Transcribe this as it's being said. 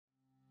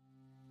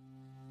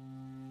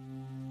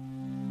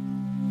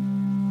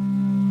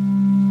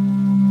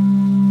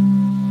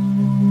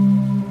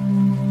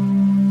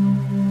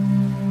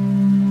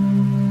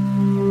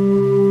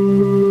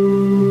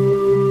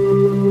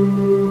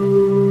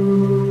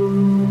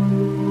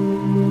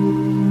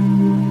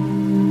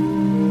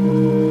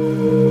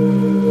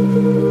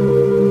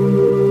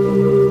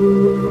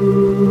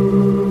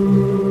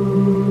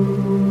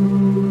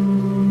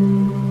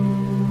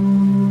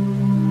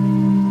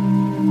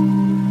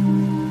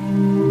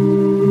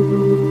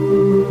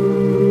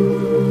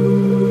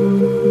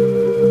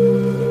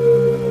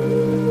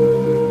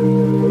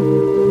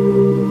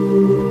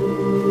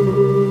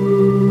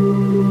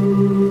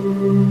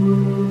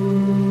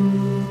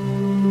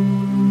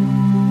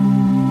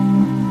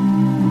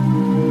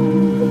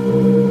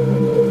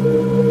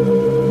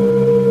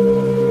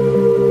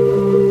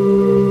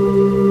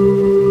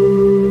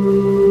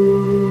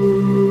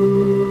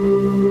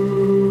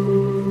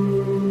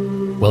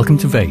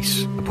Welcome to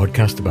Vayse, a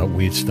podcast about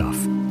weird stuff.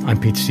 I'm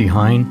Peter C.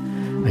 Hine,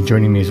 and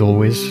joining me as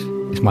always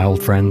is my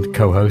old friend,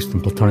 co-host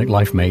and platonic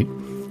life mate.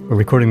 We're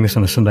recording this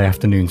on a Sunday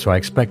afternoon, so I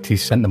expect he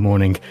spent the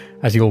morning,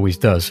 as he always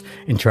does,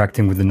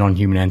 interacting with the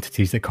non-human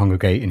entities that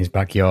congregate in his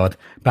backyard,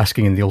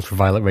 basking in the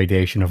ultraviolet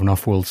radiation of an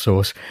off-world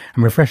source,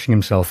 and refreshing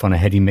himself on a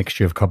heady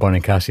mixture of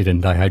carbonic acid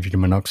and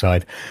dihydrogen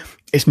monoxide.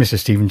 It's Mr.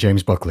 Stephen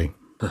James Buckley.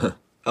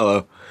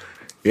 Hello.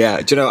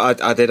 Yeah, do you know,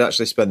 I did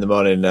actually spend the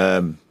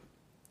morning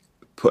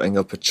putting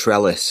up a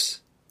trellis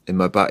in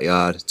my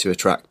backyard to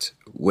attract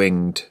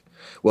to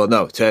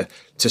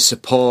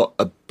support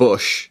a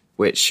bush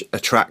which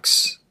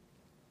attracts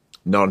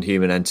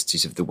non-human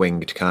entities of the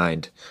winged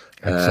kind.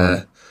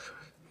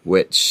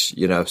 Which,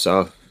 you know,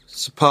 so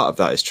part of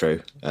that is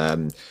true.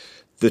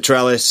 The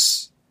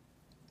trellis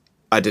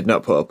I did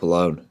not put up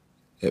alone.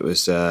 It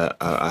was,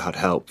 I had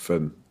help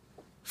from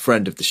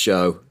friend of the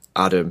show,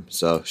 Adam.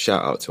 So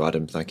shout out to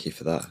Adam. Thank you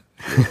for that.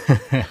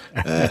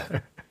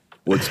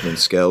 Woodsman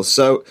skills.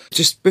 So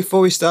just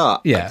before we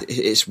start,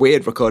 it's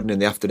weird recording in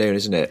the afternoon,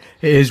 isn't it?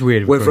 It is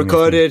weird. We've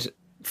recorded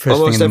first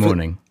thing in the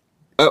morning.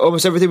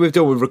 Almost everything we've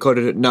done, we've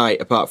recorded at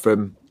night, apart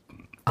from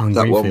Alan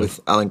that Greenfield. one with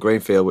Alan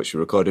Greenfield, which we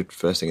recorded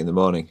first thing in the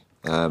morning.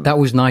 That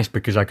was nice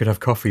because I could have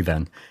coffee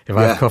then. If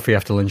I had coffee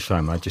after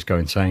lunchtime, I'd just go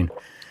insane.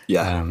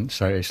 Yeah.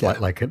 So it's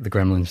like the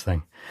Gremlins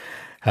thing.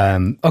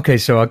 Okay,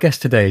 so our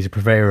guest today is a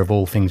purveyor of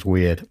all things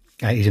weird.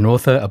 He's an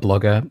author, a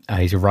blogger.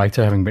 He's a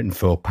writer, having written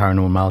for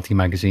Paranormality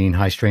magazine,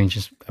 High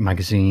Strange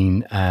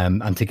magazine,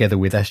 and together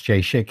with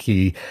S.J. Schick,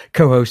 he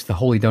co-hosts the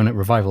Holy Donut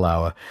Revival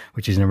Hour,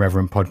 which is an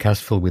irreverent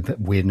podcast filled with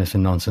weirdness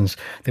and nonsense.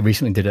 They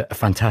recently did a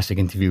fantastic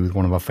interview with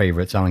one of our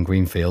favourites, Alan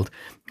Greenfield,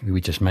 who we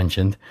just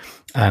mentioned.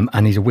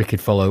 And he's a wicked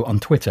follow on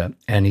Twitter.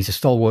 And he's a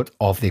stalwart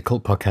of the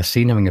occult podcast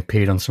scene, having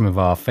appeared on some of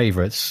our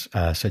favourites,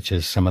 such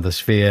as Some of the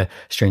Sphere,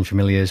 Strange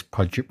Familiars,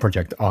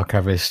 Project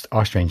Archivist,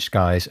 Our Strange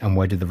Skies, and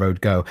Where Did the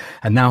Road Go?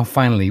 And now,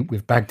 finally,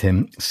 we've bagged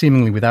him,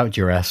 seemingly without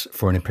duress,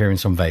 for an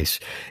appearance on Vayse.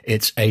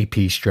 It's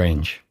AP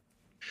Strange.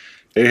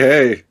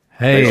 Hey.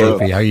 Hey,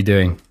 AP, how are you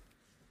doing?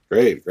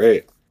 Great.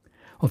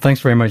 Well, thanks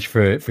very much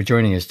for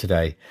joining us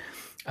today.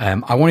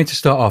 I wanted to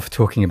start off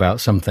talking about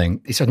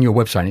something. It's on your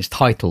website, and it's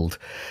titled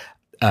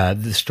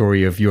The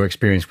Story of Your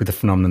Experience with the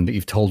Phenomenon That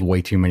You've Told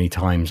Way Too Many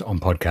Times on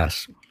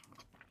Podcasts.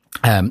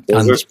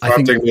 Is this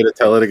prompting me to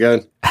tell it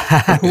again?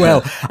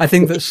 Well, I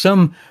think that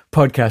some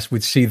podcasts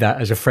would see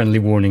that as a friendly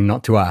warning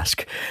not to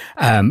ask.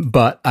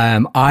 But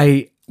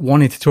I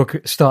wanted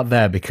to start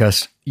there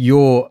because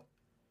your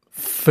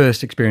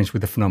first experience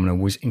with the phenomenon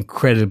was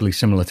incredibly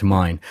similar to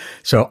mine.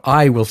 So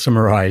I will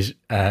summarize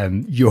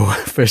your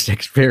first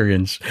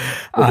experience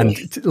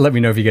and let me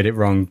know if you get it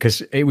wrong,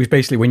 because it was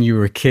basically when you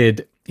were a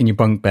kid in your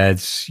bunk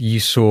beds, you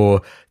saw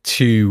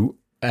two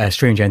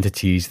strange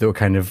entities that were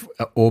kind of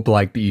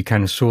orb-like, but you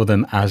kind of saw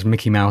them as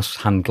Mickey Mouse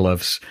hand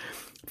gloves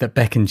that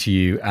beckoned to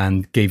you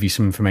and gave you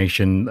some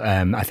information.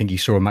 I think you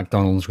saw a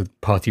McDonald's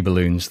with party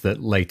balloons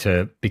that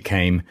later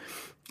became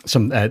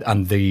some,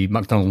 and the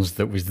McDonald's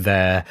that was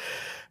there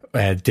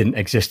didn't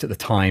exist at the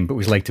time, but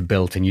was later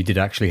built, and you did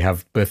actually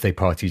have birthday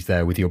parties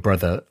there with your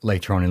brother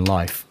later on in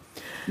life.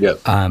 Yeah.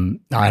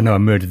 I know I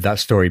murdered that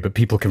story, but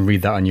people can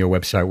read that on your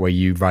website where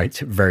you write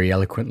very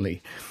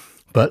eloquently.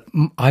 But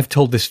I've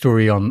told this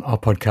story on our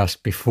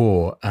podcast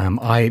before.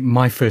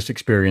 My first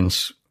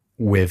experience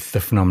with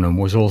the phenomenon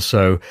was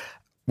also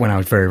when I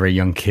was a very, very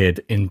young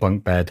kid in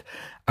bunk bed.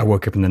 I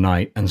woke up in the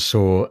night and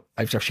saw, it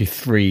was actually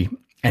three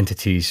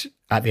entities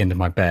at the end of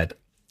my bed,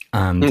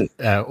 and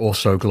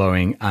also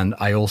glowing. And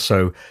I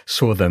also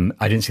saw them,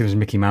 I didn't see them as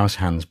Mickey Mouse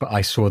hands, but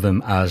I saw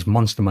them as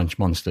Monster Munch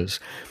monsters,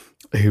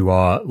 who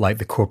are like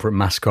the corporate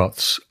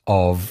mascots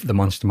of the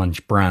Monster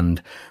Munch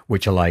brand,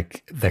 which are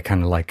like, they're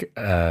kind of like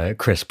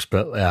crisps,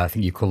 but I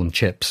think you call them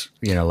chips,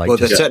 you know, like. Well,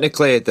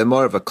 they're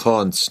more of a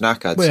corn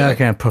snack, I'd say. Yeah,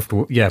 kind of puffed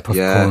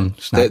corn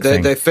snack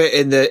thing. They fit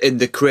in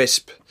the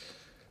crisp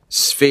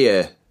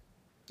sphere,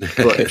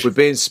 but if we're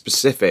being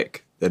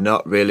specific, they're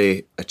not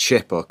really a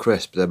chip or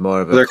crisp. They're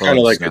more of a. They're corn kind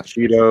of like snack. a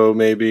Cheeto,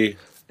 maybe.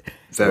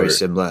 Very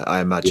similar, I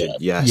imagine.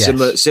 Yeah.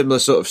 Yes. Similar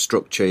sort of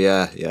structure.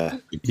 Yeah.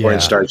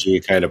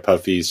 Cornstarchy, kind of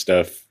puffy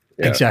stuff.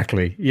 Yeah.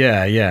 Exactly.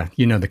 Yeah.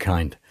 You know the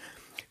kind.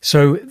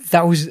 So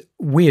that was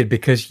weird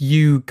because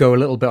you go a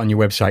little bit on your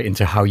website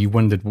into how you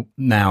wondered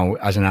now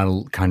as an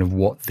adult kind of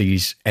what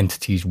these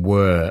entities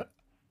were,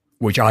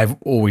 which I've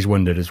always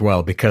wondered as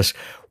well, because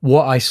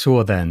what I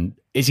saw then,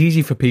 it's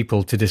easy for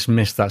people to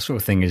dismiss that sort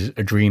of thing as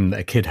a dream that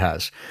a kid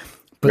has.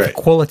 But the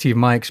quality of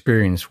my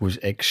experience was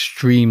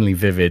extremely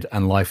vivid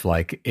and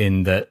lifelike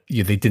in that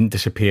they didn't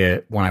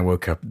disappear when I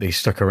woke up. They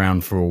stuck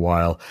around for a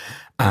while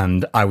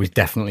and I was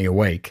definitely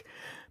awake.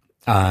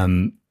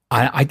 I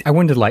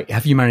wondered, like,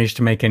 have you managed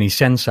to make any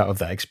sense out of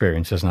that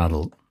experience as an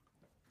adult?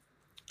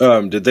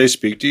 Did they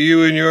speak to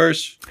you in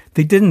yours?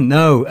 They didn't,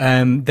 no.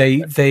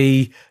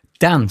 They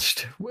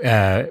danced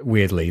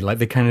weirdly, like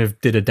they kind of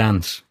did a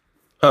dance.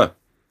 Huh.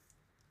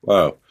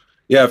 Wow.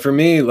 Yeah, for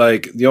me,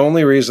 like, the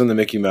only reason the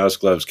Mickey Mouse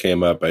gloves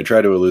came up, I try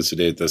to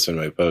elucidate this in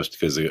my post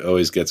because it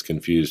always gets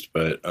confused,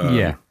 but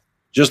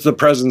just the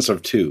presence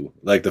of two,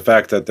 like the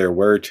fact that there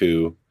were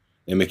two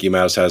and Mickey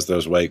Mouse has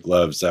those white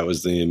gloves. That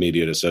was the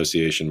immediate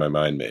association my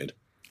mind made.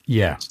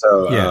 Yeah.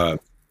 So,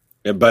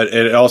 but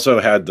it also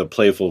had the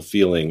playful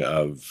feeling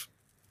of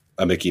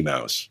a Mickey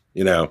Mouse,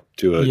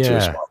 to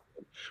a small,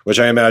 which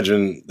I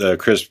imagine the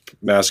crisp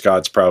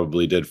mascots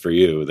probably did for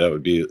you.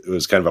 It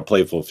was kind of a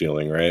playful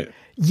feeling, right?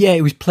 Yeah,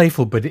 it was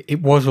playful, but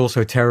it was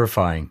also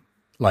terrifying.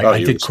 Like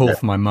I did call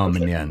for my mum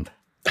in the end.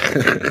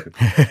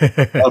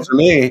 Well, for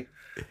me,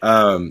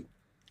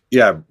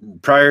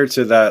 prior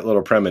to that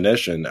little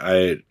premonition,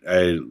 I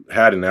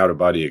had an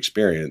out-of-body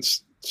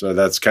experience. So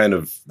that's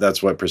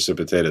what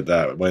precipitated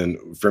that.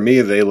 When, for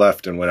me, they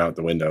left and went out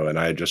the window and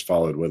I just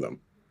followed with them.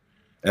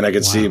 And I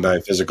could see my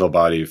physical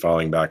body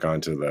falling back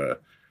onto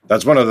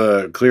that's one of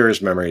the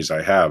clearest memories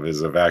I have,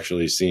 is of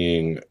actually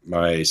seeing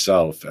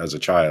myself as a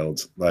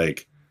child,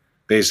 like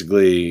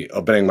basically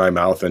opening my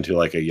mouth into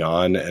like a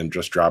yawn and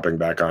just dropping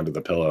back onto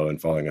the pillow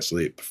and falling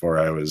asleep before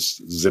I was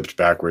zipped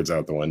backwards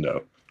out the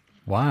window.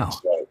 Wow.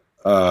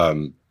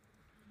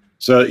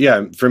 So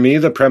yeah, for me,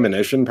 the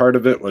premonition part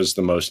of it was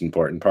the most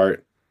important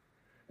part.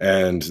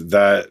 And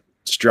that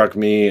struck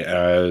me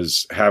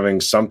as having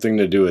something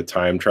to do with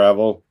time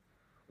travel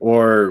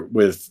or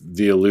with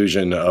the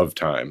illusion of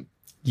time.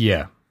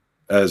 Yeah.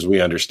 As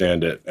we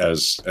understand it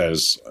as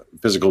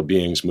physical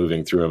beings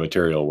moving through a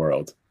material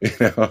world,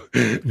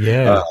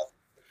 Yeah.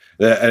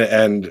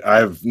 And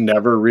I've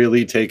never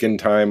really taken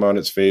time on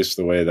its face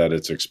the way that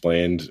it's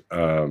explained.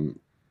 At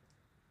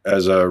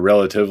a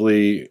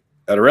relatively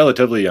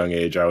young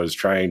age, I was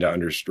trying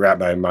to wrap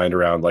my mind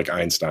around like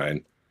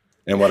Einstein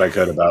and what I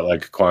could about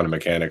like quantum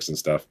mechanics and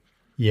stuff.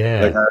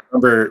 Yeah. Like I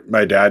remember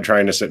my dad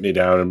trying to sit me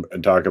down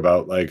and talk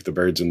about like the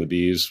birds and the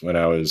bees when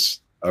I was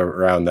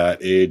around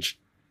that age.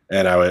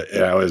 And I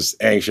was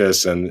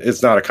anxious, and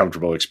it's not a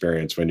comfortable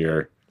experience when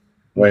you're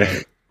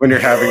having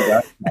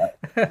that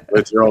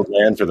with your old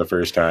man for the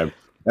first time.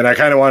 And I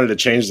kind of wanted to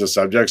change the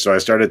subject. So I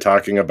started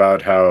talking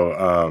about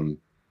how,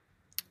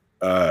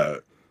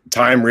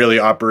 time really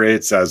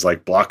operates as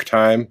like block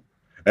time.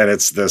 And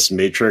it's this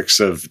matrix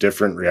of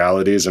different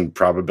realities and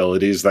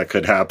probabilities that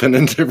could happen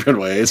in different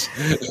ways.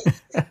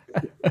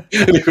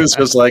 And he was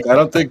just like, I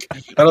don't think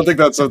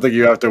that's something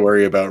you have to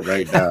worry about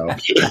right now.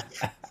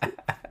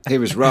 He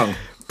was wrong.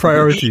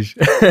 Priorities.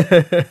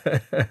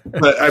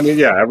 But I mean,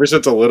 yeah, ever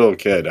since a little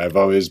kid, I've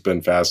always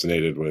been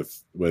fascinated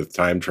with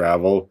time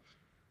travel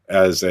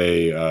as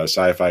a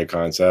sci-fi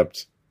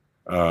concept.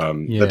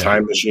 The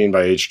Time Machine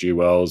by H.G.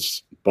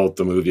 Wells, both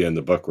the movie and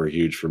the book were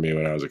huge for me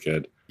when I was a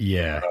kid.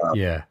 Yeah.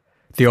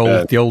 The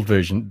old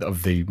version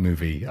of the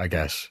movie, I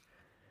guess.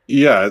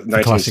 Yeah,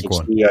 the classic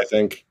 1960, one. I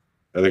think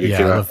it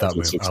came out. I love that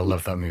movie. I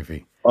love that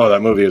movie. Oh,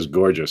 that movie is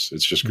gorgeous.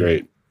 It's just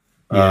great.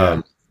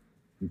 Yeah.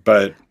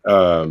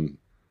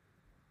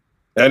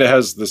 And it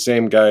has the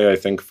same guy, I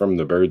think, from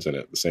The Birds in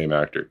it, the same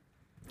actor.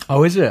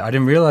 Oh, is it? I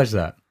didn't realize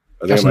that.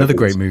 That's another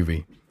great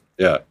movie.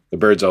 Yeah, The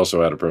Birds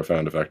also had a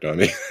profound effect on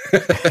me.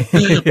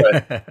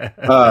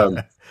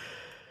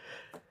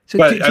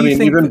 But I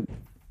mean,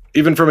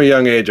 even from a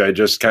young age, I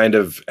just kind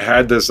of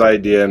had this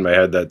idea in my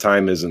head that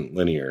time isn't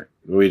linear.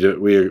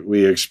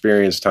 We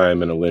experience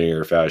time in a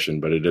linear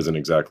fashion, but it isn't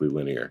exactly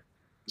linear.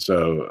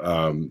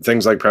 So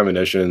things like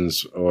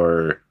premonitions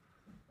or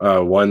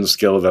one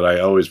skill that I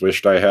always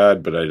wished I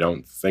had, but I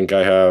don't think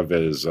I have,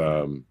 is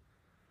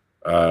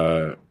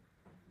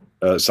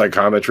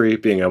psychometry,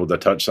 being able to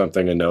touch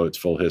something and know its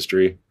full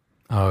history.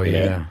 Oh,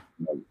 yeah.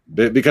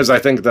 Because I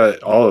think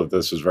that all of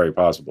this is very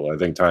possible. I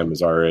think time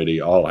is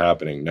already all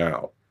happening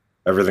now.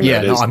 Everything.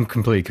 Yeah, no, I'm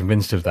completely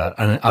convinced of that.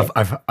 And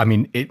I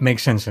mean, it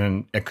makes sense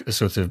in a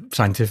sort of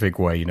scientific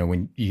way,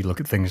 when you look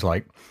at things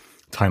like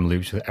time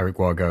loops with Eric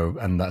Wargo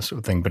and that sort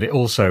of thing. But it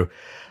also,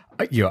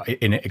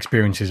 in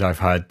experiences I've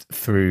had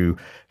through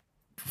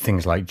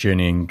things like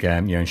journeying,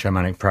 in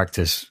shamanic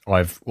practice,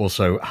 I've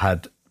also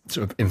had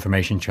sort of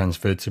information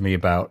transferred to me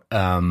about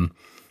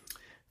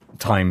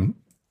time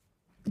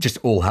just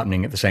all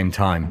happening at the same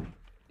time.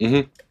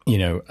 Mm-hmm.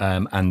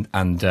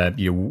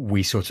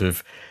 We sort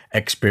of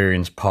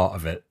experience part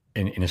of it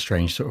in a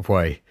strange sort of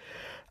way.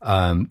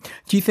 Do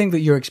you think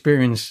that your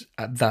experience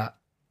at that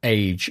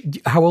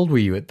age, how old were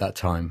you at that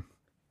time?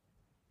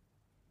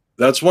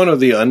 That's one of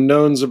the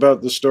unknowns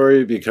about the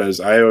story, because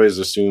I always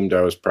assumed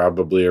I was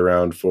probably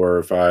around 4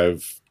 or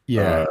 5.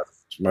 Yeah.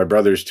 My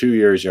brother's 2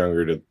 years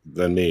younger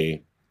than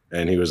me,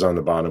 and he was on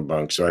the bottom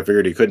bunk. So I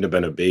figured he couldn't have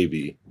been a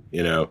baby,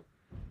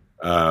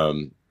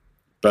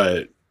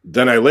 But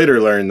then I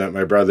later learned that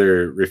my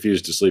brother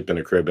refused to sleep in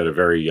a crib at a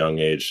very young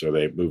age. So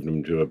they moved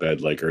him to a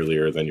bed like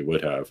earlier than you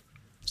would have.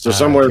 So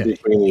somewhere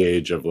between the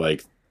age of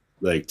like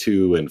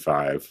 2 and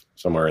 5,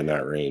 somewhere in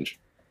that range.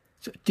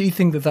 So do you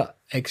think that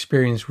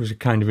experience was a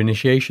kind of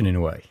initiation in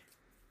a way?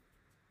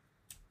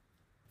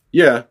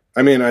 Yeah.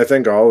 I mean, I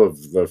think all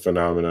of the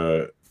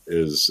phenomena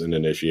is an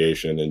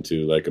initiation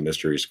into like a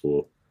mystery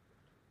school.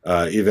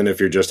 Even if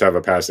you just have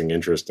a passing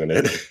interest in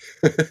it.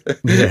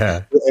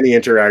 Yeah. Any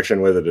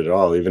interaction with it at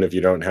all, even if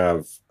you don't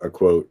have a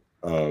quote,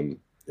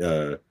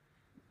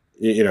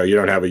 you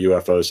don't have a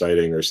UFO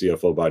sighting or see a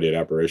full bodied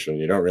apparition.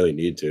 You don't really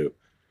need to.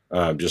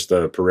 Just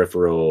the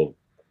peripheral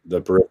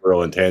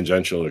and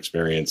tangential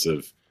experience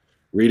of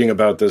reading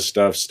about this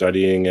stuff,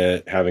 studying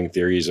it, having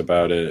theories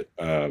about it,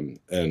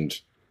 and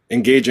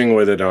engaging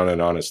with it on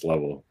an honest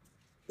level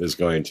is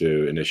going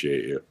to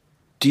initiate you.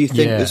 Do you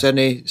think there's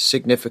any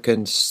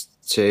significance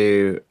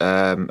to,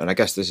 and I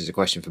guess this is a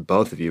question for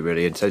both of you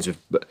really, in terms of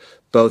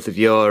both of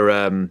your,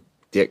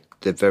 the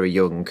very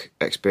young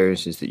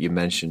experiences that you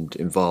mentioned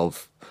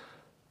involve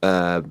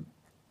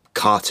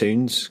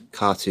cartoon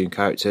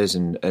characters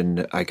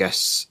and I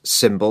guess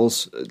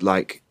symbols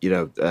like,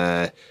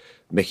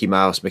 Mickey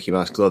Mouse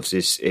gloves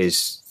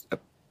is a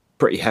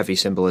pretty heavy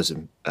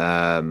symbolism,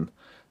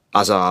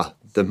 as are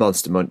the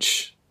Monster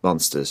Munch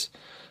monsters.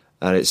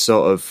 And it's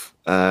sort of,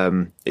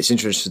 it's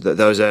interesting that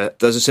those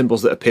are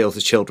symbols that appeal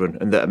to children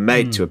and that are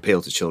made to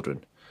appeal to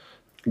children.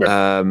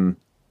 Right.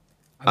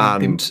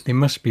 And there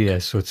must be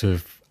a sort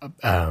of,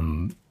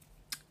 the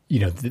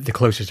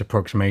closest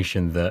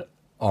approximation that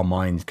our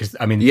minds, because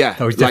that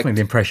was definitely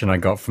the impression I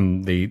got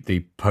from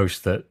the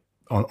post that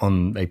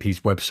on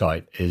AP's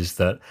website is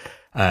that,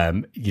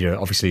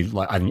 obviously,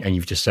 and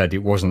you've just said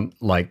it wasn't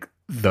like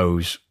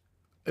those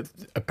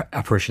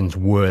apparitions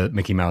were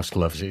Mickey Mouse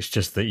gloves. It's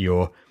just that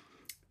your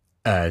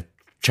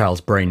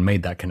child's brain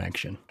made that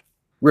connection.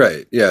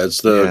 Right. Yeah.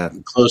 It's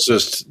the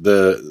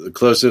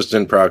closest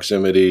in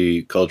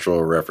proximity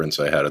cultural reference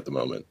I had at the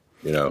moment,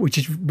 which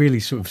is really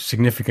sort of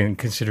significant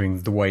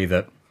considering the way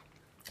that,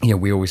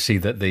 we always see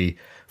that the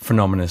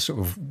phenomena sort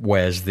of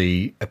wears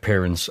the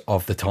appearance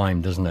of the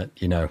time, doesn't it?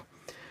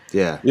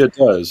 Yeah, it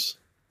does.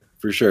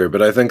 For sure.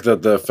 But I think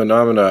that the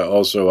phenomena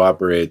also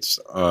operates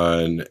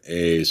on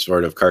a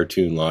sort of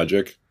cartoon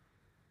logic.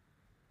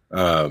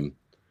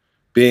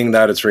 Being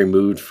that it's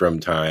removed from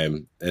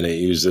time and it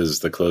uses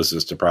the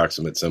closest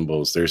approximate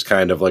symbols, there's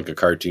kind of like a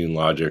cartoon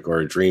logic or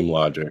a dream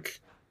logic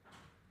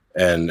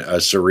and a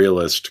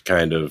surrealist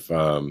kind of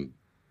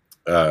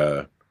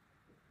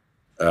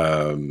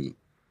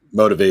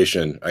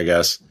motivation, I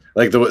guess.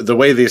 Like the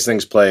way these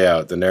things play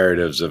out, the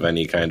narratives of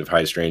any kind of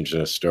high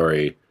strangeness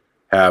story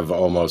have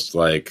almost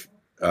like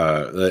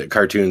the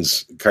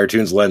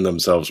cartoons lend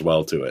themselves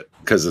well to it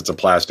because it's a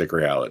plastic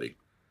reality.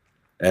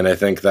 And I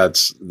think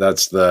that's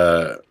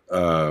the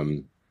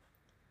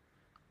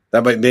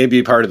that may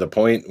be part of the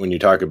point when you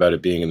talk about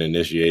it being an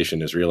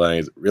initiation is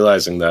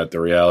realizing that the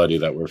reality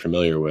that we're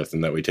familiar with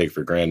and that we take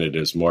for granted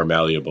is more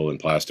malleable and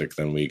plastic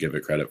than we give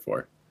it credit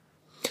for.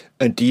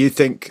 And do you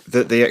think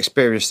that the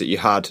experience that you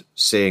had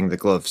seeing the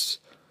gloves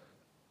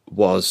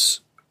was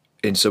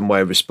in some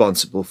way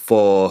responsible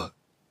for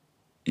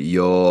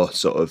your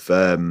sort of,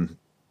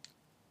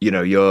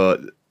 your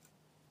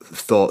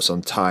thoughts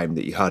on time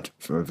that you had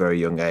from a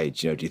very young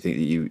age? Do you think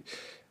that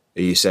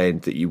are you saying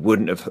that you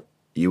wouldn't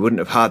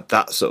have had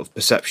that sort of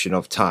perception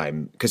of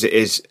time, because it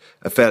is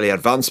a fairly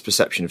advanced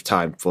perception of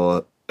time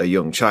for a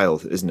young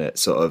child, isn't it?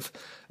 Sort of.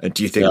 And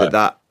do you think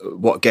that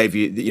what gave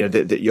you,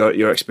 that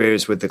your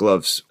experience with the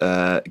gloves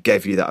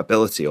gave you that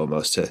ability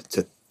almost to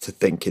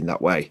think in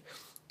that way?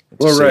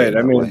 Well, right.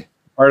 I mean,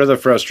 part of the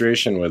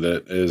frustration with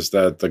it is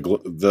that the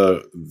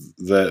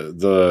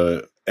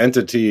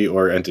entity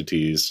or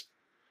entities.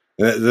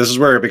 This is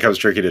where it becomes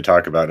tricky to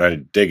talk about, and I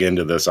dig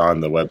into this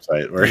on the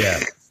website. Where,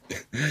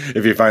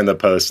 if you find the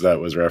post that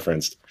was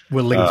referenced,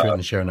 we'll link to it in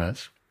the show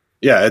notes.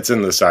 Yeah, it's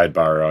in the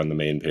sidebar on the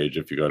main page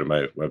if you go to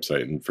my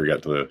website and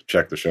forget to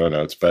check the show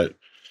notes. But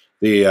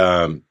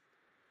I'm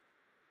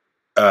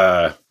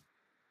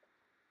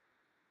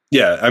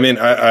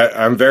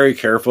very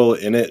careful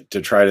in it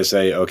to try to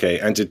say, okay,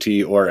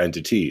 entity or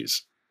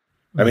entities.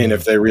 I mean,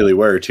 if they really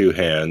were two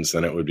hands,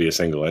 then it would be a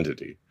single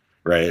entity,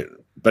 right?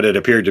 But it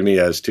appeared to me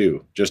as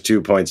just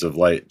 2 points of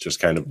light, just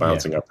kind of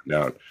bouncing up and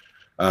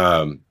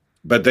down.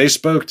 But they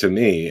spoke to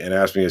me and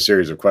asked me a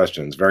series of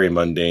questions, very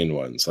mundane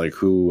ones, like,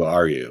 who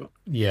are you?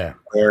 Yeah.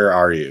 Where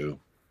are you?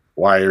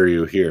 Why are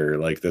you here?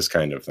 Like this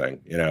kind of thing,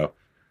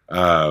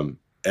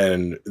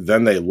 and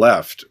then they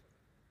left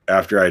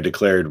after I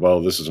declared,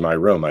 well, this is my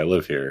room. I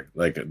live here.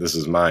 Like, this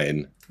is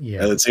mine.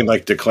 Yeah. And it seemed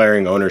like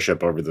declaring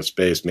ownership over the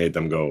space made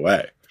them go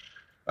away.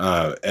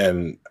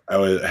 And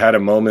I had a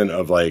moment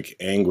of like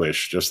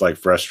anguish, just like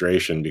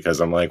frustration,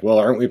 because I'm like, well,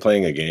 aren't we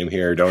playing a game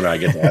here? Don't I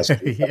get to ask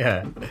you?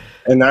 Yeah.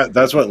 And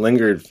that's what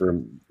lingered for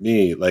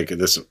me, like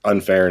this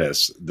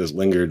unfairness, this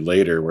lingered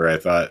later where I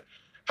thought,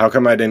 how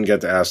come I didn't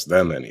get to ask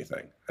them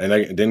anything? And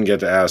I didn't get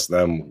to ask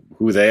them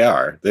who they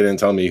are. They didn't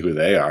tell me who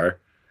they are,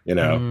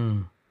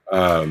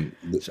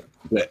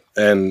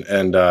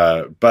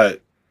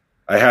 but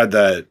I had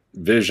that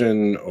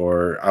vision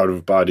or out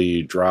of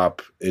body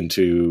drop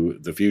into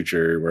the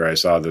future where I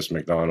saw this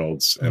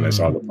McDonald's and I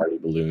saw the party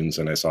balloons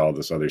and I saw all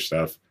this other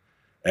stuff.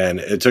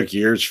 And it took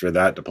years for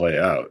that to play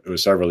out. It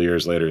was several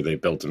years later, they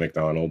built a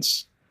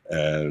McDonald's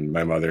and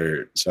my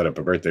mother set up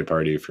a birthday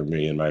party for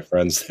me and my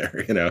friends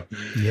there,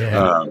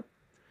 Yeah.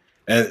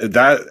 And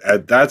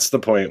that's the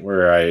point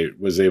where I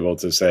was able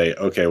to say,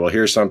 okay, well,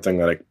 here's something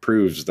that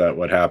proves that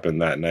what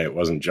happened that night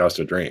wasn't just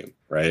a dream,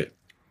 right?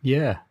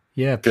 Yeah,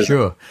 for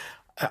sure.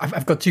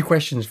 I've got two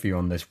questions for you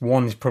on this.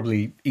 One is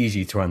probably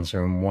easy to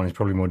answer and one is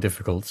probably more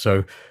difficult.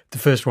 So the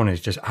first one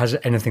is just, has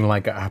anything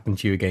like that happened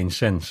to you again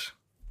since?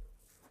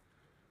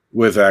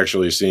 With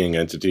actually seeing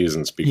entities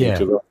and speaking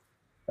to them?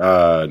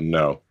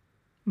 No,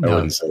 I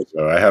wouldn't say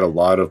so. I had a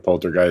lot of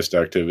poltergeist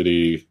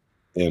activity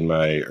in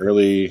my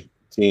early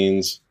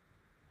teens,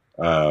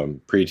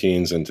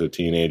 preteens into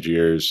teenage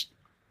years,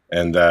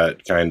 and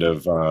that kind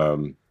of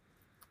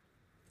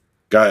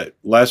got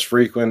less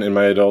frequent in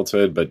my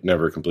adulthood, but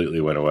never completely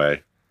went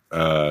away.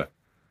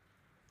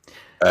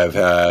 I've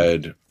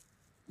had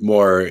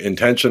more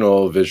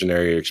intentional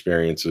visionary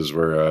experiences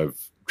where I've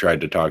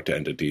tried to talk to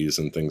entities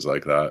and things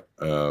like that.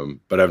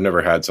 But I've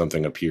never had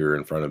something appear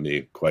in front of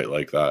me quite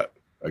like that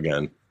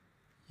again.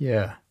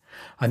 Yeah.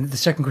 And the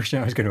second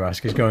question I was going to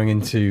ask is going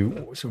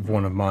into sort of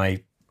one of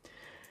my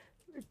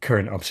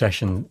current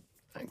obsession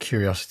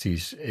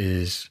curiosities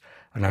is,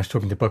 and I was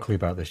talking to Buckley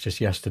about this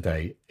just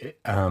yesterday,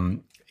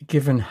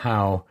 given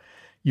how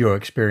your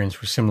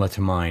experience was similar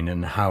to mine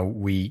and how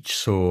we each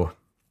saw,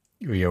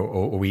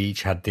 or we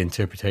each had the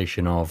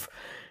interpretation of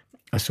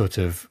a sort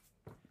of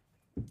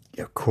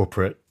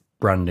corporate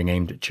branding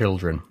aimed at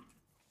children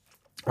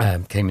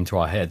came into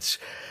our heads,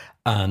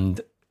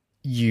 and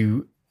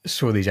you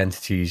saw these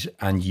entities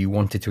and you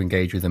wanted to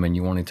engage with them and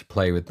you wanted to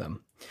play with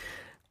them.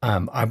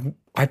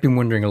 I've been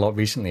wondering a lot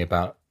recently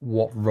about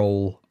what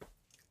role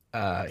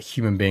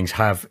human beings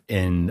have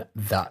in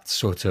that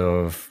sort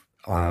of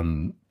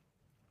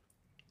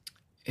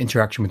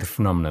interaction with the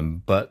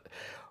phenomenon, but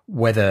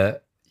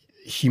whether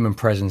human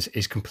presence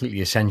is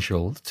completely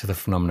essential to the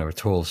phenomena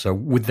at all. So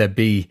would there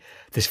be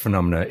this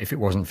phenomena if it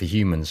wasn't for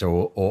humans,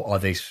 or are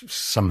they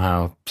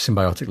somehow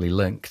symbiotically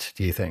linked,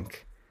 do you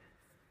think?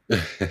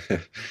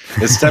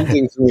 It's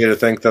tempting for me to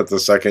think that the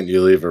second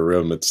you leave a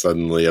room, it's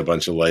suddenly a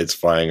bunch of lights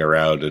flying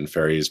around and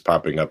fairies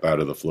popping up out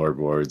of the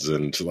floorboards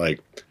and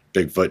like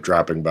Bigfoot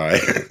dropping by.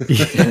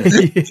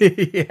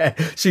 Yeah.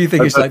 So you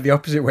think it's like the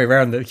opposite way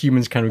around, that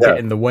humans kind of get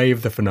in the way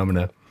of the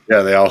phenomena?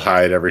 Yeah, they all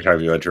hide every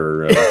time you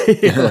enter a room.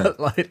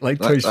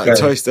 like Toy Story.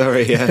 Toy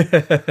Story, yeah.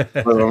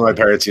 One of my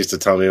parents used to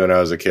tell me when I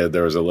was a kid,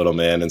 there was a little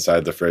man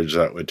inside the fridge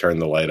that would turn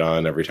the light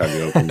on every time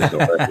you opened the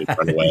door and he'd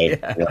run away.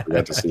 Yeah. You never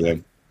got to see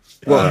him.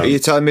 What, are you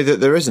telling me that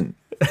there isn't?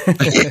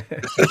 It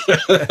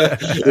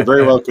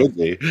very well could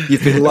be.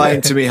 You've been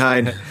lying to me,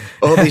 Hein,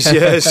 all these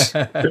years.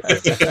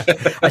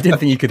 I didn't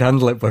think you could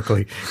handle it,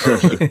 Buckley.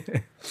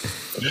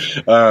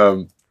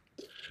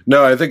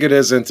 No, I think it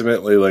is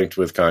intimately linked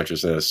with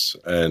consciousness.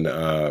 And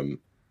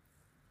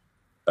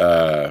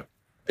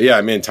yeah,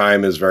 I mean,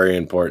 time is very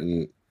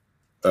important,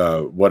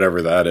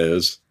 whatever that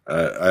is.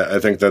 I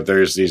think that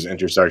there's these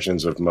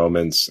intersections of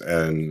moments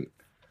and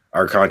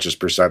our conscious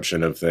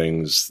perception of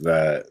things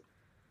that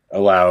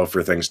allow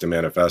for things to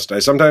manifest. I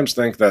sometimes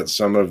think that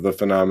some of the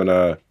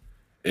phenomena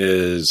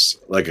is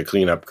like a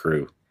cleanup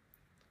crew.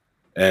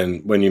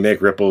 And when you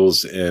make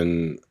ripples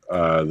in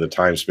the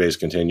time-space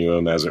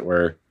continuum, as it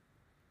were,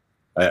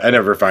 I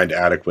never find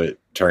adequate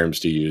terms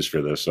to use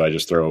for this, so I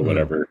just throw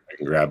whatever I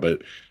can grab.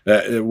 But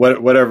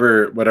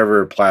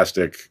whatever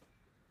plastic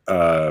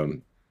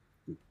 3D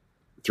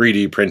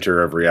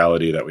printer of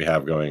reality that we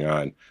have going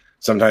on,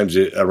 sometimes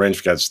a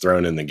wrench gets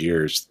thrown in the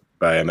gears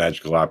by a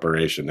magical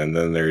operation, and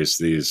then there's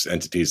these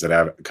entities that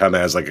have come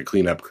as like a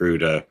cleanup crew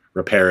to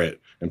repair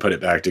it and put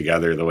it back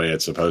together the way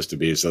it's supposed to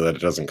be, so that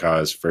it doesn't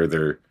cause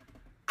further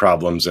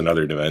problems in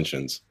other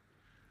dimensions.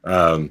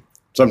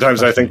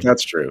 Sometimes I think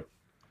that's true,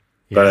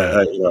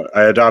 but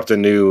I adopt a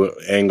new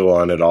angle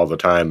on it all the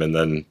time, and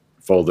then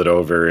fold it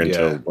over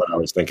into what I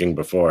was thinking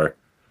before.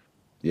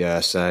 Yeah,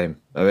 same.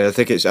 I mean, I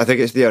think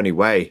it's the only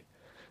way.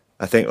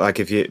 I think, like,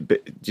 if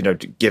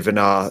given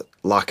our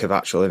lack of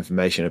actual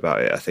information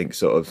about it, I think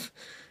sort of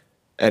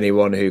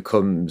anyone who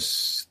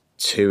comes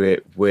to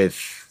it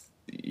with,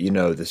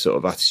 the sort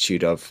of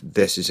attitude of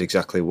this is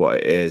exactly what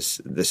it is,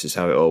 this is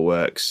how it all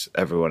works,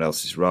 everyone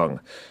else is wrong,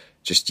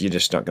 you're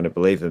just not going to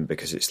believe them,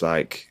 because it's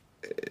like,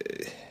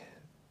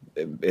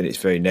 in its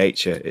very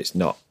nature, it's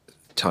not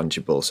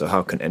tangible. So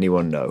how can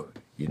anyone know?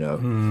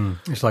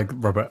 It's like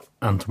Robert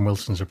Anton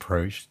Wilson's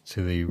approach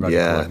to the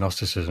radical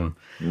agnosticism.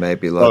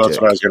 Maybe logic. Well, that's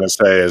what I was going to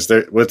say. Is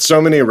there, with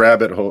so many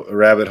rabbit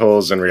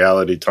holes and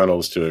reality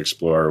tunnels to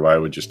explore, why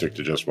would you stick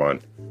to just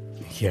one?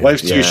 Yeah.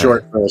 Life's too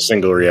short for a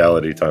single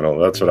reality tunnel.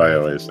 That's what I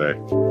always say.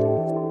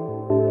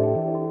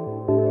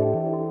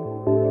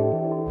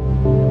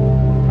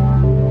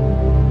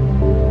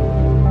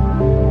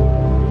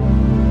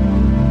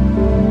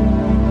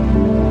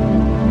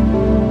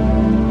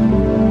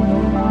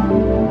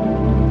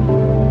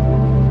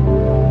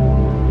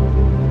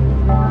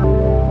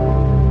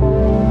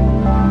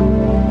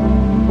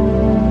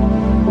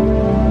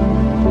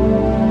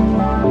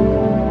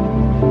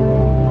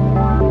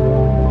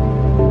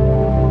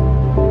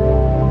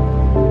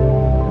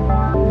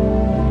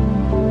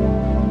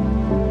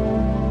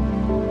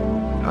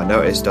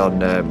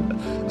 On I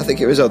think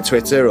it was on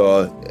Twitter,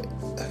 I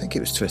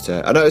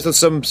know it was on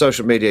some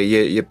social media,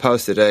 you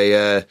posted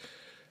that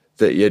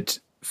you'd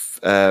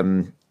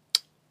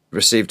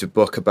received a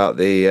book about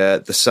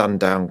the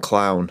Sandown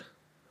clown.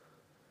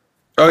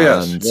 Oh,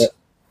 yes. And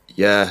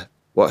yeah,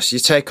 what's your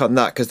take on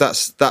that? Because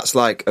that's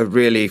like a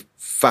really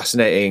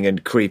fascinating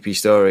and creepy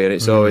story, and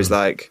it's always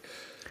like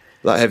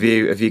have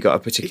you got a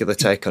particular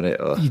take on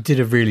it? Or You did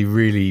a really,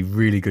 really,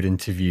 really good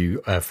interview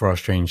for Our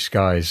Strange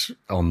Skies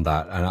on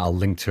that, and I'll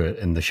link to it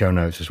in the show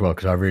notes as well,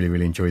 because I really,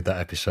 really enjoyed that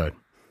episode.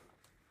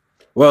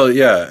 Well,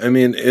 yeah, I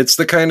mean, it's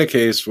the kind of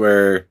case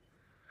where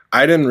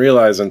I didn't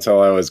realize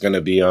until I was going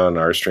to be on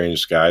Our Strange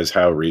Skies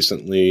how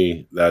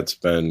recently that's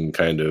been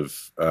kind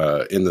of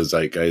in the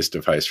zeitgeist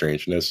of high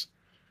strangeness.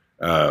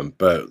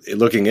 But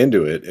looking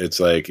into it, it's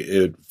like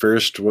it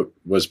first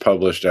was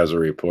published as a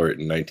report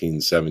in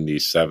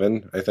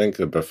 1977, I think,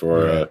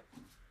 before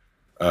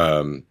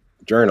a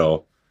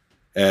journal,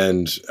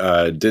 and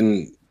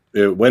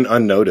it went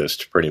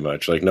unnoticed pretty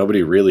much. Like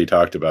nobody really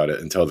talked about it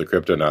until the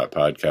Cryptonaut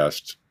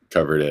podcast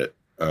covered it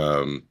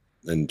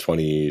in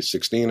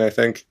 2016, I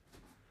think.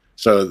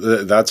 So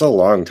that's a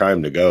long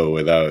time to go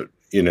without,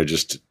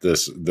 just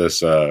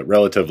this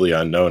relatively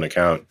unknown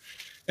account.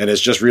 And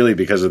it's just really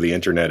because of the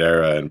internet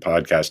era and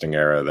podcasting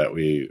era that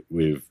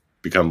we've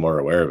become more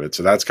aware of it.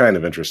 So that's kind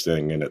of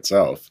interesting in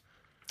itself.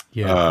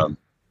 Yeah.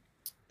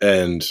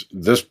 And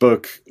this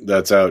book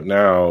that's out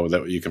now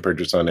that you can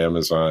purchase on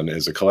Amazon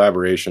is a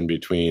collaboration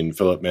between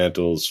Philip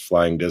Mantle's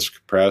Flying Disc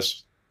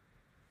Press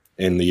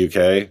in the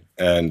UK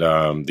and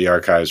the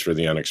Archives for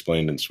the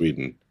Unexplained in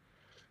Sweden.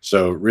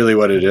 So really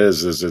what it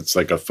is it's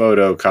like a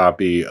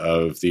photocopy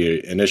of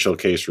the initial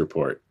case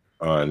report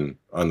on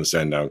the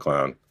Sandown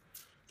Clown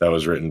that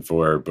was written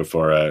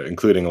before,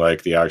 including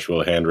like the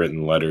actual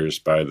handwritten letters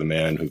by the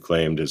man who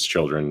claimed his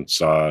children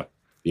saw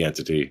the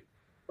entity,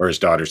 or his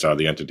daughter saw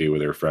the entity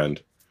with her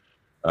friend.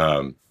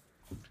 So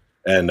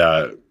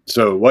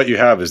what you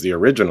have is the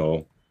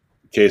original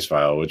case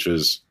file, which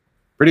is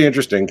pretty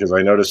interesting because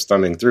I noticed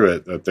thumbing through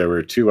it that there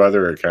were two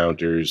other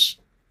encounters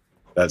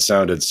that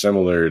sounded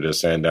similar to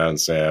Sandown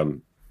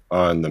Sam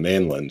on the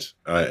mainland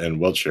in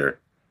Wiltshire.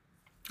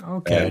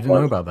 Okay, I didn't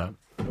know about that.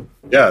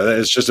 Yeah,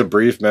 it's just a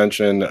brief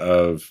mention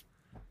of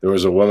there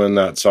was a woman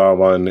that saw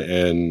one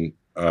in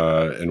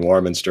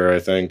Warminster, I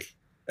think,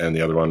 and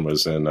the other one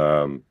was in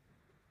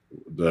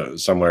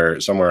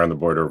somewhere on the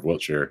border of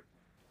Wiltshire.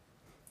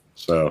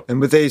 So, and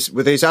were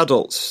these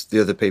adults, the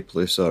other people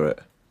who saw it?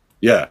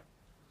 Yeah.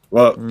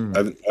 Well,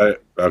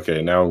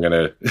 okay. Now I'm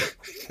gonna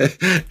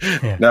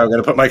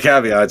put my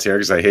caveats here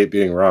because I hate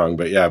being wrong.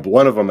 But yeah, but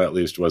one of them at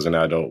least was an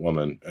adult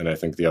woman, and I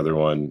think the other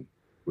one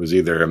was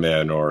either a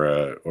man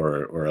or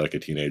like a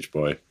teenage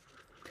boy.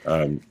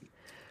 I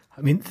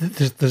mean,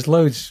 there's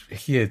loads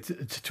here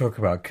to talk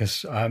about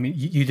because I mean,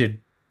 you did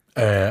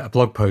a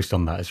blog post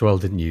on that as well,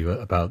 didn't you?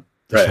 About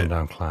the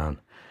Sundown Clown.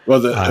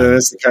 Well,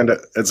 it's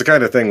the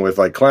kind of thing with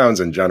like clowns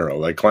in general.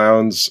 Like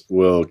clowns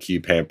will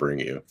keep hampering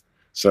you.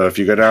 So if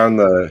you go down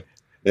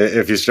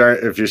if you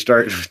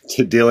start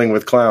dealing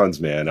with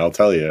clowns, man, I'll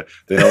tell you,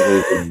 they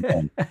don't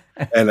leave.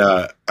 And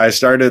I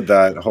started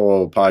that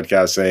whole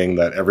podcast saying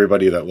that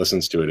everybody that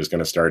listens to it is going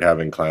to start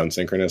having clown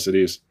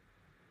synchronicities.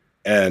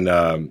 And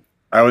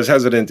I was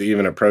hesitant to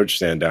even approach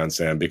Sandown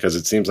Sam because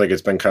it seems like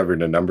it's been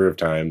covered a number of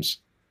times.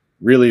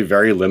 Really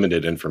very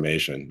limited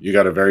information. You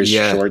got a very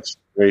short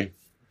story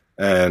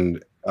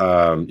and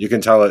you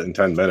can tell it in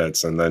 10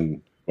 minutes. And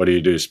then what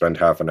do? Spend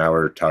half an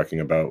hour talking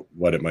about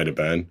what it might have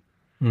been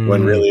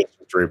when really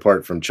it's a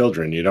report from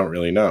children. You don't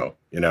really know,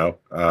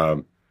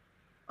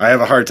 I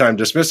have a hard time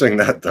dismissing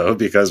that though,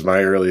 because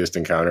my earliest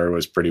encounter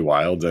was pretty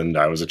wild and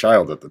I was a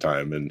child at the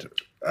time and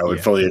I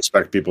would fully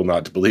expect people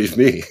not to believe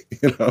me,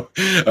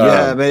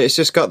 I mean, it's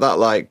just got that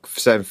like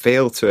same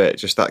feel to it,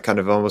 just that kind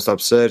of almost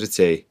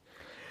absurdity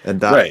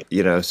and that,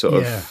 sort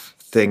of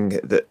thing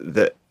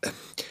that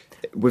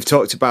we've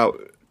talked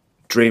about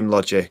dream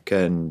logic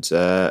and,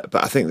 but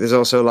I think there's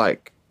also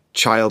like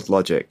child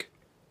logic,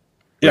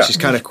 which is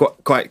kind of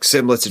quite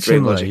similar to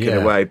dream logic in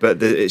a way,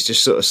 but it's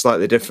just sort of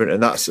slightly different.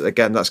 And that's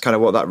kind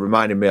of what that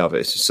reminded me of.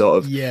 It's just sort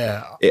of,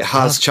 it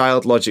has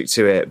child logic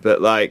to it,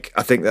 but like,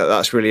 I think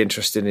that's really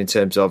interesting in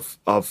terms of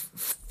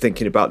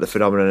thinking about the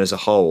phenomenon as a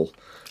whole.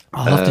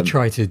 I'll have to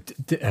try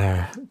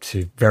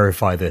to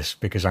verify this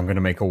because I'm going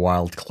to make a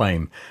wild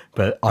claim,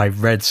 but I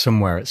read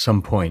somewhere at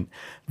some point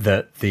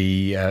that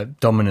the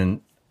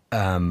dominant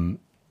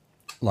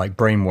like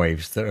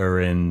brainwaves that are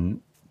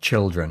in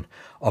children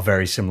are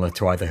very similar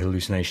to either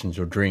hallucinations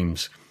or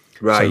dreams.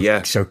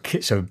 Right. So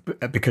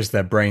because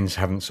their brains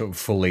haven't sort of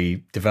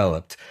fully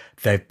developed,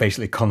 they're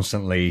basically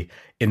constantly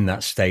in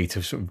that state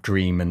of sort of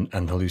dream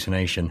and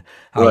hallucination.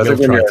 Well, I think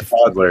when you're a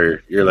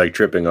toddler, you're like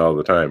tripping all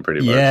the time,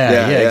 pretty much.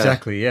 Yeah,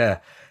 exactly. Yeah.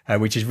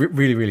 Which is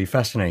really, really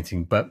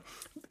fascinating. But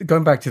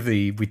going back to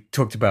we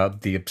talked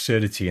about the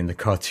absurdity and the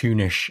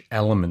cartoonish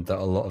element that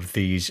a lot of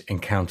these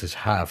encounters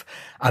have.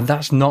 And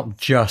that's not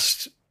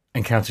just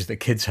encounters that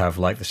kids have,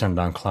 like the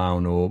Sandown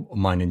Clown or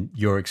mine and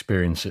your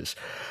experiences.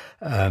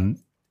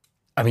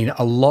 I mean,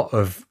 a lot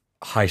of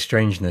high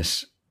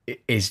strangeness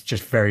is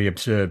just very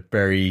absurd,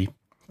 very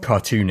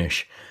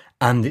cartoonish.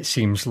 And it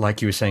seems,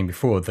 like you were saying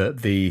before,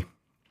 that the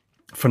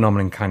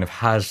phenomenon kind of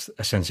has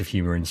a sense of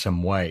humor in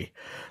some way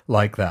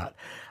like that.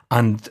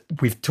 And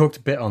we've talked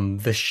a bit on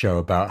this show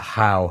about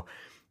how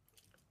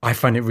I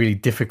find it really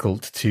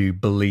difficult to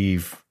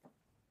believe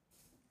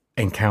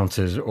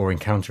encounters or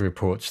encounter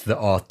reports that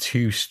are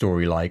too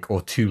story-like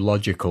or too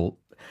logical.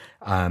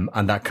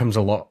 And that comes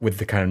a lot with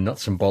the kind of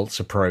nuts and bolts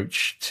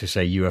approach to,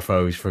 say,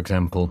 UFOs, for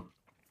example,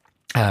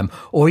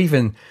 or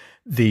even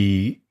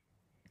the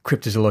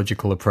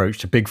cryptozoological approach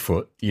to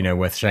Bigfoot, you know,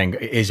 where saying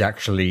it is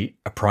actually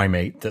a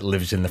primate that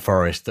lives in the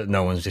forest that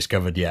no one's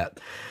discovered yet.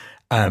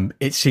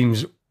 It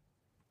seems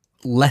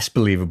less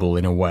believable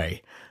in a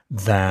way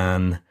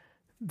than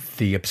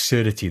the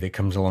absurdity that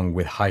comes along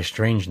with high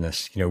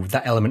strangeness. You know,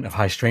 that element of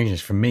high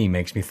strangeness for me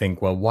makes me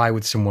think, well, why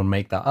would someone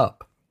make that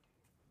up?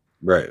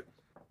 Right.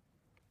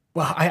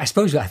 Well, I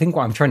suppose I think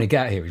what I'm trying to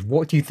get here is,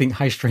 what do you think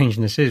high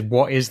strangeness is?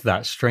 What is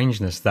that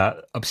strangeness,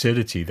 that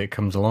absurdity that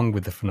comes along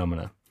with the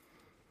phenomena?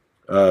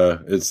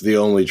 It's the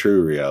only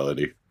true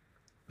reality.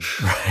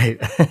 Right.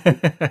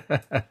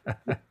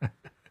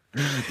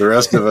 The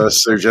rest of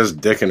us are just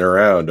dicking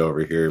around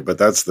over here, but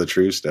that's the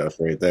true stuff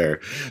right there.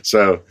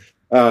 So,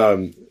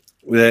 I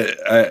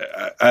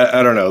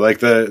don't know. Like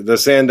the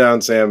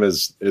Sandown Sam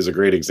is a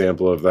great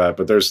example of that,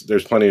 but there's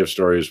plenty of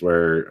stories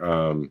where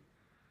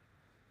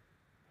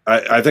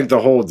I think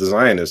the whole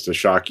design is to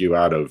shock you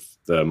out of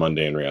the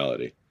mundane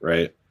reality,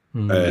 right?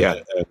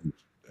 Yeah.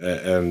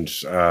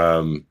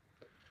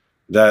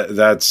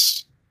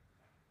 That's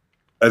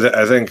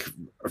I think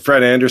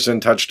Fred Anderson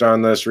touched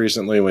on this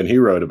recently when he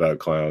wrote about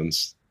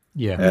clowns.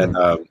 Yeah. And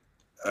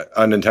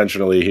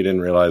unintentionally, he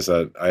didn't realize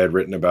that I had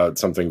written about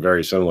something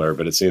very similar,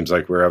 but it seems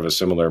like we're of a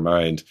similar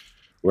mind,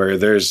 where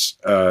there's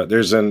a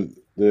version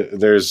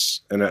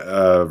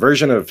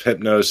of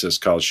hypnosis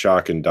called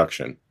shock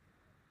induction.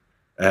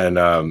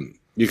 And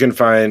you can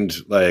find,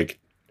 like,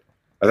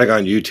 I think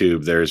on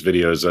YouTube, there's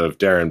videos of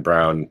Darren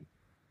Brown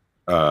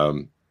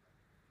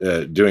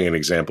doing an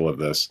example of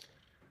this.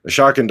 The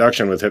shock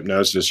induction with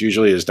hypnosis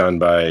usually is done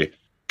by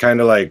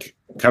kind of like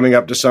coming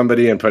up to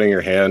somebody and putting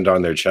your hand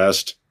on their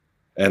chest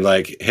and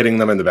like hitting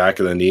them in the back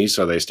of the knee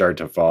so they start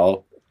to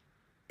fall.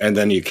 And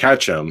then you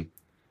catch them.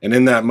 And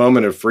in that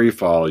moment of free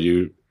fall,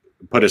 you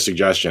put a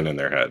suggestion in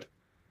their head.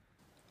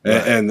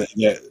 Right. And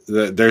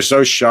they're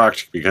so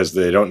shocked because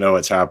they don't know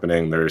what's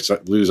happening. They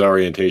lose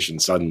orientation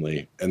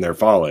suddenly and they're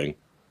falling.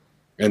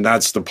 And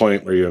that's the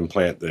point where you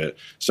implant that.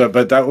 So,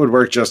 but that would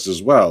work just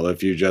as well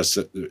if you just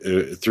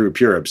through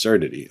pure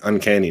absurdity,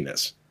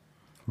 uncanniness.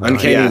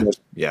 Uncanniness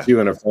puts you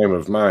in a frame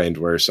of mind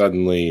where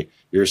suddenly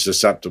you're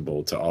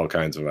susceptible to all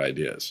kinds of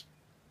ideas.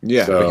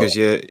 Yeah, so, because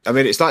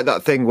it's like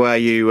that thing where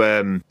you,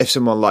 if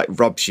someone like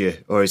robs you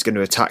or is going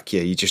to attack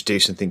you, you just do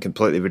something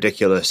completely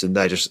ridiculous and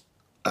they're just,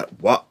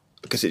 what?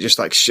 Because it just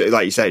like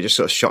you say, it just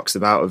sort of shocks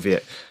them out of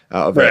it.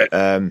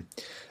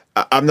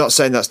 I'm not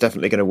saying that's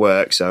definitely going to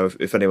work. So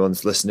if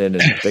anyone's listening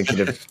and thinking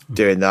of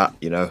doing that,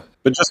 you know.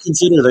 But just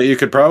consider that you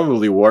could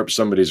probably warp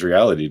somebody's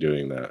reality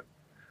doing that.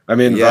 I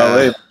mean,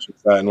 Vayse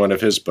mentions that in one of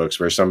his books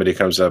where somebody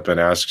comes up and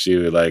asks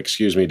you, like,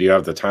 excuse me, do you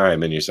have the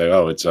time? And you say,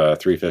 oh, it's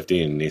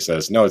 3:15. And he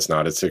says, no, it's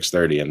not. It's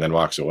 6:30, and then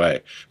walks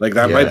away. Like,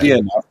 that might be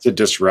enough to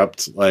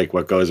disrupt, like,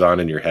 what goes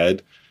on in your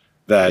head.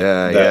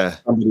 That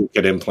somebody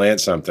could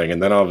implant something,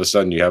 and then all of a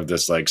sudden you have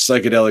this like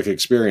psychedelic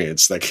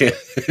experience that can't.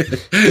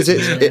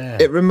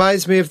 It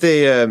reminds me of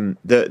the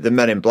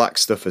Men in Black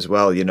stuff as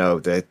well. You know,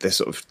 the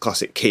sort of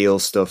classic Keel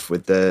stuff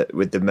with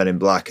the Men in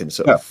Black and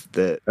sort of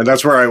and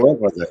that's where I went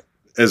with it.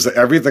 Is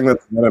everything that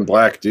the Men in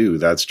Black do?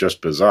 That's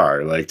just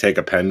bizarre. Like take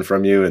a pen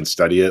from you and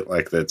study it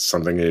like that's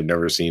something you've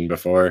never seen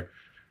before.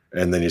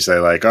 And then you say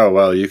like, oh,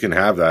 well, you can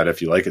have that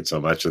if you like it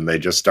so much. And they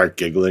just start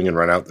giggling and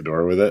run out the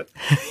door with it.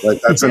 Like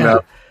that's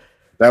enough.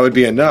 That would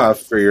be enough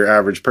for your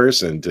average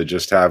person to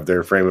just have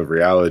their frame of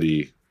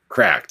reality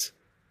cracked.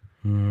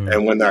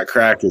 And when that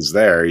crack is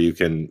there, you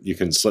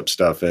can slip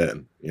stuff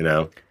in, you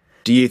know?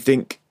 Do you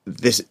think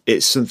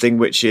it's something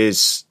which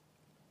is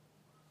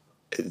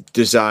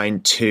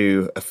designed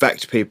to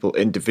affect people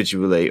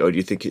individually, or do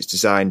you think it's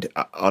designed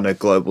on a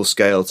global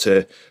scale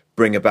to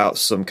bring about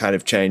some kind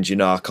of change in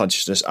our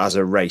consciousness as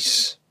a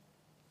race?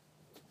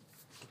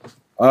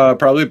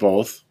 Probably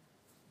both.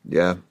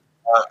 Yeah.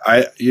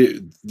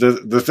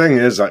 The thing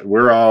is,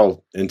 we're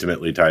all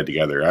intimately tied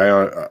together.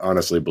 I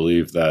honestly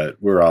believe that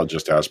we're all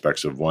just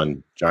aspects of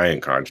one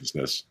giant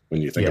consciousness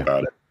when you think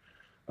about it.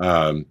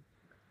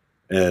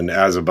 And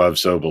as above,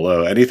 so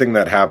below. Anything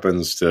that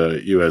happens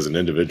to you as an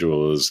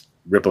individual is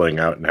rippling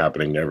out and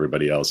happening to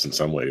everybody else in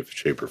some way,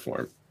 shape, or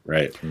form,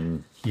 right?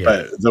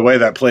 But the way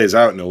that plays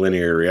out in a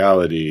linear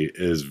reality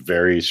is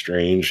very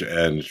strange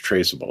and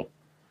traceable.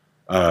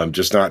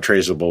 Just not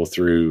traceable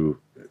through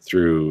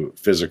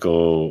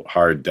physical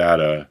hard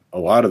data a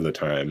lot of the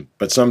time,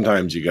 but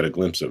sometimes you get a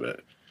glimpse of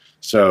it.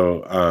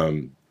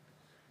 So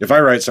if I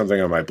write something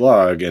on my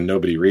blog and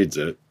nobody reads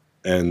it,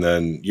 and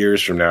then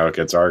years from now it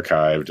gets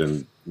archived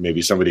and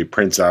maybe somebody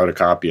prints out a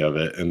copy of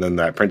it, and then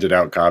that printed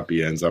out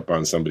copy ends up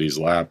on somebody's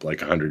lap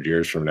like 100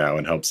 years from now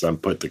and helps them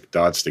put the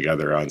dots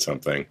together on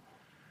something,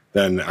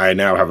 then I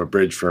now have a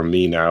bridge from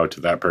me now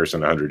to that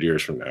person 100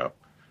 years from now.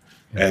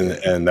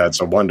 and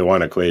that's a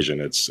 1-to-1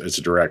 equation. It's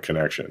a direct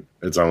connection.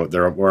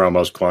 We're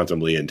almost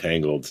quantumly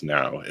entangled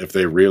now. If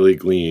they really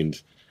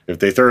gleaned, if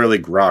they thoroughly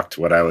grokked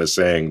what I was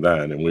saying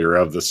then, and we were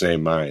of the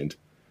same mind,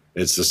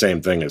 it's the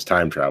same thing as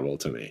time travel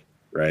to me,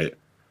 right?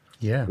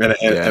 Yeah.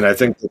 And I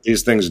think that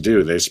these things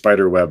they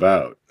spider web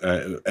out.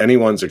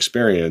 Anyone's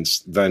experience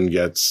then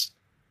gets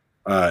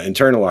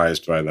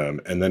internalized by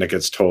them, and then it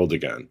gets told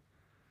again.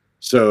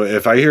 So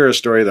if I hear a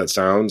story that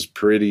sounds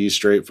pretty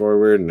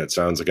straightforward and it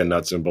sounds like a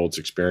nuts and bolts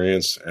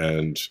experience,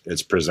 and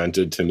it's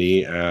presented to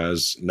me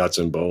as nuts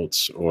and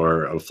bolts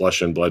or a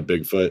flesh and blood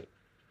Bigfoot,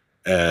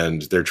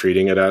 and they're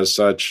treating it as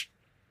such,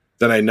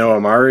 then I know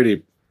I'm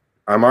already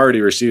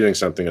receiving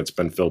something that's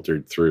been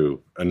filtered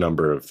through a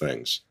number of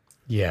things.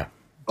 Yeah.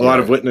 A lot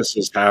of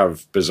witnesses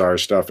have bizarre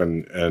stuff.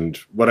 And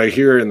what I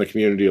hear in the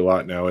community a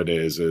lot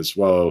nowadays is,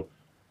 well,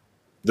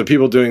 the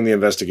people doing the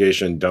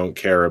investigation don't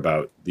care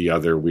about the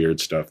other weird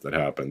stuff that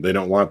happened. They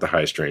don't want the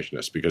high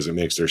strangeness because it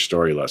makes their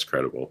story less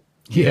credible.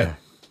 Yeah.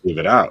 Leave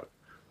it out.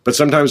 But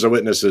sometimes the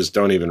witnesses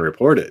don't even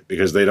report it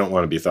because they don't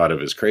want to be thought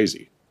of as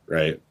crazy,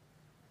 right?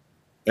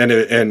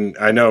 And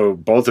I know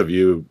both of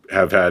you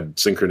have had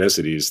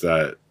synchronicities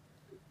that,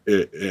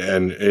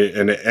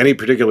 and any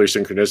particular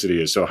synchronicity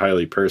is so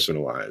highly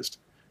personalized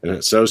and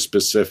it's so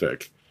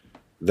specific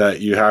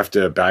that you have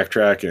to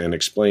backtrack and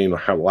explain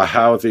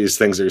how these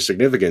things are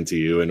significant to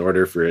you in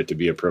order for it to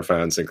be a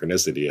profound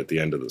synchronicity at the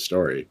end of the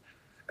story.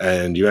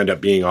 And you end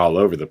up being all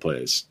over the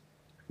place.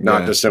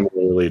 Not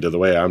dissimilarly to the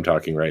way I'm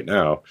talking right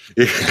now.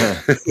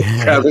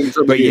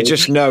 But you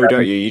just know,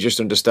 don't you? You just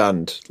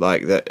understand,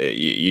 like, that.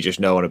 You just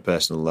know on a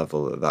personal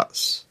level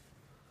that's,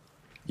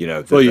 you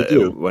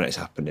do when it's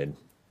happening.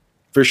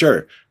 For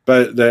sure.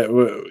 But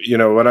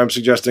what I'm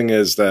suggesting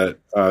is that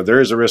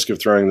there is a risk of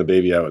throwing the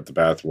baby out with the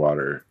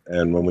bathwater.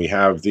 And when we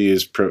have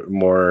these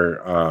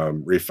more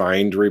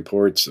refined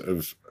reports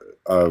of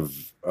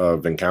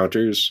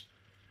encounters,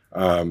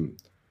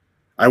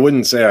 I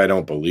wouldn't say I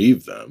don't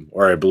believe them,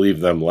 or I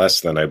believe them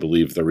less than I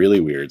believe the really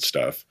weird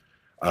stuff.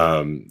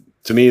 To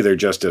me, they're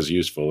just as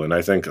useful. And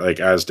I think, like,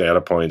 as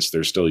data points,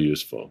 they're still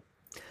useful.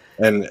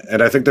 And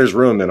I think there's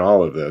room in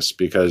all of this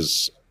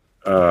because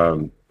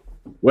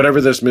whatever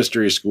this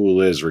mystery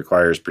school is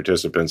requires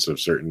participants of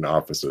certain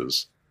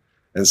offices.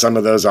 And some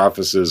of those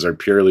offices are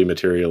purely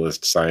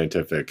materialist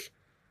scientific,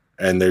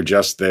 and they're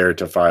just there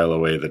to file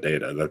away the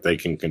data that they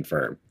can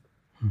confirm.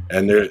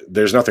 And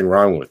there's nothing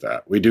wrong with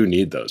that. We do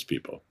need those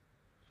people.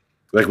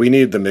 Like, we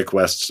need the Mick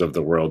Wests of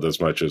the world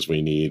as much as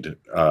we need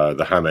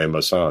the Jaime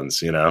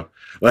Maussands,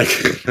 like,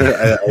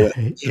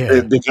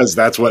 because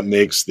that's what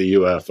makes the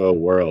UFO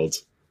world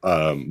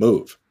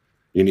move.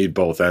 You need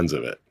both ends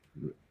of it,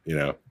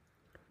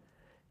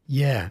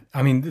 Yeah,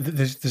 I mean,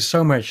 there's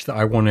so much that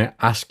I want to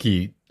ask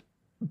you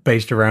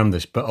based around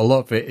this, but a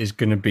lot of it is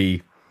going to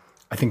be,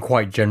 I think,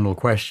 quite general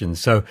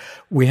questions. So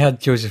we had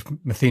Joseph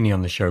Matheny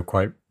on the show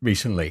quite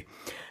recently,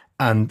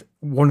 and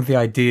one of the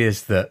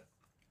ideas that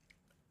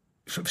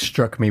sort of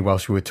struck me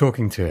whilst we were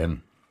talking to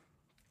him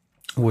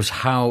was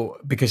how,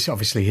 because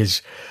obviously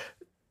his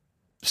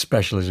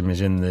specialism is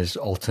in this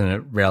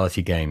alternate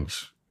reality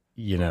games,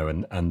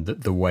 and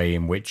the way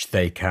in which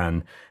they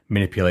can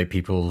manipulate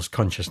people's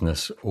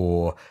consciousness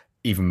or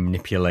even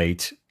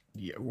manipulate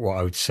what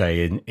I would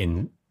say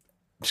in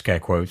scare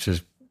quotes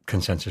as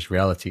consensus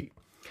reality.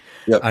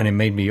 Yep. And it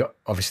made me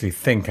obviously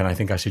think, and I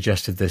think I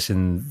suggested this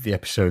in the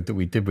episode that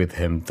we did with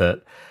him,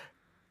 that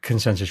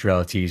consensus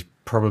reality is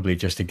probably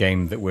just a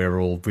game that we're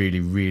all really,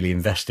 really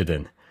invested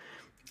in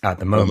at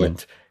the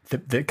moment.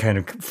 That kind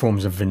of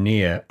forms a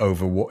veneer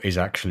over what is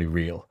actually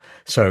real.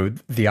 So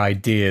the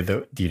idea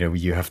that,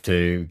 you have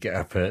to get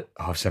up at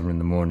 7:30 in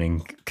the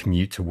morning,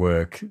 commute to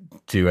work,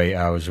 do 8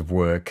 hours of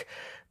work,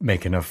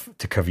 make enough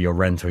to cover your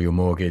rent or your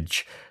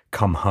mortgage,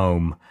 come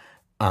home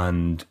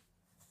and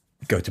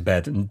go to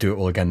bed and do it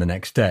all again the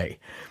next day,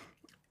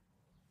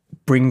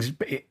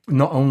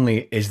 not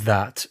only is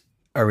that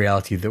a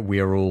reality that we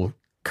are all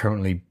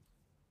currently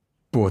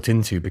bought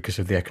into because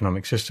of the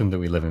economic system that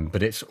we live in,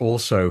 but it's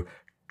also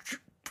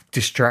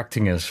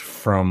distracting us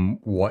from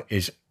what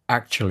is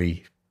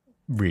actually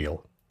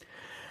real.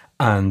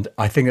 And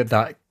I think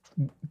that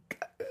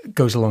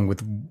goes along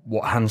with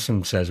what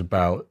Hansen says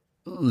about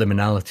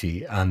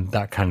liminality and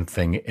that kind of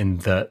thing, in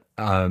that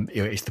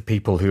it's the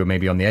people who are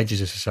maybe on the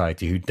edges of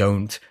society who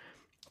don't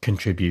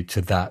contribute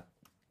to that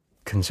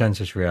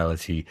consensus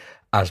reality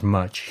as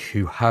much,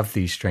 who have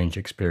these strange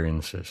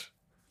experiences.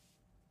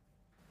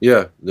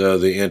 Yeah,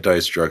 the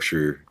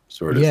anti-structure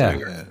sort of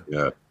thing.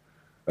 Yeah.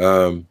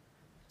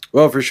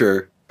 Well, for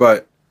sure,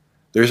 but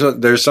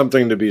there's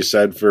something to be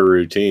said for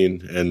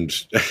routine, and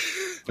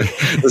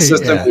the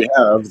system we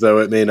have, though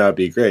it may not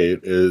be great,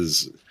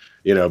 is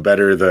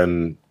better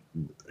than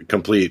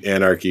complete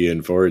anarchy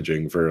and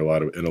foraging in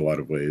a lot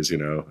of ways.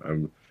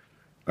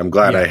 I'm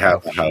glad I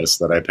have a house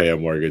that I pay a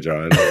mortgage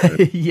on.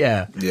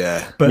 Yeah.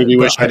 But maybe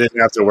wish I didn't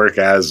have to work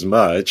as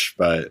much,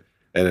 but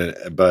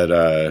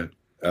I'm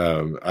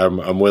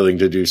willing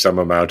to do some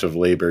amount of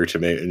labor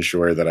to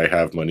ensure that I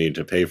have money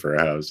to pay for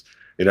a house.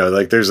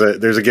 Like there's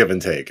a give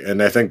and take.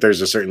 And I think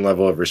there's a certain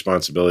level of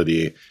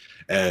responsibility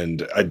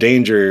and a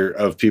danger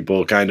of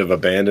people kind of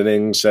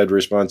abandoning said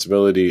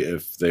responsibility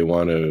if they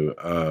want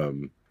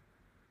to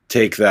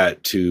take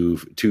that too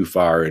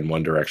far in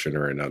one direction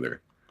or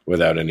another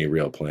without any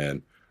real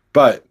plan.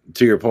 But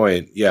to your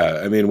point,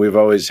 yeah, I mean, we've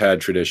always had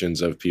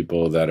traditions of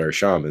people that are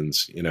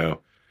shamans,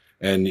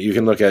 and you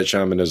can look at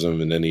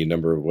shamanism in any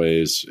number of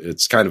ways.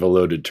 It's kind of a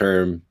loaded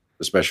term,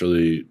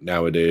 especially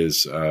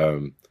nowadays.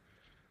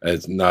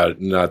 It's not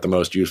the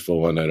most useful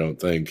one, I don't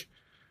think.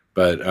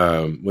 But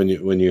when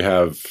you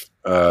have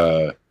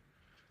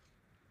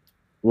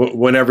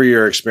whenever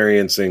you're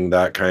experiencing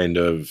that kind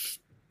of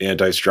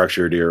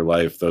anti-structure to your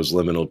life, those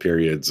liminal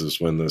periods is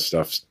when this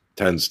stuff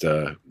tends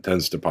to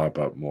pop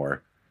up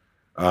more.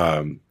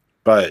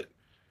 But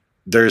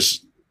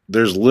there's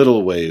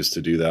little ways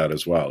to do that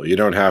as well. You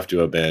don't have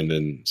to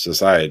abandon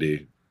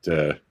society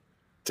to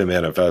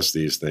manifest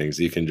these things.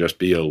 You can just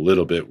be a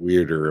little bit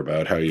weirder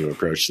about how you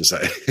approach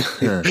society,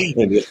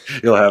 and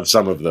you'll have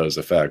some of those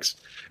effects.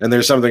 And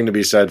there's something to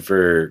be said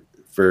for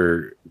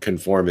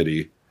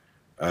conformity,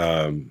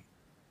 in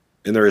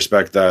the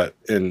respect that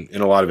in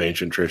a lot of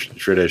ancient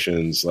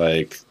traditions,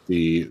 like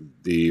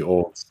the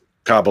old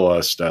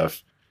Kabbalah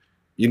stuff,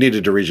 you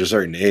needed to reach a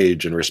certain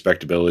age and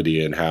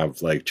respectability and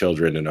have like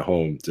children in a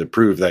home to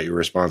prove that you're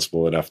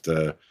responsible enough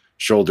to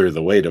shoulder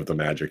the weight of the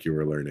magic you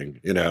were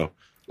learning,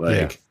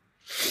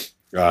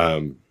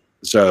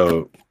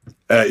 So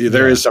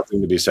there is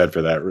something to be said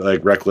for that.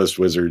 Like reckless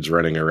wizards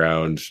running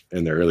around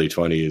in their early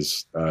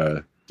 20s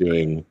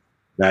doing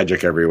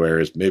magic everywhere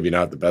is maybe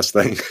not the best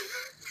thing.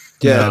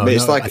 Yeah, I mean,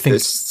 it's like it's the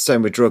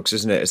same with drugs,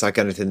 isn't it? It's like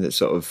anything that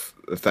sort of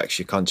affects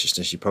your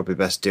consciousness. You're probably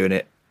best doing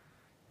it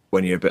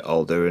when you're a bit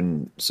older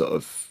and sort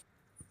of.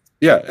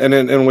 Yeah,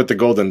 and with the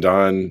Golden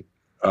Dawn,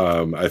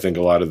 I think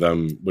a lot of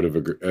them would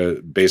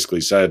have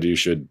basically said you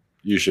should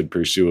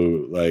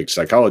pursue like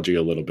psychology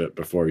a little bit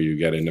before you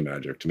get into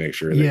magic to make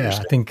sure.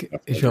 That I think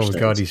Israel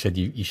Gandhi said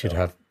you should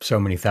have so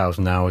many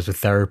thousand hours of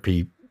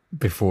therapy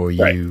before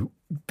you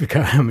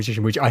become a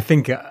magician, which I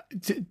think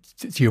to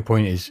your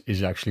point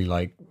is actually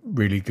like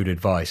really good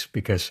advice,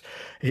 because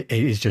it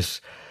is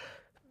just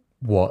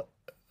what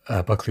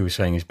Buckley was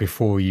saying is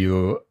before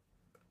you're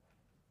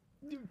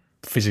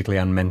physically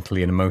and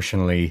mentally and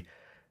emotionally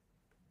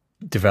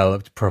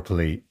developed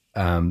properly,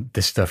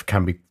 this stuff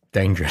can be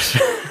dangerous.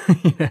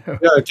 Yeah,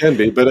 it can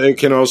be, but it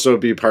can also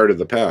be part of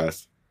the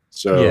path.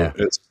 So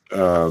it's,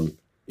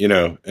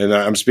 and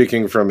I'm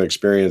speaking from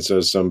experience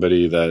as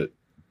somebody that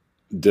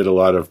did a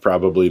lot of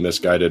probably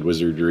misguided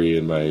wizardry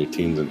in my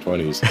teens and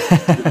 20s.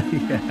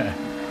 Yeah.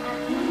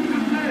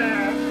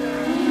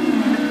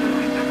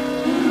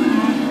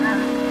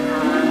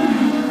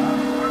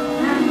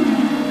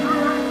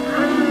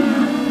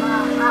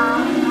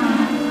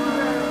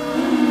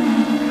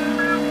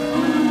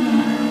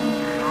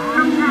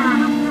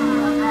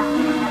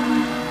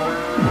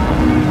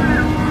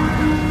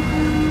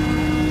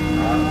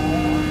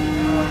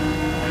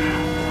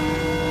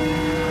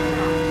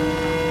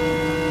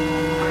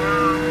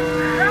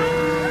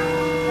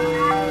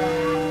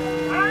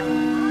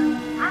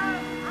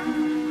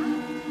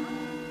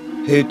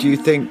 Who do you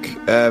think,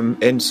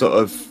 in sort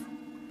of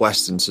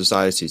Western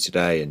society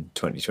today in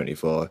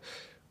 2024,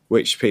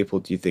 which people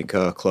do you think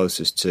are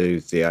closest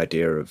to the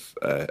idea of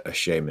a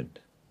shaman?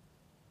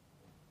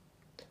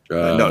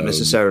 Not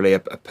necessarily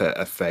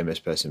a famous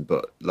person,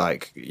 but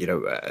like,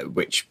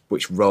 which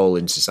role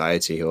in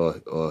society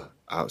or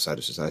outside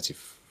of society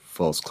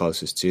falls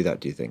closest to that,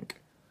 do you think?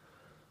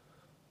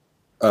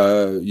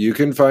 You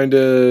can find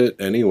it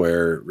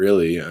anywhere,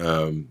 really.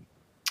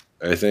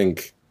 I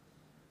think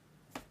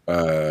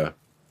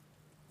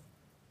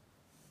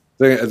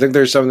I think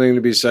there's something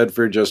to be said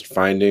for just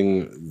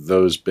finding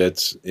those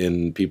bits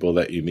in people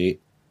that you meet.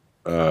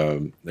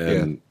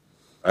 And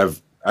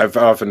I've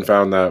often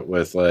found that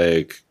with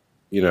like,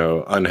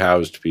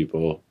 unhoused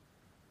people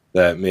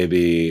that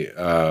maybe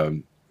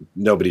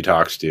nobody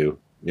talks to,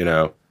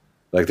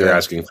 like they're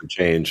asking for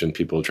change and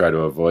people try to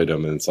avoid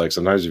them. And it's like,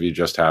 sometimes if you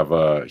just have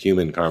a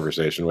human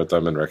conversation with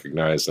them and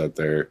recognize that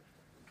they're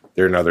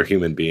another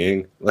human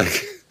being,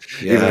 like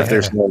even if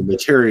there's no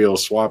material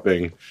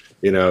swapping,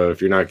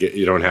 if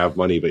you don't have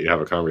money, but you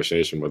have a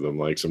conversation with them,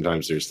 like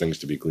sometimes there's things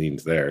to be gleaned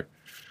there.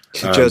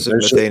 Joseph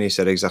Matheny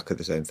said exactly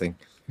the same thing,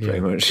 pretty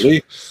much.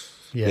 Really?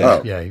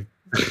 Yeah.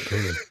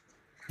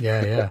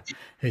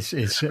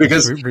 It's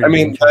because really I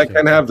mean that interesting.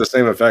 can have the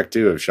same effect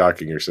too of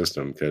shocking your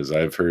system, because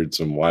I've heard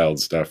some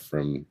wild stuff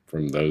from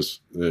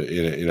those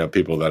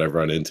people that I've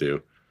run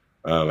into.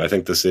 I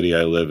think the city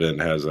I live in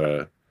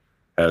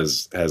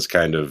has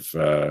kind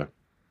of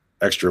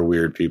extra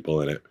weird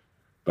people in it,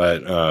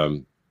 but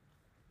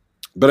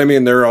I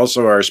mean there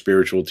also are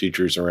spiritual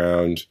teachers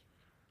around.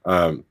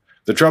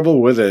 The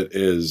trouble with it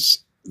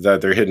is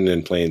that they're hidden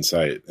in plain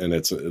sight, and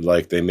it's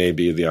like they may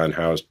be the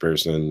unhoused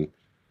person.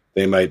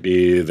 They might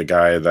be the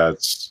guy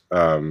that's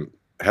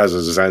has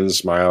a Zen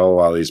smile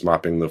while he's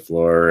mopping the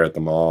floor at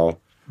the mall.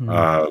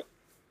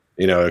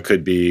 It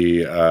could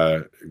be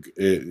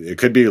it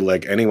could be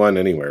like anyone,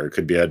 anywhere. It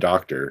could be a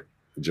doctor.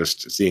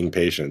 just seeing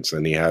patients,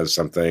 and he has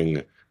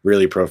something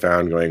really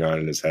profound going on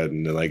in his head.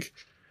 And like,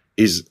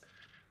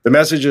 the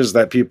messages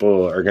that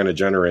people are going to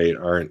generate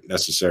aren't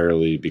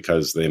necessarily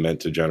because they meant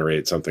to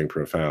generate something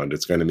profound.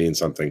 It's going to mean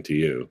something to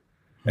you.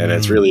 And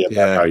it's really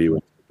about how you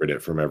interpret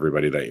it from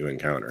everybody that you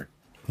encounter.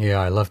 Yeah,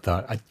 I love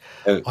that.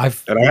 I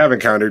have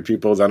encountered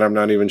people that I'm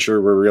not even sure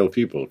were real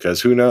people,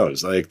 because who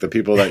knows? Like, the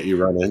people that you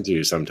run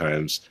into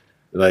sometimes,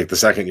 like, the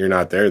second you're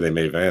not there, they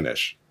may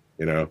vanish,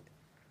 you know?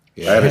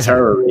 Yeah. I had a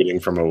tarot reading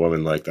from a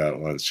woman like that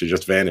once. She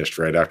just vanished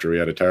right after we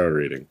had a tarot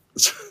reading.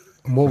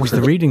 What was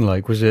the reading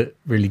like? Was it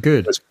really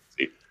good?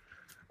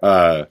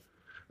 That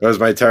was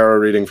my tarot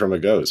reading from a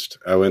ghost.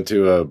 I went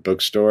to a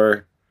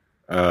bookstore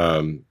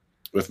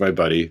with my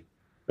buddy. It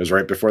was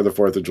right before the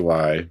 4th of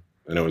July,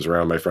 and it was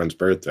around my friend's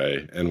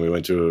birthday. And we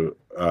went to,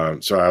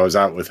 so I was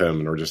out with him,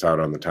 and we're just out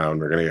on the town.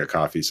 We're going to get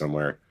coffee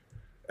somewhere.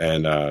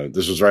 And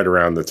this was right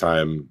around the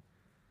time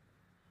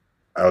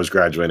I was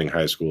graduating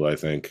high school, I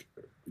think,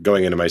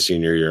 going into my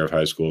senior year of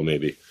high school,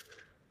 maybe.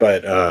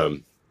 But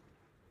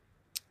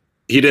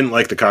he didn't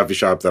like the coffee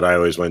shop that I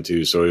always went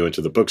to, so we went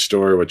to the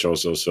bookstore, which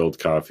also sold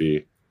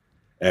coffee.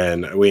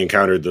 And we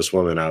encountered this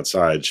woman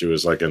outside. She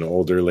was like an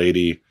older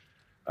lady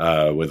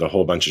with a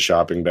whole bunch of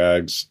shopping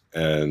bags,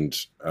 and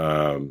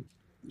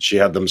she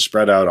had them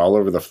spread out all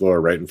over the floor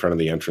right in front of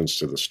the entrance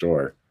to the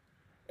store.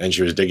 And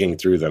she was digging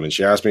through them, and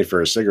she asked me for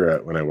a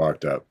cigarette when I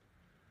walked up.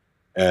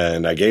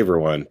 And I gave her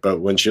one. But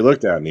when she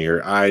looked at me,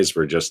 her eyes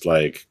were just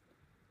like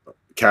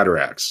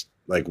cataracts,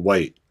 like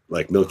white,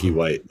 like milky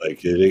white.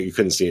 Like you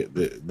couldn't see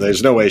it.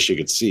 There's no way she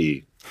could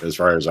see, as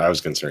far as I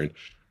was concerned.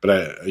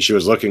 But she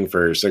was looking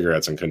for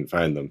cigarettes and couldn't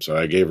find them. So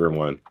I gave her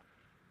one.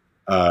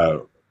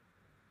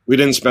 We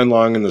didn't spend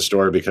long in the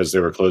store because they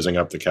were closing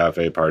up the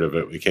cafe part of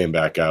it. We came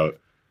back out,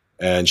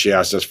 and she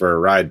asked us for a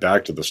ride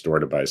back to the store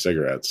to buy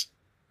cigarettes.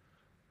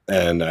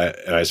 And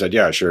I said,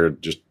 yeah, sure.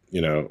 Just,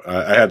 you know,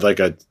 I had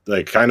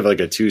kind of like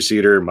a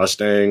 2-seater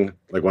Mustang,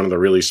 like one of the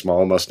really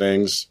small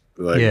Mustangs,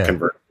 like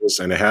convertibles,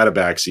 and it had a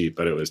back seat,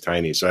 but it was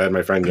tiny. So I had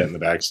my friend get in the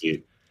back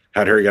seat,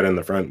 had her get in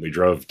the front. We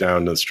drove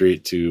down the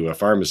street to a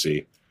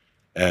pharmacy,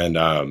 and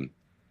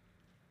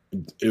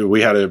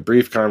we had a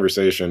brief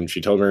conversation. She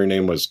told me her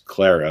name was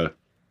Clara,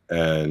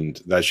 and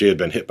that she had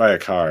been hit by a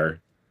car,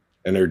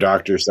 and her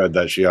doctor said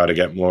that she ought to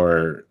get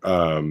more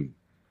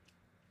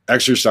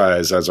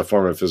exercise as a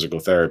form of physical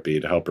therapy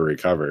to help her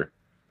recover.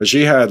 But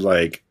she had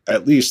like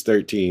at least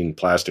 13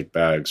 plastic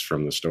bags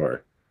from the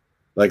store.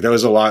 Like, that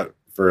was a lot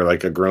for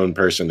like a grown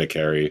person to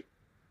carry,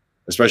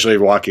 especially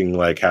walking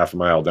like half a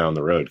mile down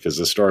the road, because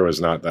the store was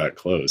not that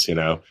close, you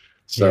know?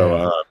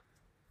 So,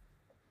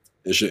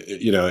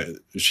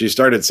 she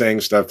started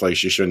saying stuff like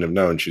she shouldn't have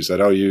known. She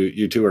said, "Oh,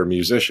 you two are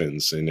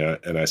musicians." And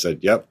I said,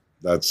 "Yep,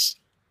 that's,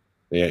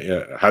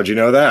 yeah. How'd you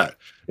know that?"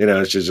 You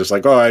know, she's just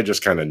like, "Oh, I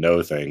just kind of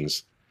know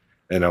things."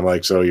 And I'm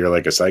like, "So you're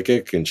like a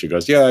psychic?" And she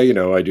goes, "Yeah, you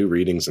know, I do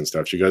readings and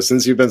stuff." She goes,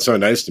 "Since you've been so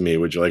nice to me,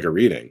 would you like a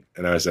reading?"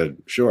 And I said,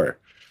 "Sure."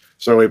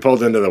 So we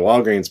pulled into the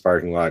Walgreens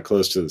parking lot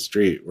close to the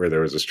street where there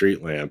was a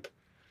street lamp.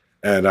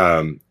 And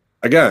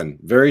again,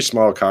 very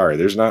small car.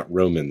 There's not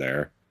room in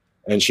there.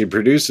 And she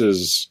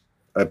produces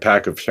a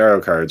pack of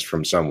tarot cards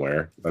from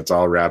somewhere that's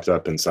all wrapped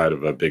up inside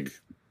of a big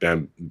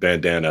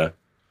bandana.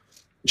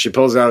 She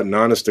pulls out an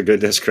honest to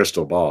goodness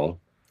crystal ball,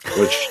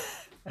 which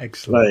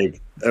excellent.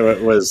 Like,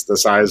 it was the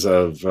size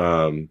of,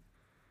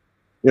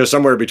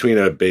 somewhere between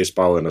a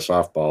baseball and a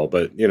softball,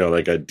 but, you know,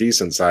 like a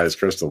decent sized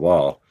crystal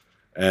ball.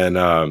 And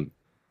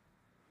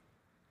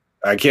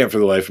I can't for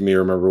the life of me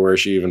remember where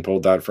she even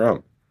pulled that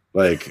from.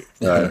 Like,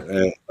 I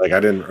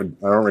don't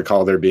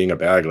recall there being a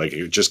bag. Like,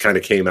 it just kind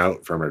of came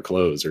out from her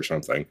clothes or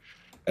something.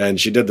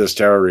 And she did this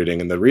tarot reading,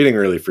 and the reading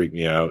really freaked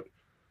me out.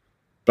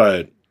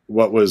 But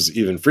what was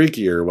even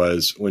freakier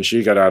was when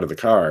she got out of the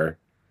car,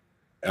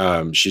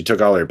 she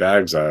took all her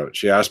bags out.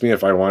 She asked me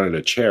if I wanted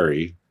a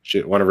cherry.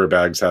 One of her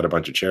bags had a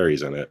bunch of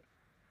cherries in it.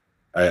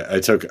 I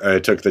took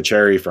the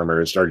cherry from her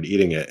and started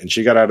eating it. And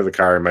she got out of the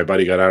car, and my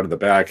buddy got out of the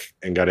back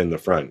and got in the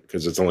front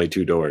because it's only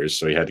 2 doors.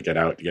 So he had to get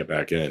out to get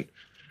back in.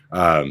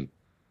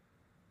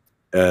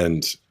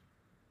 And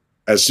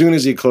as soon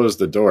as he closed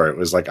the door, it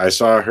was like I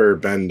saw her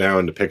bend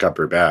down to pick up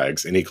her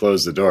bags, and he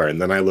closed the door.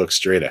 And then I looked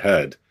straight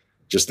ahead,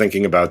 just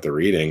thinking about the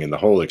reading and the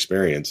whole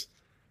experience.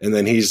 And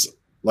then he's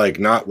like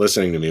not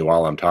listening to me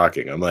while I'm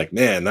talking. I'm like,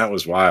 man, that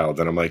was wild.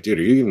 And I'm like, dude,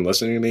 are you even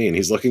listening to me? And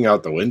he's looking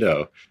out the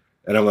window.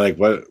 And I'm like,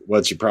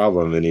 what's your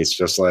problem? And he's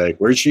just like,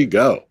 where'd she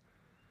go?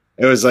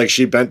 It was like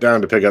she bent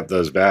down to pick up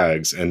those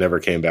bags and never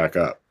came back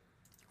up.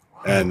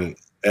 Wow.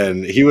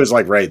 And he was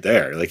like right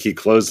there. Like, he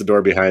closed the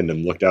door behind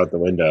him, looked out the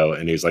window,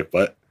 and he's like,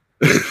 what?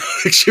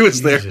 She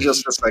was there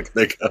just a second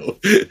ago.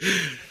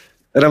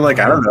 And I'm like,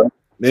 I don't know.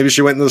 Maybe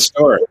she went in the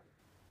store.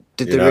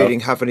 Did the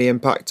reading have any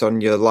impact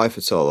on your life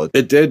at all?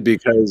 It did,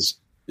 because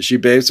she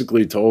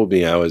basically told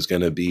me I was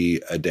going to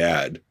be a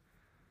dad.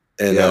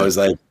 And I was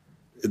like,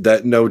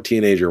 that no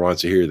teenager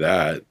wants to hear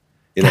that.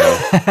 You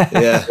know,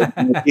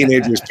 Yeah.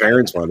 teenagers'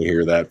 parents want to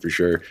hear that for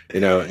sure.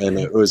 You know, and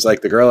it was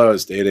like the girl I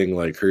was dating,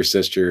 like her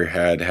sister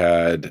had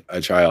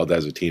a child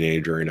as a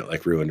teenager, and it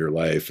like ruined her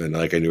life. And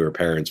like I knew her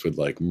parents would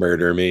like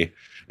murder me.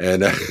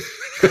 And Oh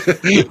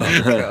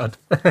God.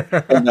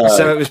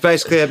 So it was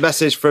basically a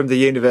message from the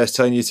universe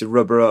telling you to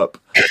rub her up.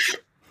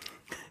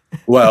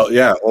 well,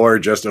 yeah, or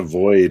just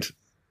avoid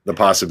the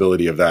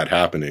possibility of that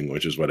happening,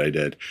 which is what I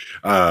did.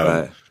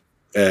 Right.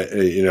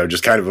 You know,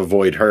 just kind of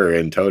avoid her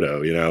in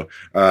toto, you know.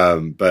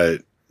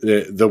 But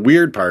the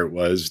weird part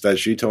was that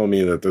she told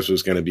me that this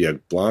was going to be a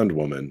blonde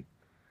woman,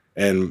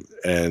 and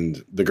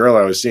the girl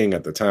I was seeing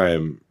at the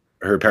time,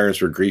 her parents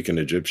were Greek and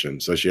Egyptian,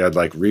 so she had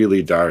like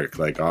really dark,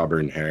 like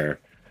auburn hair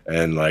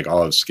and like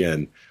olive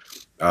skin,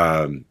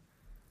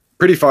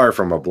 pretty far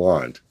from a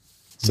blonde.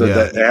 So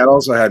that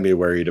also had me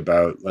worried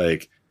about,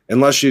 like,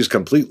 unless she's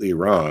completely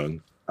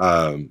wrong,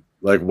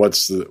 like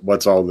what's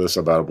all this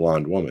about a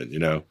blonde woman, you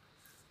know?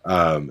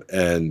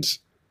 And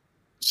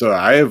so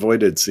I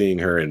avoided seeing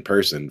her in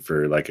person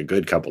for like a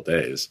good couple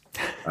days.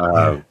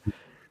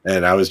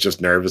 And I was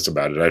just nervous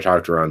about it. I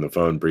talked to her on the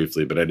phone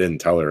briefly, but I didn't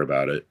tell her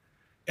about it.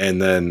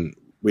 And then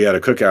we had a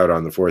cookout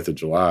on the 4th of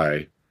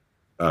July,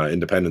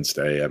 Independence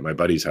Day, at my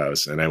buddy's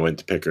house. And I went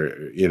to pick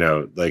her, you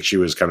know, like she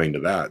was coming to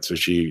that. So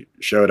she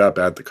showed up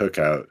at the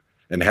cookout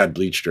and had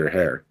bleached her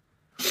hair.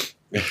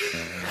 Oh,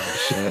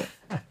 shit.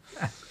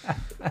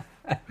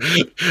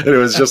 And it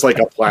was just like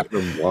a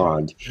platinum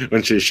blonde.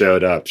 When she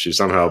showed up, she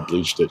somehow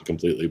bleached it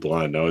completely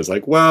blonde. And I was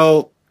like,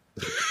 well,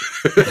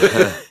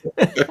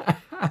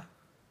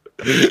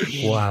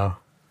 Wow.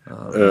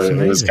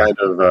 it was kind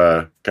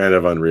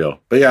of unreal.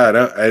 But yeah, I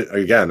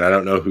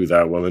don't know who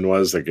that woman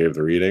was that gave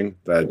the reading.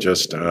 That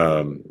just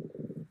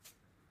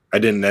I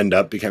didn't end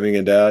up becoming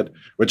a dad,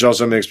 which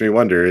also makes me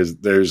wonder, is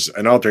there's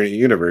an alternate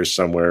universe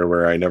somewhere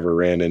where I never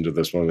ran into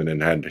this woman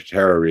and had a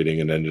tarot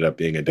reading and ended up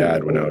being a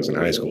dad when I was in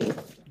high school.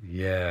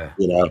 Yeah.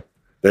 You know,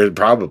 there's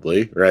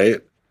probably, right?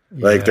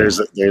 Yeah. Like there's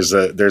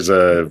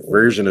a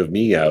version of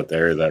me out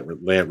there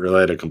that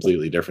led a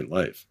completely different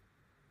life.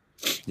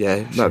 Yeah,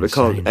 it might be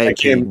called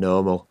AP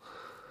normal.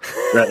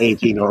 Right,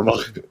 AP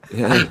normal.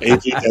 Yeah.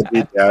 AP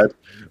dad.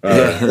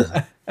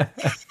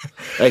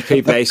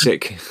 AP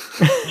basic.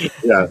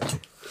 Yeah.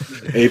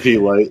 AP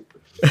light.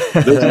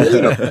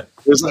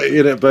 There's like,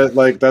 you know, but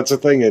like that's the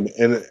thing, and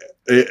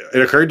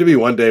it occurred to me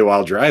one day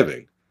while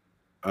driving,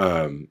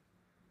 that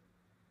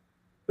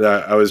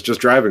I was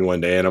just driving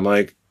one day, and I'm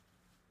like,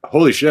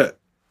 holy shit,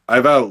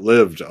 I've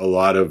outlived a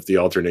lot of the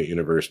alternate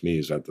universe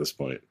me's at this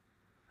point.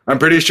 I'm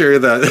pretty sure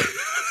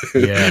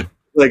that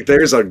like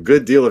there's a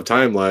good deal of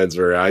timelines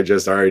where I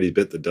just already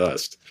bit the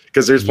dust,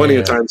 because there's plenty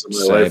of times in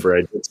my life where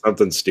I did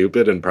something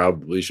stupid and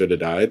probably should have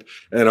died,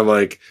 and I'm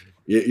like,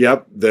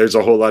 yep, there's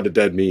a whole lot of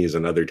dead me's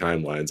and other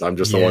timelines. I'm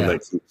just the one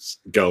that keeps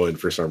going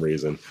for some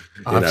reason.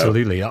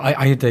 Absolutely.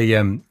 I had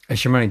a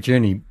shamanic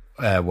journey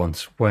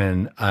once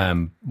when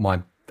I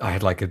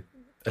had like a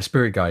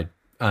spirit guide,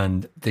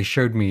 and they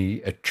showed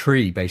me a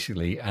tree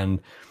basically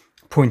and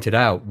pointed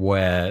out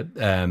where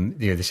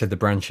they said the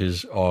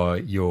branches are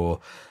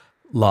your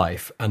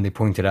life, and they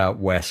pointed out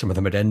where some of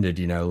them had ended,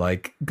 you know,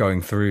 like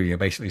going through, you know,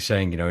 basically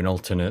saying, you know, in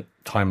alternate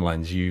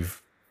timelines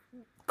you've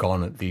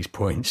gone at these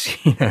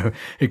points. You know,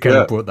 it kind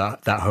of brought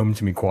that home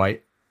to me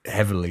quite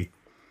heavily.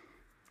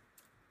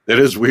 It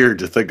is weird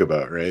to think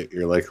about, right?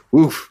 You're like,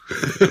 woof.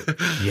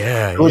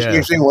 Which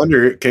makes me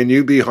wonder, can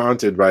you be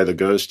haunted by the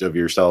ghost of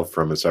yourself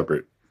from a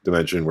separate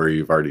dimension where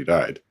you've already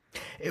died?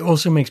 It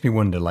also makes me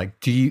wonder,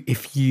 like,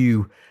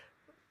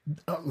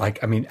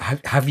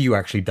 have you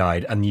actually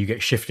died and you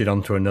get shifted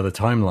onto another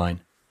timeline?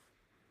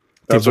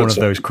 Did one of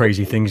those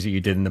crazy things that you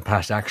did in the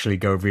past actually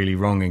go really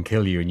wrong and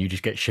kill you, and you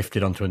just get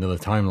shifted onto another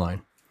timeline?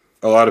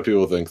 A lot of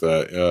people think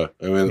that, yeah.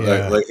 I mean,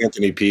 like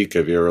Anthony Peake,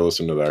 have you ever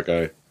listened to that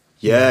guy?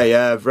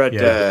 Yeah, I've read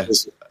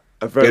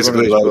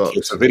basically like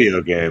it's a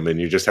video game and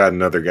you just had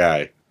another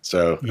guy.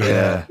 So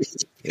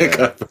pick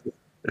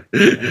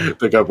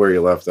up where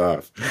you left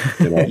off.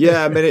 You know?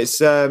 Yeah, I mean,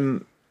 it's I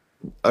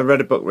read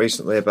a book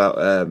recently about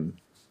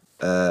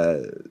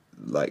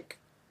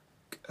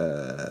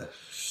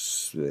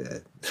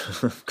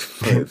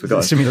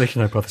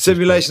simulation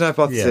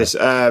hypothesis.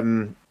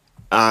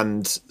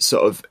 And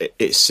sort of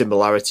its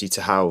similarity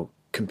to how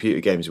computer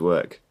games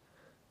work,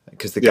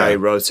 because the guy who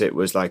wrote it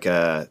was like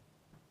a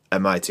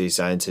MIT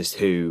scientist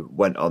who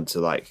went on to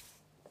like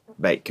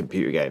make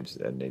computer games,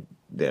 and you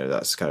know,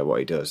 that's kind of what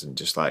he does. And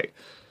just like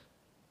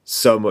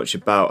so much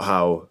about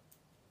how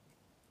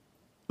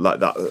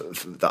like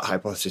that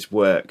hypothesis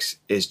works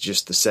is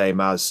just the same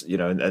as, you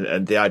know,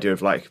 and the idea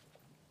of like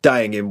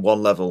dying in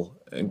one level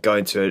and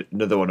going to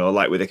another one, or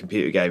like with a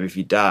computer game, if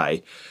you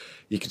die,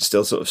 you can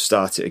still sort of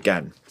start it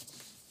again.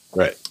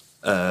 Right.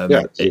 So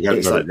you got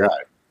another guy.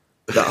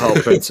 That whole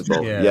principle.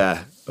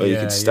 Or you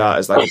can start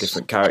as like a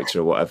different character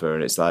or whatever,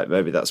 and it's like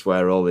maybe that's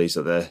where all these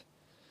other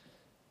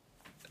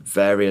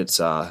variants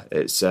are.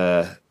 It's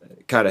it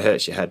kind of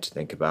hurts your head to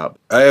think about.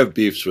 I have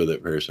beefs with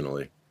it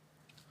personally.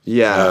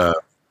 Yeah.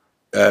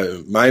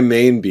 My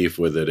main beef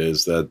with it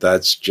is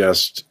that's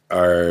just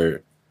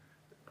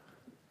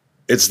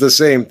it's the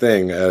same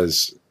thing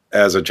as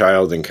a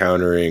child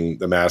encountering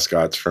the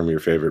mascots from your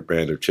favorite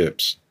brand of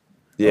chips,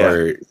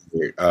 or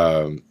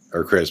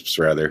crisps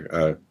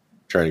rather.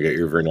 Trying to get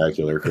your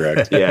vernacular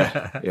correct.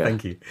 Yeah.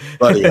 Thank you.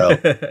 Bloody hell.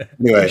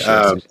 Anyway,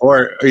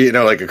 or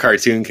like a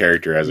cartoon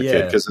character as a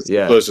kid, because it's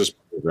the closest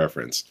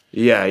reference.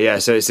 Yeah.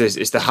 So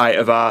it's the height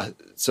of our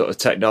sort of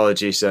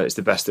technology. So it's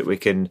the best that we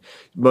can.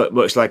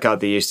 Much like how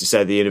they used to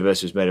say the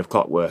universe was made of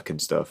clockwork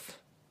and stuff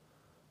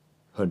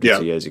hundreds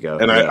of years ago.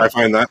 And I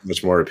find that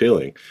much more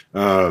appealing.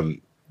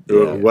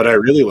 What I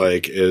really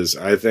like is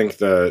I think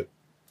that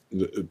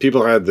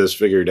people had this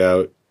figured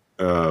out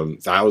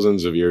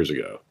thousands of years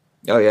ago.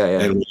 Oh yeah.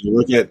 And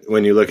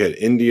when you look at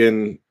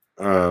Indian,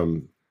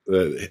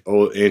 the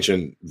old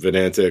ancient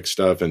Vedantic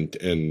stuff, and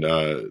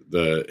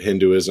the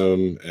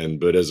Hinduism and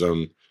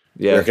Buddhism,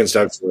 their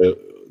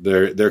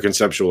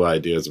conceptual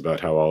ideas about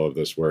how all of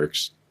this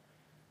works,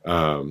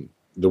 the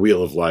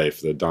wheel of life,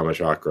 the Dhamma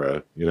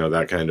chakra,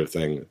 that kind of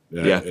thing.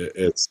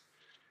 It's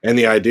and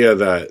the idea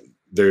that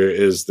there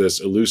is this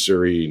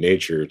illusory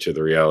nature to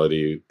the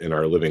reality in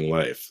our living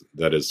life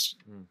that is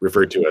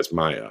referred to as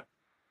Maya.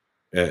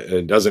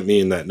 It doesn't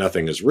mean that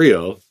nothing is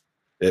real.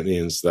 It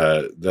means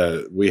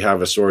that we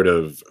have a sort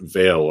of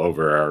veil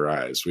over our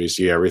eyes. We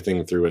see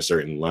everything through a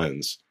certain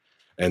lens,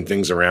 and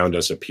things around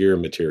us appear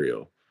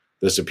material.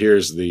 This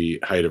appears the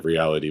height of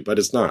reality, but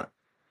it's not.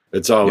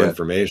 It's all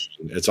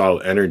information. It's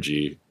all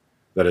energy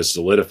that is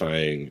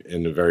solidifying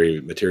in a very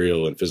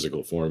material and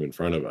physical form in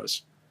front of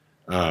us.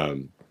 But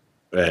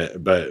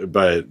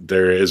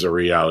there is a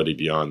reality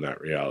beyond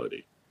that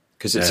reality.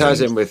 Because it ties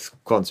in with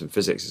quantum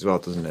physics as well,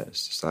 doesn't it?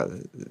 It's just like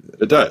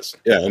it does,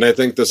 yeah. And I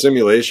think the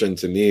simulation,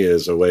 to me,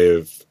 is a way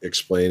of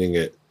explaining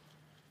it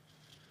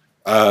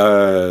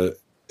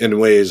in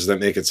ways that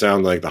make it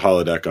sound like the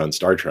holodeck on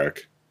Star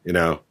Trek,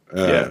 or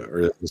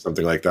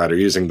something like that, or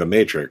using the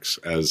Matrix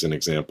as an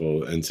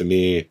example. And to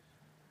me,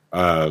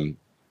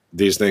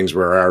 these things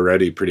were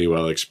already pretty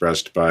well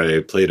expressed by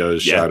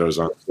Plato's Shadows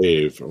on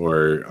Cave,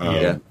 or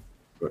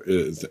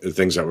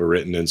things that were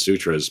written in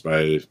sutras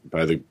by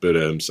the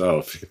Buddha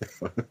himself,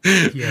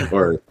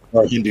 or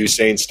Hindu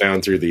saints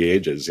down through the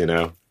ages,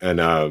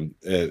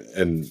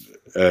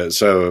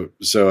 so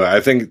I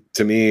think,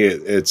 to me,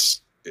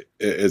 it's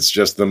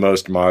just the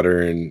most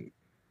modern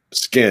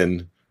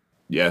skin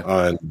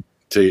on,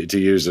 to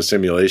use a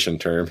simulation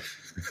term.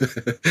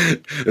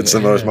 It's the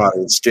most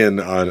modern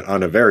skin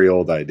on a very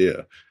old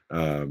idea,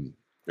 so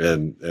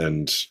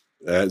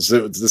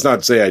it's not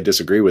to say I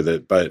disagree with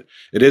it, but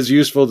it is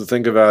useful to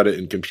think about it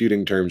in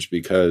computing terms,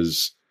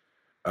 because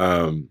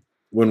when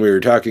we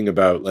were talking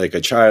about like a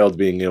child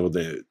being able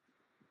to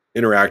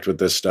interact with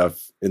this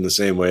stuff in the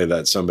same way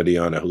that somebody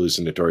on a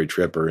hallucinatory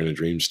trip or in a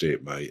dream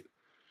state might,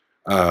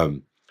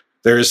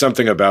 there is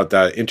something about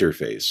that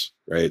interface,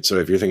 right? So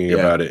if you're thinking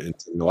about it in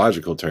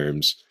technological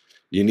terms,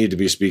 you need to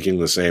be speaking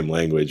the same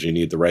language. You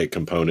need the right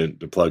component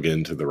to plug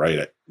into the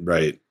right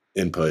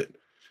input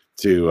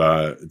to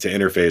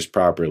interface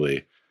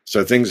properly.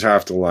 So things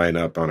have to line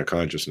up on a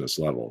consciousness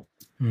level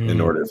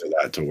in order for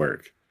that to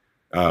work.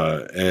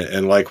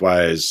 And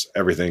likewise,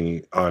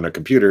 everything on a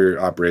computer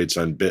operates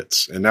on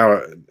bits, and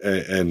now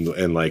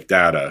and like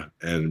data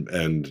and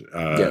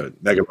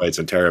megabytes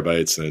and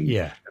terabytes, and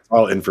it's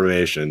all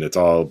information. It's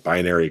all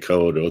binary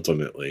code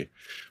ultimately.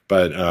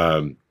 But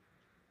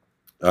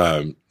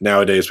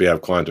nowadays we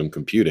have quantum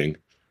computing,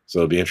 so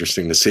it'll be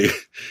interesting to see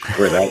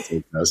where that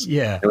takes us.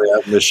 And we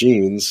have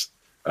machines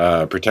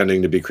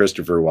pretending to be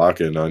Christopher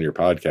Walken on your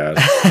podcast.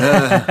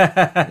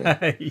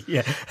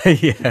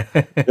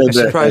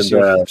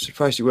 I'm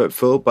surprised you weren't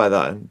fooled by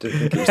that and didn't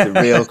think it was the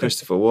real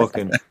Christopher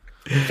Walken.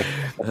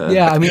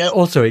 I mean,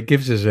 also it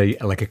gives us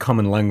a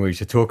common language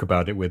to talk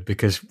about it with,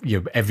 because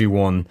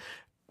everyone,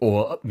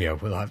 or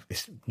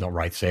it's not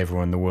right to say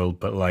everyone in the world,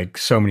 but like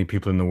so many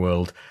people in the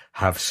world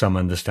have some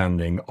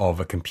understanding of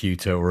a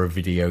computer or a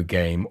video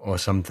game or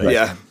something.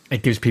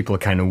 It gives people a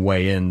kind of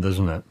way in,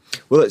 doesn't it?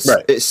 Well,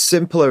 it's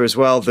simpler as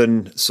well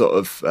than sort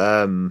of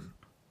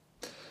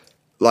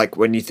like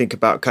when you think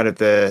about kind of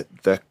the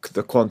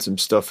quantum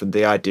stuff and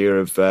the idea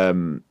of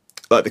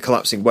like the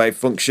collapsing wave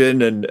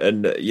function and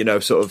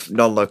sort of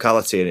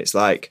non-locality, and it's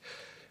like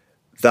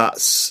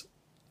that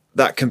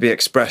can be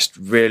expressed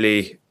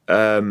really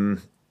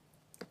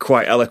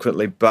quite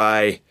eloquently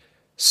by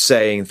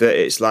saying that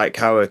it's like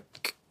how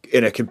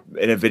in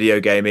a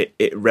video game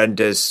it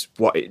renders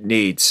what it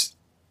needs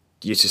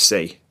you to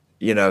see,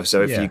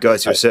 so if you go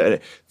to a certain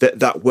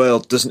that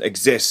world doesn't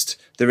exist,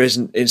 there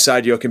isn't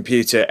inside your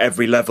computer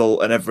every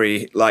level and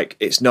every, like,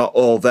 it's not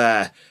all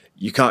there.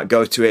 You can't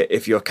go to it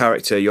if your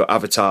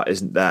avatar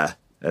isn't there,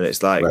 and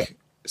it's like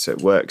so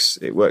it works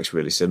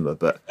really similar,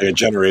 but it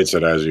generates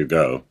it as you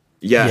go.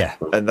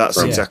 And that's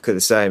exactly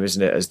the same,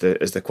 isn't it, as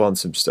the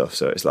quantum stuff.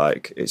 So it's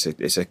like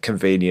it's a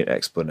convenient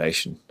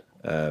explanation.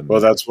 Well,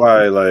 that's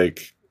why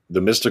like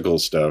the mystical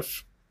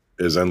stuff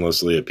is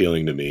endlessly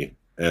appealing to me.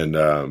 And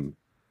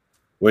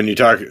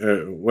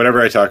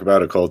whenever I talk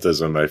about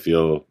occultism, I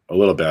feel a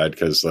little bad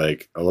because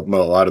like a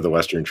lot of the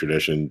Western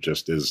tradition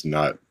just is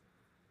not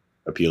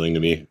appealing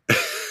to me.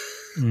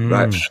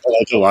 Right. I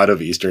like a lot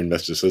of Eastern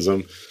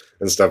mysticism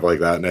and stuff like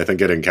that, and I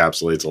think it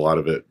encapsulates a lot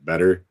of it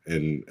better,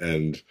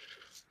 and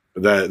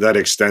that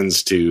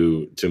extends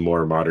to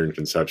more modern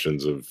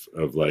conceptions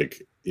of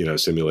like, you know,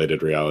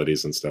 simulated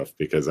realities and stuff,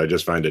 because I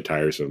just find it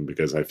tiresome,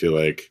 because I feel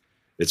like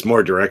it's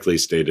more directly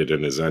stated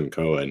in a Zen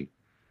koan,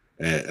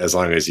 as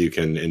long as you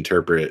can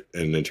interpret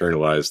and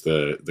internalize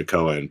the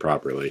koan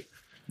properly.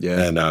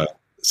 Yeah. And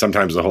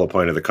sometimes the whole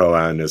point of the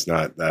koan is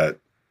not that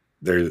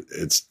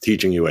it's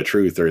teaching you a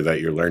truth or that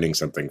you're learning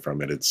something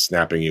from it. It's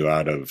snapping you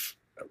out of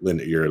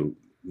your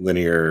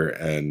linear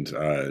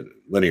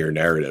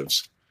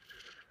narratives.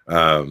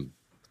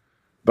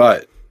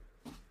 But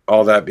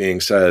all that being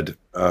said,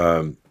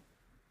 it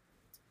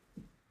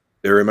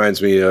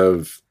reminds me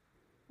of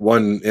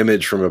one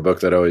image from a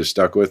book that always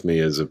stuck with me,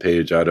 is a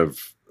page out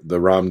of the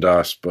Ram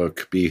Dass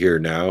book, Be Here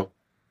Now.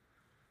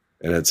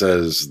 And it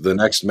says, the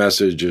next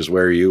message is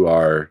where you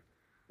are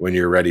when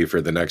you're ready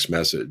for the next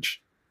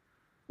message.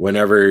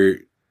 Whenever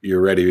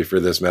you're ready for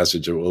this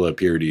message, it will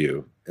appear to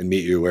you and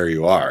meet you where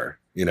you are,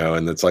 you know.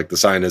 And it's like the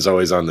sign is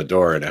always on the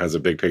door, and it has a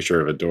big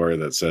picture of a door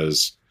that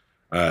says,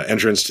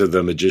 entrance to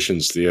the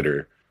Magician's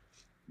Theater,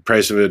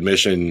 price of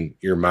admission,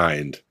 your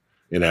mind,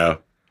 you know.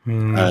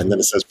 And then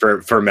it says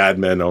for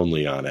madmen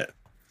only on it.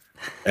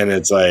 And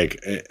it's like,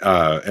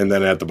 and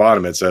then at the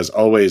bottom it says,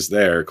 always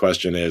there.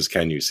 Question is,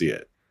 can you see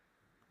it?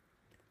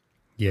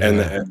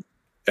 Yeah.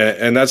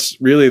 And that's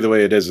really the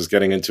way it is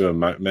getting into a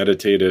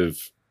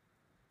meditative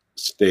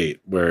state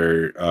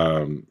where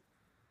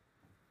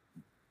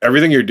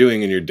everything you're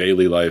doing in your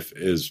daily life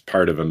is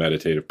part of a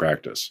meditative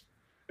practice.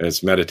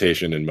 It's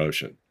meditation in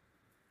motion.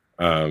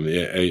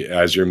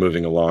 As you're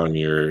moving along,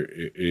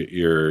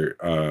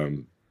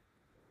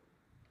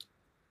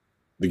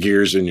 the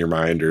gears in your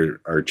mind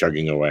are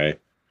chugging away,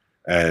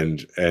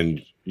 and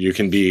you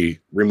can be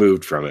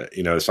removed from it.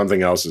 You know,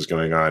 something else is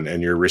going on,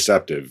 and you're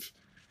receptive.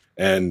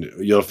 And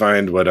you'll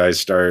find what I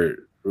started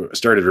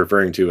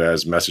referring to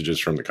as messages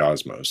from the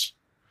cosmos.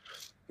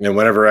 And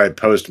whenever I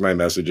post my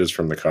messages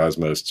from the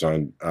cosmos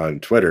on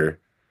Twitter,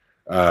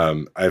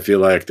 I feel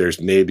like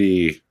there's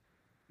maybe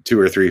 2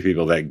 or 3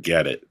 people that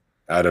get it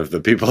out of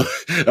the people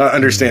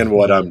understand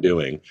what I'm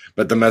doing.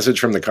 But the message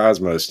from the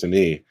cosmos to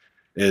me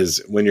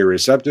is, when you're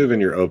receptive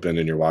and you're open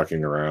and you're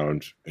walking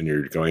around and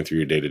you're going through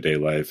your day-to-day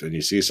life and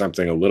you see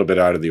something a little bit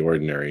out of the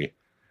ordinary,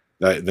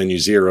 then you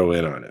zero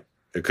in on it.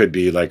 It could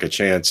be like a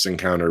chance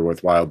encounter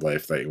with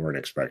wildlife that you weren't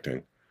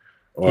expecting,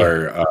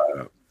 or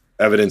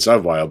evidence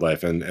of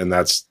wildlife. And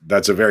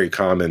that's a very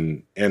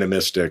common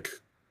animistic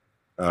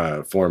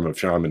form of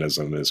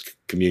shamanism, is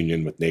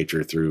communion with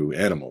nature through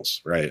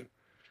animals, right?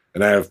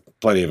 And I have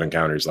plenty of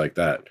encounters like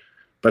that.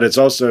 But it's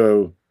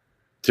also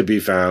to be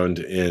found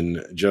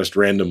in just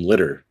random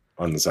litter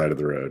on the side of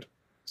the road,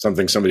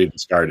 something somebody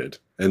discarded,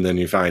 and then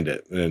you find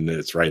it and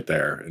it's right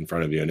there in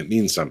front of you and it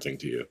means something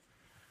to you.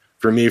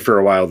 For me, for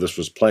a while, this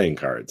was playing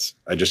cards.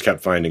 I just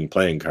kept finding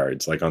playing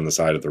cards, like on the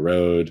side of the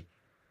road,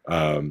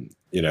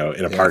 you know,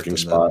 in a parking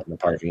spot, in a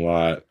parking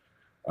lot.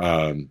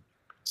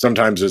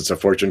 Sometimes it's a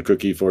fortune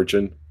cookie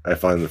fortune. I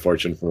find the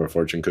fortune from a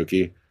fortune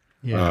cookie.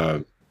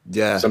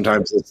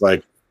 Sometimes it's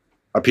like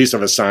a piece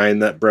of a sign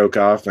that broke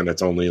off and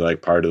it's only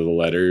like part of the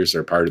letters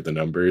or part of the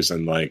numbers.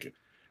 And like,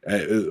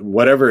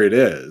 whatever it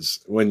is,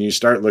 when you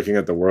start looking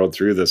at the world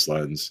through this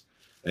lens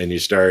and you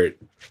start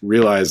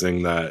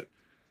realizing that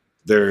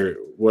there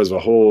was a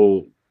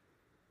whole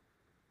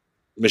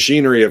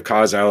machinery of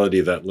causality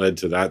that led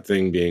to that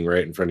thing being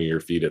right in front of your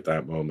feet at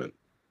that moment.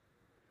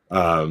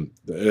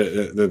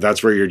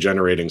 That's where you're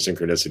generating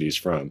synchronicities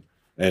from.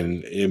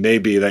 And it may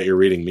be that you're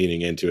reading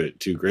meaning into it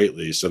too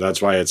greatly. So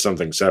that's why it's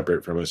something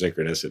separate from a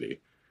synchronicity.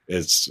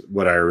 It's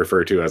what I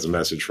refer to as a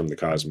message from the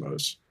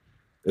cosmos.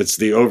 It's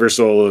the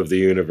oversoul of the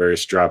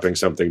universe dropping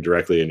something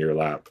directly in your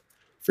lap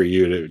for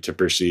you to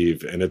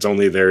perceive. And it's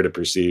only there to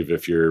perceive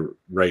if you're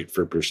right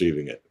for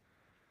perceiving it.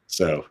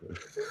 So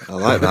I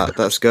like that.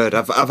 That's good.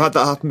 I've had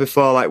that happen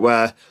before, like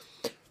where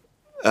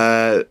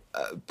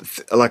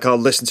like I'll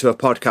listen to a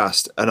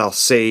podcast and I'll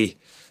see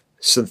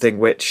something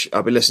which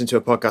I'll be listening to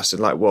a podcast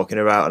and like walking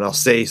around and I'll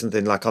see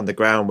something like on the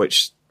ground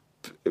which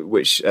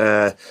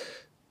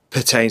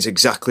pertains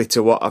exactly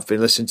to what I've been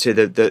listening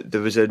to.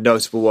 There was a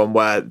notable one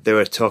where they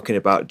were talking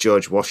about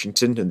George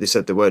Washington and they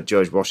said the word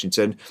George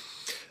Washington,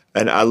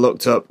 and I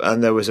looked up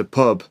and there was a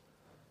pub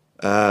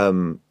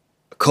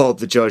called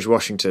the George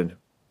Washington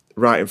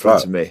right in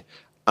front of me.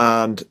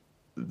 And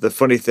the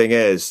funny thing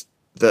is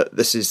that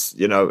this is,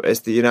 you know,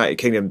 it's the United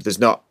Kingdom. There's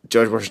not,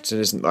 George Washington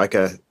isn't like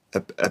a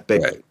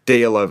big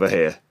deal over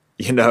here.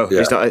 You know,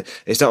 it's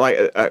not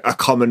like a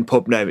common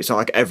pub name. It's not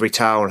like every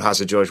town has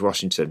a George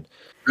Washington.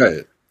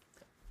 Right.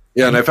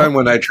 Yeah. And I find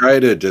when I try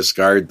to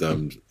discard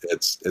them,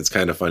 it's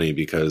kind of funny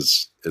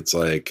because it's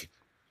like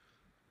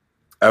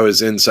I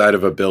was inside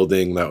of a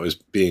building that was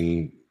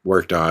being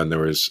worked on. There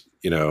was,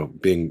 you know,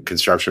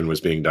 construction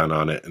was being done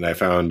on it. And I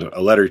found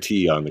a letter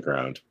T on the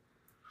ground.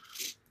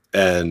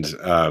 And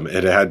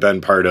it had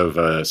been part of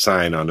a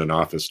sign on an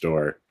office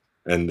door.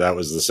 And that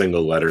was the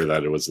single letter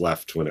that it was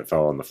left when it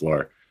fell on the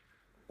floor.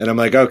 And I'm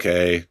like,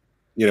 okay,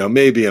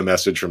 maybe a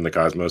message from the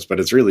cosmos, but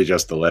it's really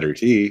just the letter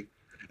T.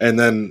 And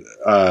then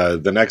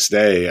the next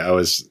day I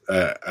was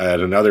at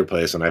another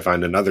place and I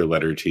find another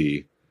letter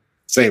T,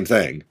 same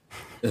thing.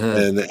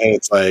 And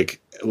it's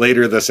like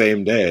later the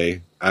same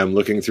day, I'm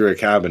looking through a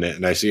cabinet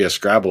and I see a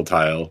Scrabble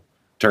tile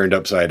turned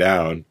upside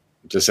down,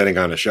 just sitting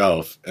on a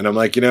shelf. And I'm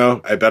like,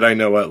 I bet I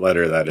know what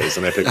letter that is.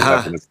 And I pick it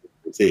up and it's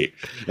T.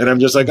 And I'm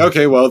just like,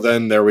 okay, well,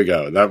 then there we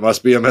go. That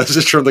must be a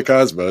message from the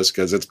cosmos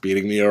because it's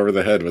beating me over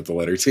the head with the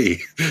letter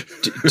T.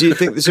 Do you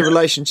think there's a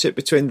relationship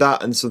between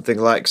that and something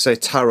like, say,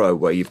 tarot,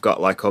 where you've got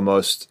like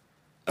almost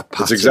a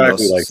pattern? It's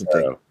exactly like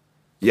tarot.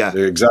 Yeah.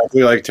 They're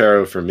exactly like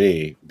tarot for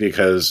me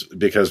because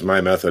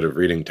my method of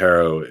reading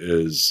tarot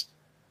is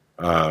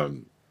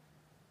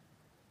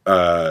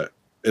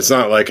it's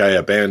not like I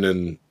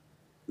abandon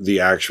the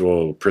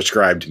actual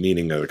prescribed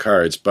meaning of the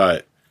cards,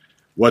 but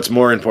what's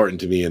more important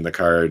to me in the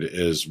card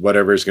is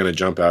whatever's going to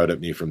jump out at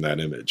me from that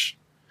image.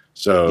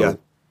 So,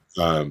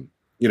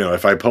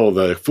 if I pull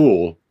the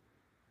Fool,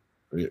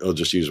 I'll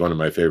just use one of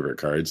my favorite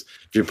cards.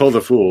 If you pull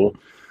the Fool,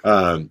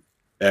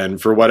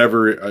 and for what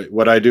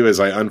I do is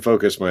I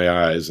unfocus my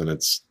eyes, and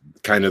it's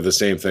kind of the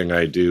same thing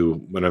I do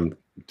when I'm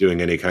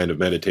doing any kind of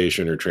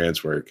meditation or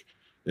trance work,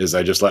 is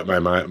I just let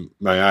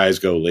my eyes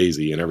go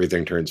lazy and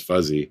everything turns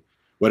fuzzy.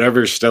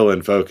 Whatever's still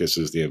in focus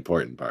is the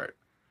important part.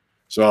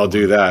 So I'll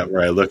do that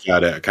where I look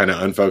at it, kind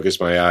of unfocus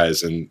my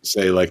eyes and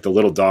say, like, the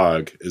little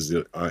dog is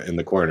in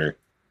the corner.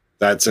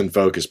 That's in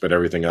focus, but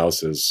everything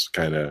else is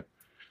kind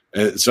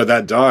of... So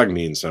that dog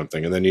means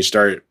something. And then you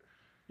start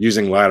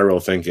using lateral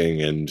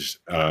thinking and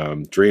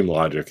dream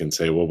logic and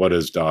say, well, what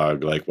is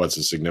dog? Like, what's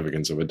the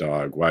significance of a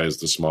dog? Why is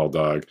the small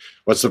dog?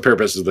 What's the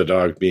purpose of the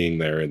dog being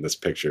there in this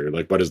picture?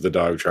 Like, what is the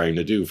dog trying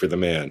to do for the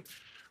man?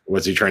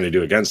 What's he trying to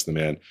do against the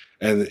man?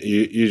 And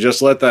you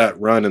just let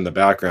that run in the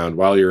background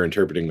while you're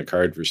interpreting the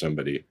card for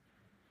somebody.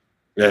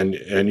 And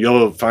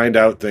you'll find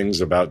out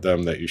things about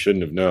them that you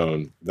shouldn't have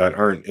known that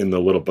aren't in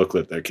the little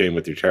booklet that came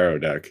with your tarot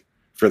deck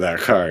for that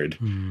card.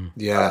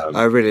 Yeah,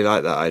 I really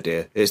like that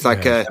idea. It's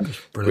like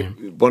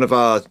one of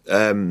our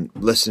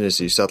listeners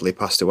who sadly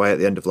passed away at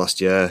the end of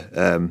last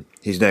year.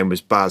 His name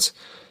was Baz,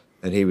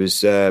 and he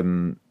was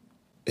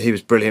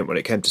brilliant when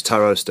it came to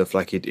tarot stuff.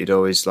 Like he'd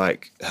always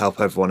like help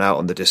everyone out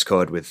on the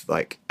Discord with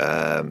like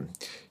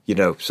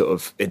sort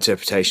of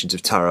interpretations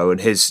of tarot,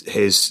 and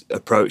his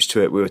approach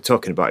to it. We were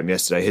talking about him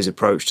yesterday. His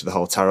approach to the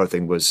whole tarot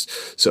thing was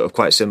sort of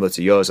quite similar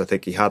to yours. I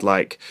think he had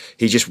like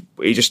he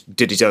just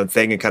did his own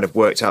thing and kind of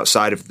worked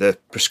outside of the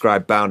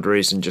prescribed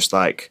boundaries and just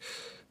like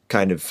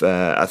kind of.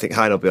 I think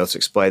Hein will be able to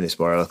explain this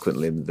more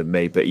eloquently than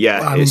me. But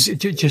yeah, I mean,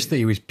 just that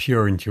he was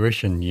pure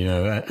intuition.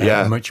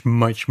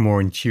 Much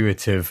more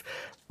intuitive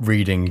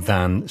reading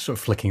than sort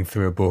of flicking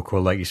through a book or,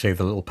 like you say,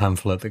 the little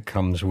pamphlet that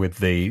comes with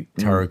the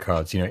tarot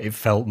cards. It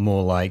felt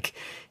more like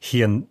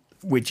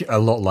which a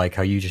lot like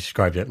how you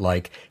described it,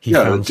 like he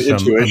found some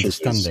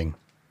understanding.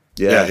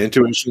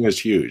 Intuition is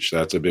huge.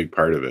 That's a big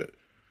part of it.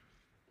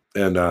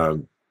 And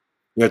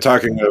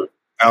talking of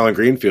Alan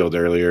Greenfield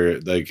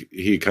earlier, like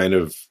he kind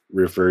of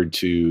referred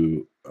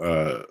to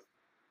I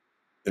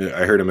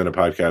heard him in a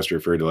podcast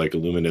refer to like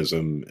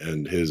Illuminism,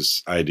 and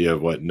his idea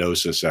of what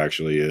gnosis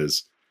actually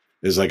is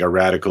like a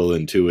radical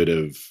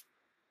intuitive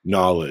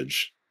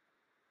knowledge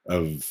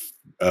of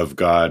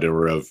God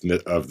or of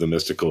the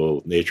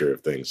mystical nature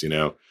of things,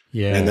 Yeah.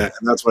 And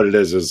that's what it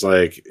is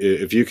like,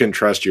 if you can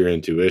trust your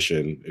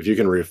intuition, if you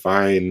can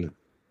refine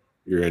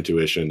your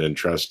intuition and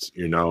trust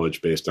your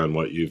knowledge based on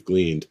what you've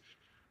gleaned,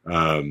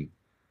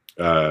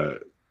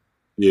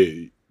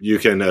 you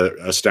can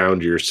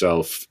astound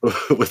yourself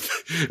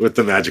with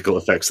the magical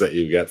effects that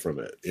you get from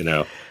it,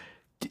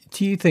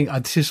 Do you think,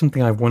 this is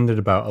something I've wondered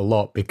about a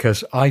lot,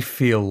 because I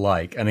feel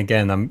like, and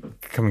again, I'm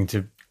coming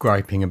to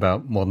griping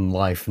about modern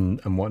life and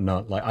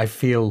whatnot, like I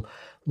feel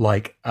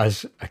like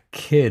as a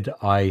kid,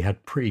 I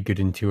had pretty good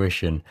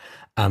intuition,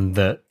 and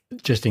that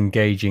just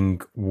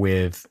engaging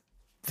with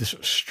the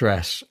sort of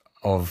stress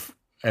of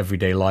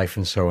everyday life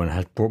and so on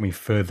has brought me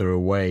further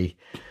away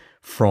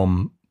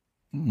from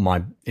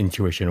my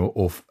intuition,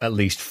 or at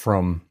least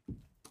from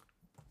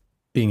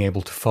being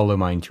able to follow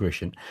my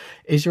intuition.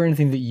 Is there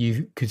anything that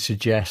you could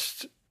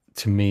suggest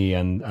to me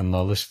and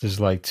our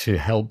listeners, like, to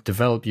help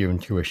develop your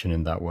intuition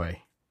in that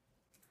way?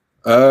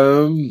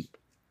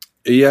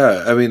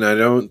 Yeah, I mean, I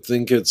don't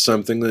think it's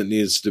something that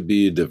needs to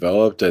be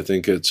developed. I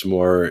think it's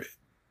more,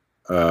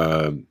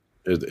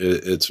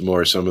 it's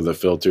more some of the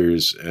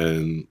filters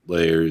and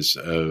layers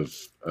of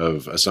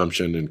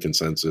assumption and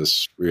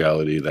consensus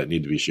reality that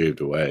need to be shaved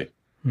away.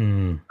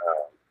 Some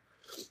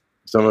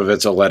of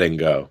it's a letting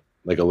go.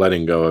 Like a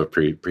letting go of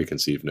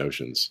preconceived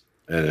notions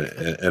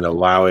and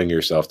allowing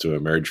yourself to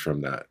emerge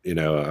from that,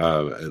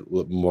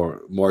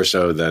 more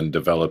so than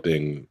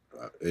developing,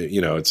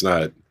 it's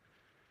not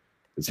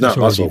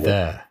muscle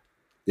there.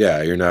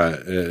 Yeah. You're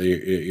not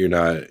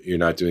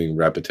doing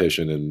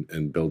repetition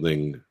and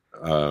building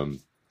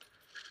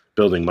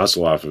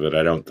muscle off of it.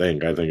 I don't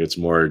think. I think it's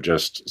more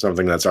just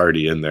something that's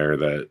already in there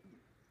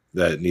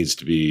that needs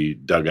to be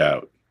dug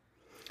out.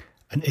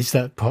 And is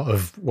that part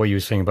of what you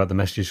were saying about the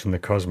messages from the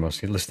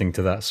cosmos? You're listening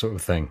to that sort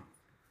of thing?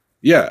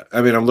 Yeah.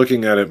 I mean, I'm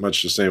looking at it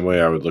much the same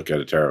way I would look at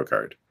a tarot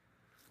card.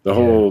 The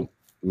whole,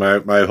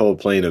 my whole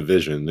plane of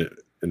vision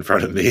in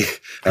front of me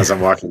as I'm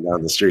walking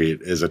down the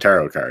street is a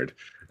tarot card,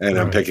 and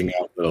I'm picking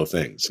out little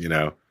things, you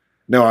know.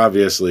 Now,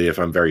 obviously, if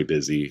I'm very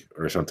busy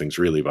or something's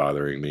really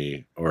bothering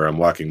me, or I'm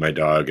walking my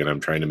dog and I'm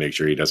trying to make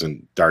sure he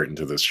doesn't dart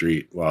into the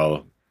street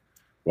while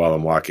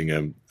I'm walking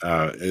him,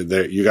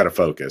 you got to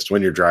focus.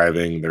 When you're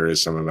driving, there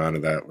is some amount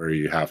of that where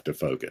you have to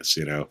focus,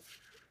 you know.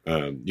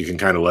 You can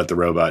kind of let the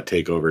robot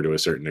take over to a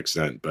certain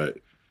extent, but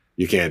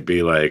you can't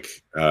be like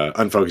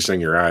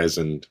unfocusing your eyes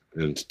and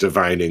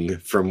divining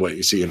from what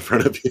you see in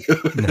front of you.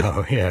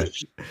 No, yeah.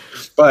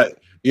 But,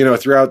 you know,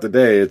 throughout the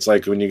day, it's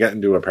like when you get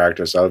into a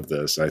practice of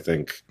this, I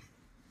think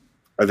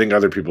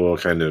other people will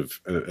kind of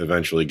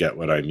eventually get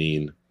what I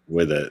mean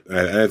with it.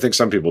 And I think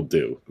some people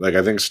do. Like,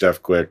 I think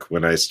Steph Quick,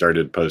 when I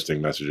started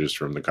posting messages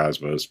from the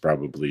cosmos,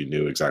 probably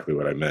knew exactly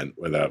what I meant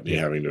without me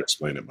having to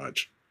explain it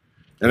much.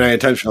 And I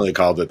intentionally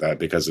called it that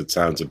because it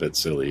sounds a bit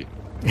silly.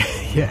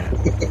 Yeah.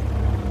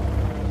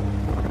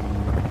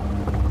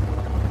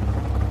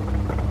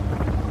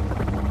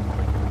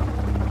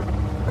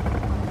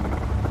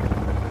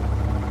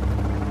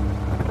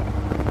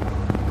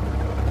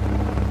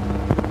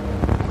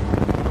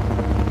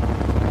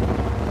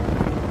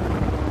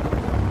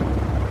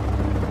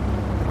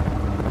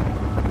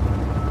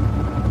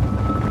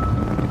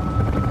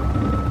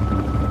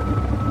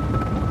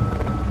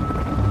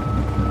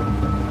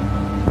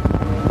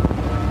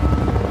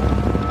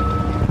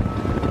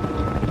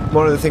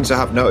 One of the things I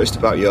have noticed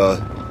about your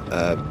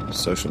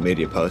social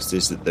media posts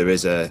is that there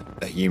is a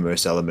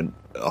humorous element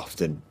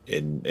often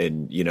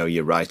in you know,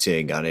 your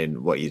writing and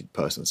in what you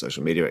post on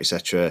social media,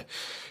 etc.,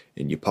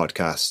 in your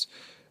podcast.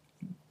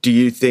 Do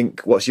you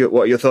think what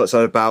are your thoughts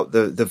are about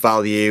the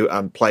value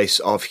and place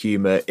of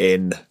humor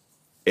in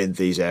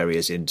these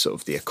areas, in sort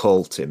of the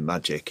occult, in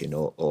magic, in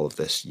all of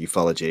this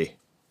ufology?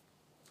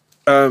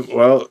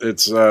 Well,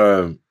 it's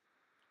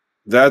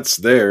that's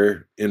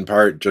there in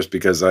part just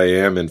because I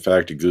am, in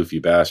fact, a goofy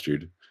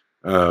bastard.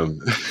 I'm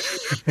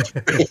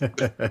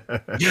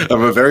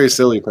a very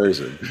silly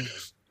person,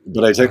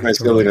 but I take my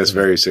silliness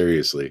very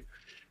seriously.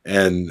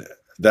 And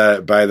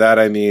that by that,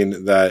 I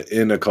mean that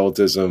in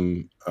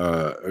occultism,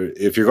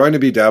 if you're going to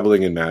be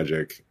dabbling in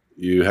magic,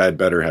 you had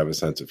better have a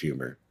sense of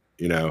humor.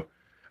 You know,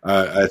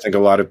 I think a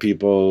lot of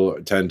people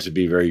tend to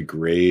be very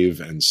grave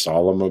and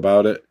solemn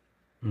about it.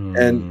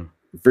 And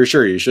for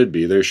sure, you should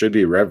be. There should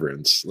be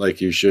reverence.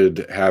 Like, you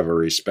should have a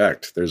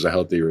respect. There's a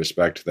healthy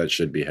respect that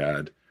should be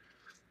had,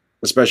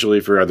 especially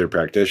for other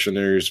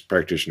practitioners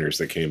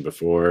that came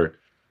before.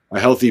 A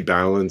healthy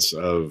balance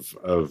of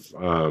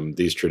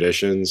these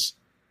traditions,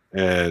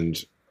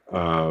 and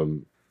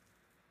an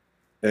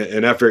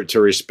effort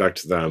to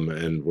respect them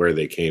and where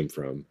they came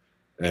from,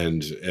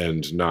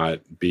 and not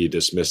be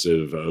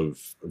dismissive of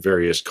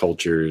various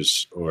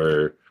cultures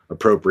or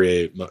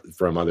appropriate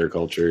from other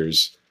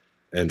cultures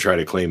and try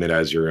to claim it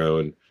as your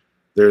own.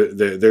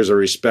 There's a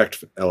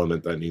respect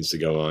element that needs to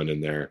go on in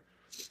there.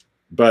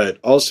 But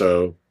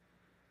also,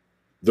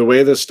 the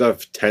way this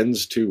stuff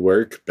tends to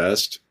work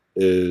best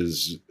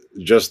is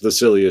just the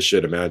silliest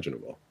shit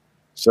imaginable.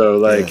 So,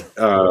 like,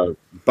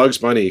 Bugs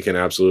Bunny can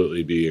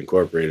absolutely be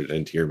incorporated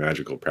into your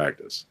magical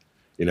practice.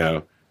 You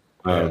know,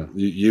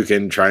 you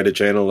can try to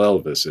channel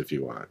Elvis if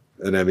you want.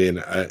 And I mean,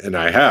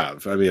 I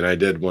have. I mean, I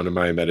did one of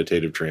my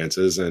meditative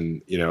trances,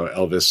 and, you know,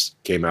 Elvis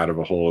came out of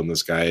a hole in the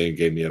sky and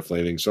gave me a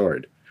flaming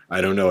sword.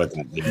 I don't know what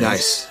that means.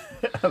 Nice.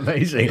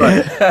 Amazing.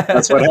 But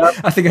that's what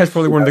happened. I think that's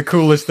probably one of the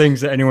coolest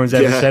things that anyone's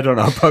ever said on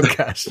our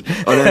podcast.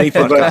 On any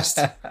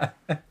podcast.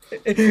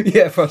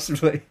 Yeah,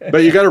 possibly.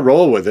 But you got to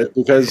roll with it,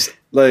 because,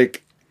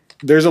 like,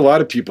 there's a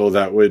lot of people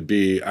that would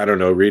be, I don't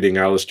know, reading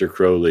Aleister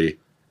Crowley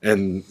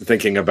and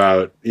thinking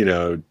about, you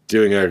know,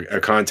 doing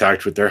a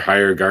contact with their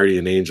higher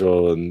guardian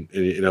angel, and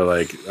you know,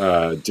 like,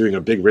 doing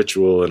a big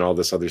ritual and all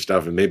this other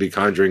stuff, and maybe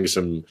conjuring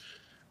some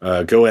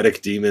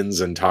goetic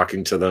demons and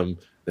talking to them,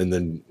 and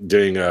then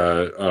doing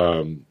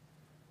a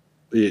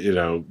you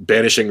know,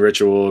 banishing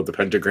ritual of the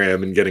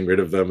pentagram and getting rid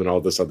of them and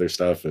all this other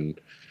stuff, and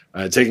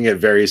taking it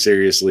very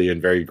seriously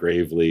and very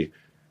gravely.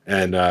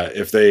 And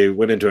if they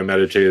went into a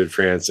meditative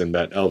trance and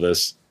met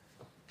Elvis,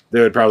 they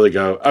would probably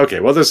go,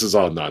 okay, well, this is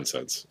all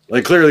nonsense.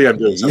 Like, clearly I'm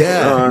doing something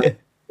wrong.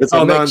 It's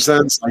all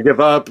nonsense. I give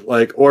up.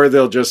 Like, or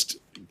they'll just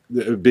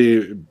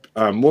be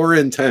more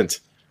intent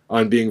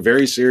on being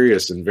very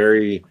serious and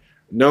very,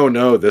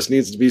 no, this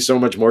needs to be so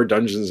much more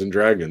Dungeons and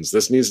Dragons.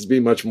 This needs to be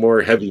much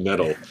more heavy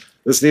metal.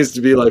 This needs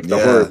to be like the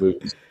horror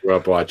movies you grew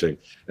up watching.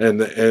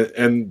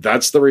 And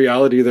that's the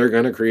reality they're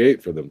going to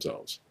create for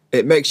themselves.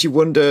 It makes you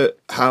wonder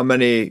how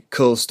many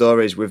cool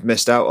stories we've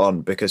missed out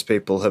on because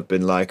people have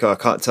been like, oh, I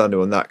can't tell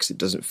anyone that because it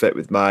doesn't fit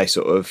with my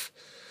sort of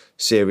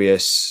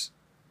serious,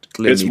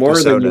 gloomy It's more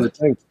persona. than you would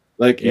think.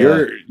 Like,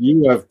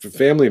 you have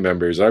family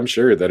members, I'm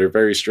sure, that are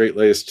very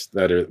straight-laced,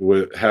 that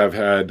have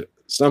had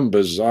some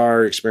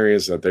bizarre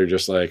experience that they're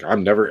just like,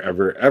 I'm never,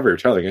 ever, ever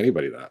telling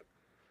anybody that.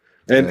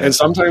 And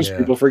sometimes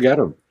people forget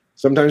them.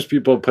 Sometimes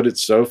people put it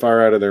so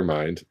far out of their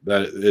mind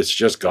that it's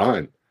just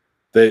gone.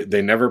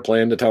 They never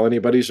plan to tell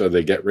anybody, so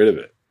they get rid of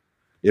it.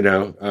 You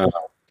know,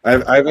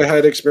 I've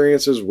had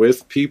experiences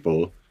with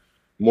people,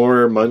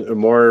 more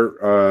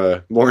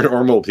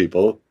normal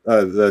people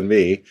than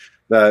me,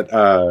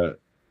 that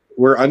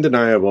were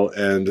undeniable,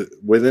 and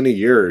within a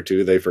year or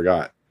two they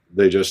forgot.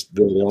 They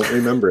don't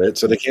remember it,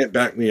 so they can't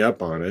back me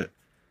up on it.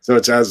 So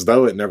it's as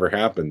though it never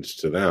happened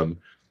to them,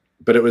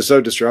 but it was so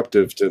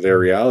disruptive to their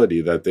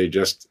reality that they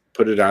just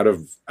put it out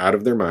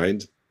of their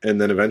mind, and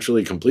then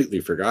eventually completely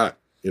forgot.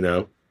 You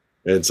know,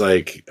 it's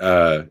like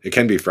it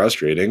can be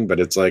frustrating, but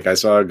it's like I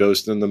saw a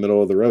ghost in the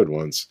middle of the road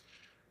once,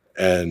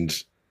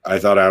 and I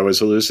thought I was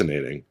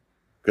hallucinating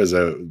because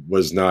it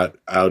was not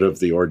out of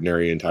the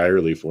ordinary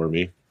entirely for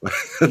me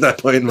at that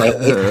point in my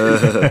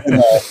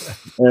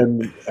life.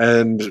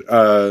 and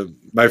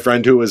my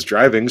friend who was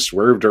driving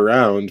swerved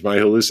around my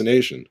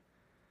hallucination.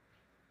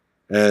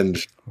 And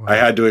wow. I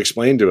had to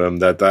explain to him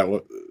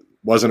that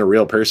wasn't a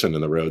real person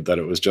in the road, that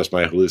it was just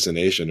my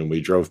hallucination. And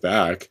we drove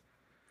back.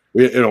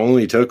 It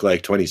only took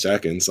like 20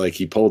 seconds. Like,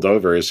 he pulled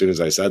over as soon as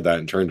I said that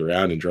and turned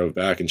around and drove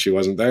back, and she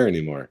wasn't there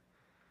anymore.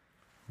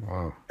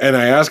 Wow. And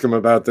I asked him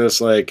about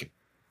this, like,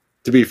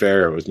 to be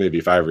fair, it was maybe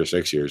 5 or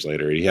 6 years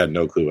later. And he had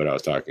no clue what I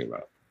was talking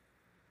about.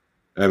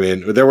 I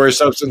mean, there were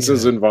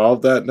substances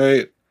involved that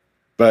night,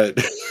 but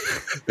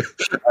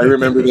I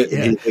remembered it.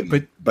 And he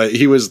didn't. But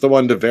he was the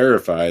one to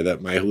verify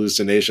that my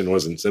hallucination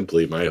wasn't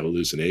simply my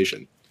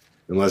hallucination,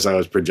 unless I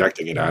was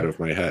projecting it out of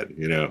my head,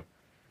 you know.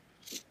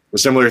 A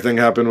similar thing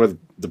happened with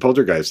the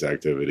poltergeist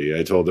activity.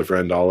 I told a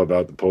friend all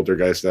about the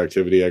poltergeist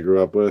activity I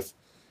grew up with,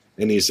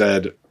 and he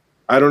said,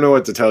 I don't know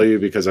what to tell you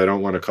because I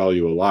don't want to call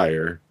you a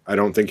liar. I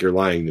don't think you're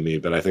lying to me,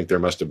 but I think there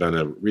must have been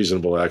a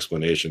reasonable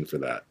explanation for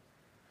that.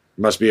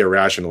 It must be a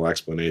rational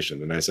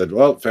explanation. And I said,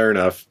 well, fair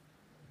enough.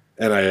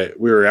 And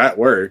we were at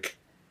work,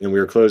 and we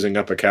were closing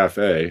up a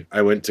cafe.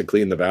 I went to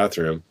clean the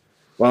bathroom.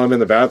 While I'm in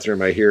the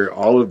bathroom, I hear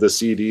all of the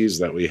CDs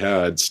that we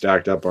had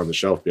stacked up on the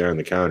shelf behind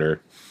the counter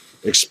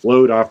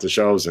explode off the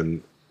shelves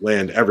and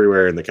land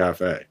everywhere in the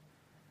cafe.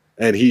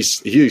 And he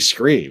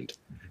screamed.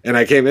 And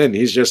I came in,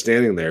 he's just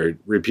standing there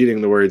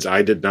repeating the words,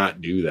 I did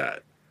not do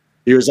that.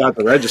 He was at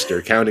the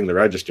register, counting the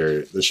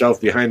register. The shelf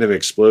behind him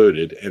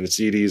exploded, and the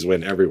CDs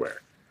went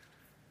everywhere.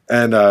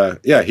 And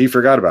he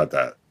forgot about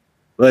that.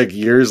 Like,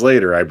 years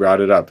later, I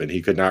brought it up, and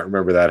he could not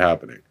remember that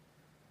happening.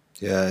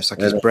 Yeah, it's like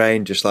his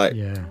brain just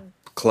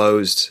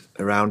closed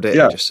around it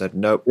and just said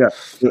nope. Yeah.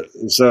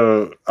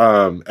 So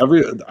I'm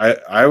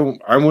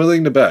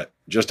willing to bet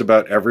just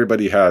about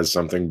everybody has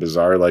something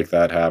bizarre like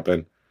that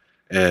happen,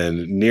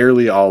 and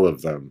nearly all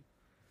of them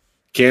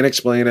can't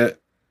explain it.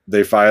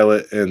 They file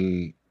it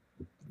in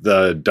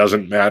the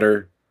doesn't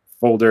matter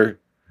folder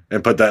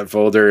and put that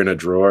folder in a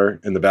drawer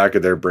in the back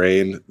of their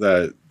brain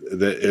that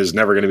is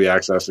never going to be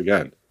accessed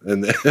again,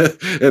 and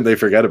and they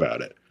forget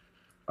about it.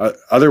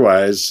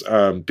 Otherwise,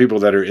 people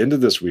that are into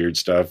this weird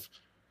stuff,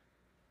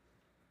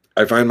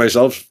 I find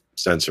myself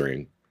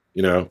censoring.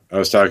 You know, I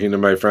was talking to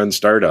my friend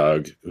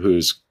Stardog,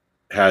 who's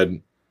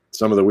had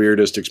some of the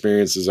weirdest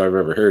experiences I've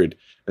ever heard.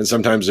 And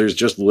sometimes there's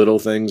just little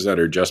things that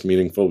are just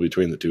meaningful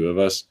between the two of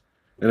us.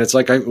 And it's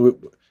like, I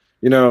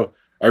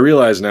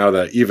realize now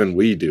that even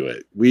we do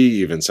it. We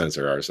even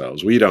censor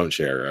ourselves. We don't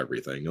share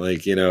everything.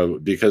 Like, you know,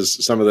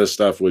 because some of this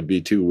stuff would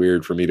be too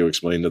weird for me to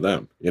explain to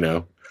them, you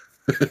know?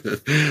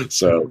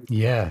 So.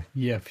 Yeah,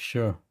 for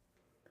sure.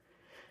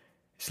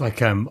 It's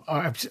like I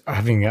was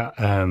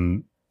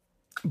having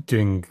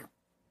doing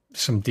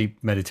some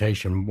deep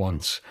meditation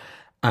once,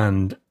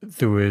 and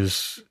there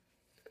was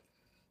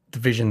the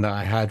vision that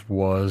I had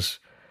was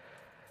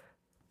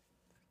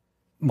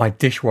my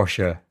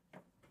dishwasher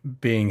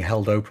being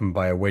held open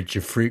by a wedge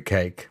of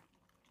fruitcake,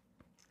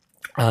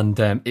 and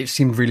it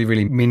seemed really,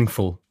 really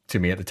meaningful to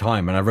me at the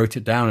time, and I wrote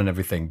it down and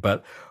everything.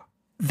 But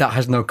that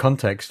has no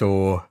context,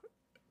 or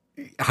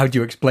how do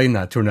you explain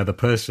that to another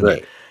person?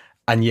 Right.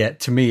 And yet,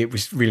 to me, it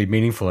was really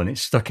meaningful, and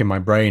it's stuck in my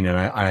brain, and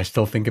I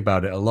still think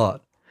about it a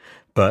lot.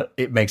 But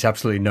it makes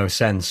absolutely no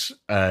sense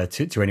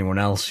to anyone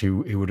else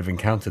who would have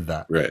encountered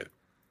that. Right.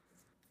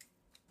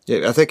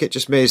 Yeah, I think it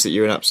just means that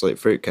you're an absolute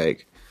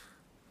fruitcake.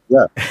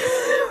 Yeah.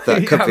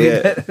 That could be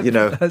it, you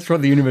know. That's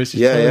what the universe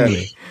is telling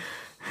me.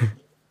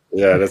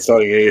 Yeah, that's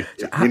telling you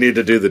need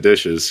to do the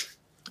dishes.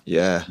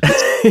 Yeah.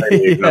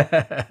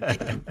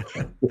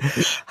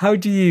 How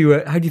do you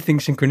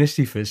think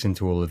synchronicity fits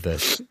into all of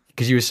this?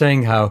 Because you were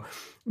saying how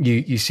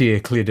you see a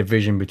clear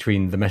division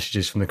between the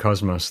messages from the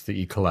cosmos that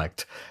you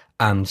collect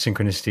and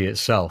synchronicity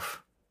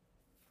itself.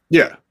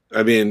 Yeah.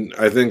 I mean,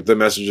 I think the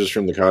messages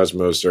from the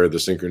cosmos are the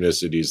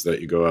synchronicities that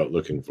you go out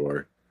looking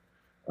for.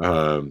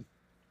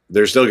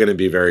 They're still going to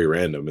be very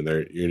random,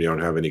 and you don't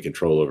have any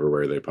control over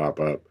where they pop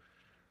up.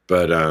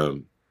 But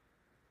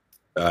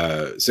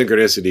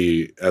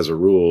synchronicity, as a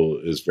rule,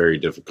 is very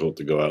difficult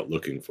to go out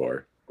looking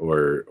for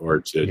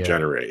or to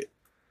generate.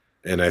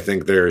 And I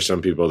think there are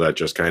some people that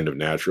just kind of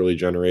naturally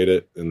generate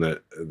it, and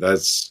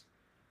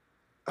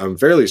I'm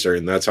fairly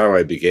certain that's how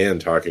I began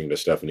talking to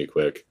Stephanie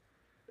Quick.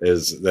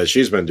 is that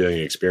she's been doing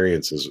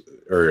experiences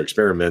or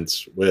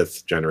experiments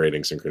with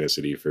generating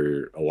synchronicity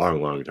for a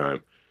long, long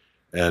time.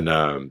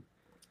 And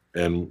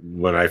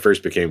when I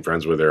first became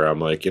friends with her, I'm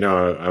like,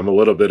 I'm a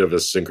little bit of a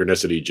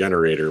synchronicity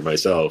generator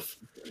myself.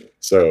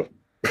 So,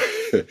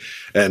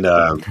 and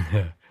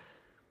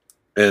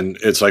and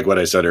it's like what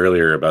I said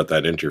earlier about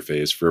that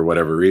interface. For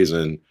whatever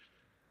reason,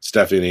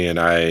 Stephanie and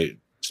I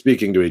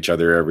speaking to each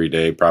other every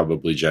day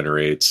probably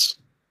generates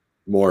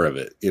more of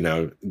it,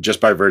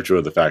 just by virtue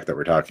of the fact that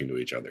we're talking to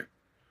each other.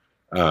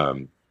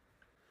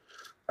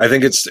 I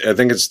think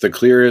it's the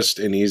clearest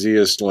and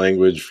easiest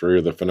language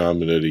for the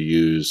phenomena to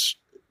use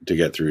to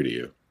get through to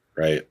you,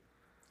 right?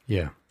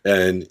 Yeah.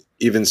 And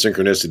even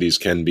synchronicities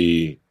can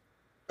be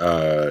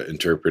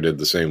interpreted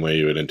the same way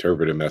you would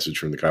interpret a message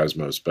from the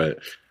cosmos, but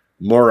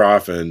more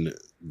often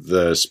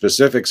the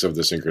specifics of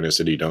the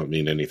synchronicity don't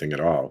mean anything at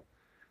all.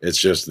 It's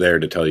just there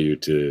to tell you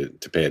to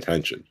pay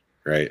attention,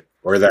 right?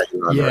 Or that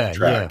you're on the right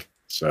track.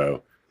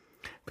 So,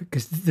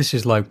 because this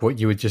is like what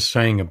you were just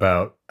saying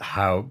about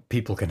how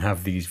people can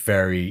have these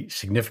very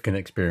significant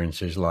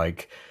experiences,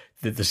 like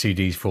the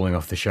CDs falling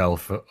off the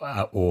shelf,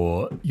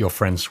 or your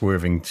friend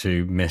swerving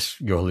to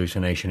miss your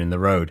hallucination in the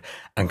road,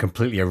 and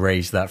completely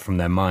erase that from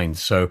their mind.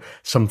 So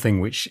something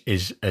which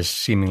is as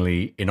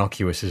seemingly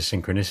innocuous as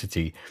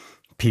synchronicity,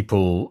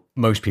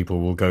 most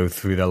people will go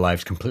through their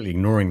lives completely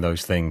ignoring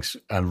those things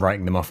and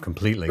writing them off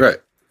completely. Right.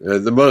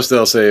 The most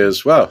they'll say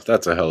is, well,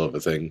 that's a hell of a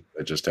thing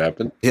that just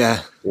happened.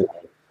 Yeah.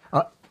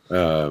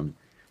 Or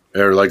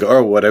like,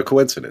 oh, what a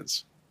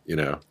coincidence,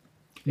 Yeah.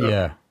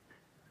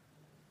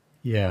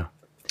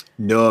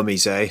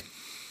 Normies, eh?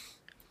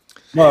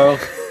 Well,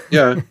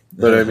 yeah,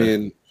 but I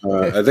mean,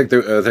 I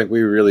think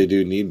we really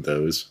do need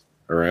those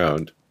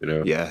around,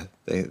 Yeah,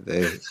 they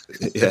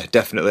yeah,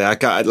 definitely. I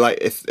can't like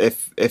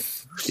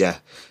if yeah.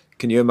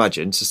 Can you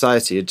imagine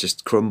society would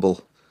just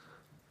crumble?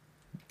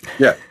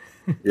 Yeah,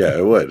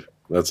 it would.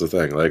 That's the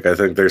thing. Like, I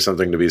think there's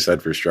something to be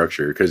said for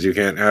structure, because you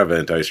can't have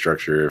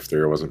anti-structure if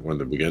there wasn't one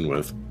to begin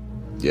with.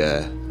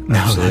 Yeah, no,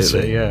 absolutely.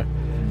 That's it, yeah.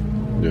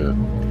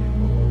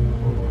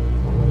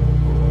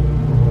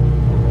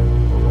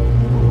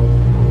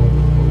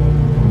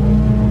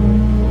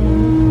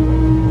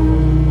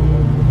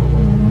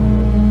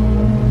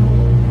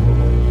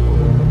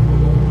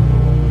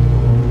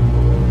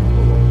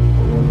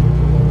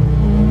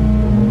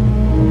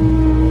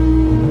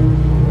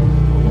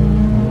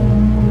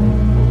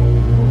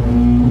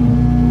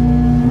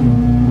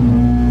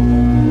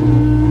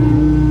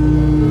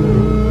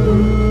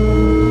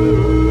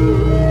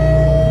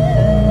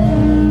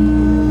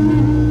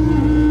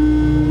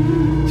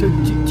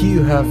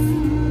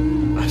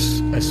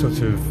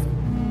 Sort of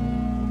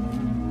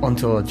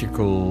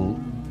ontological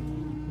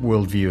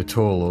worldview at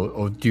all,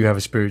 or do you have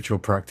a spiritual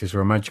practice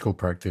or a magical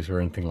practice or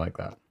anything like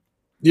that?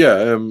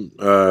 Yeah,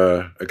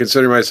 I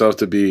consider myself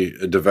to be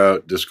a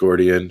devout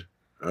Discordian,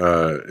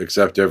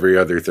 except every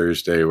other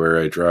Thursday, where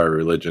I draw a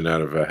religion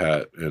out of a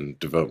hat and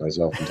devote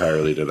myself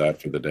entirely to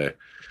that for the day.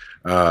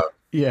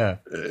 Yeah.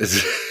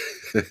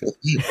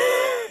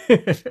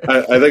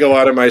 I think a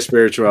lot of my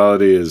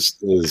spirituality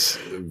is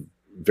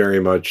very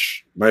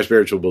much, my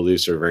spiritual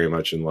beliefs are very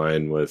much in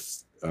line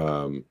with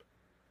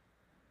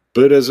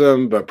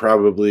Buddhism, but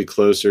probably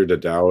closer to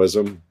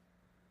Taoism,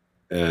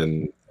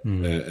 and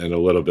a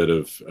little bit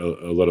of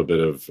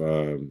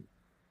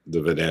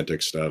the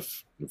Vedantic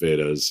stuff,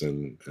 Vedas,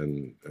 and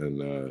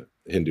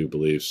Hindu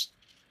beliefs.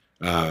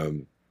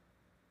 I'm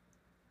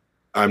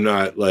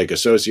not like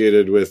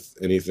associated with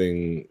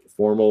anything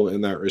formal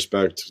in that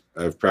respect.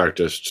 I've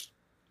practiced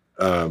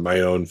my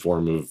own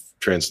form of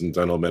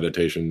transcendental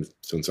meditation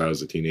since I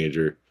was a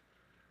teenager.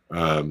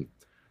 I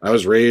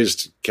was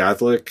raised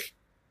Catholic,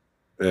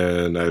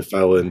 and I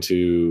fell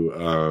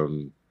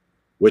into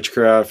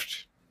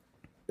witchcraft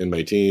in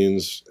my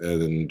teens,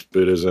 and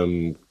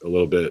Buddhism a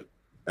little bit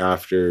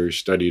after.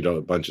 Studied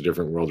a bunch of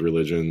different world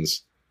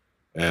religions,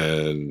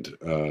 and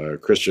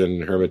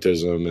Christian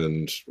hermetism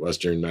and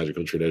Western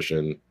magical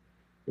tradition,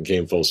 and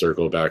came full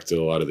circle back to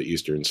a lot of the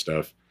Eastern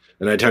stuff.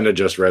 And I tend to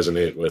just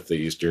resonate with the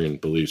Eastern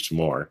beliefs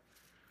more.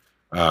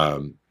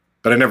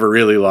 But I never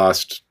really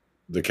lost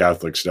the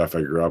Catholic stuff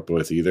I grew up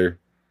with either.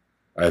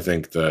 I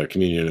think the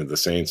communion of the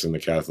saints in the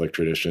Catholic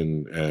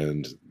tradition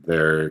and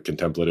their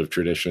contemplative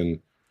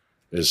tradition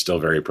is still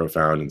very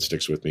profound and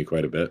sticks with me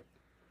quite a bit.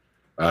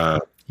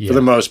 For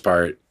the most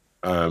part,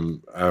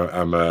 I'm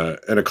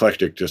an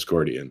eclectic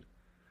Discordian,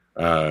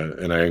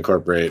 and I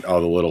incorporate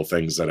all the little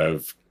things that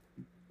I've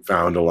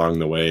found along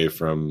the way,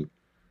 from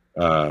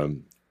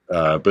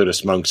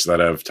Buddhist monks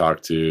that I've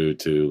talked to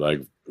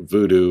like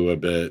voodoo a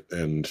bit,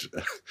 and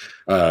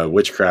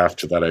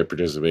witchcraft that I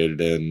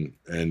participated in,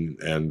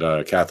 and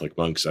Catholic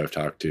monks I've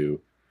talked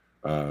to.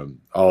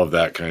 All of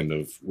that kind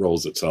of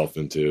rolls itself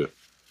into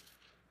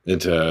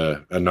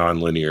a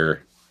nonlinear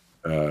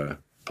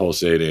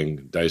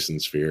pulsating Dyson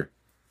sphere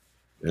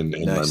in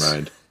my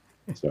mind.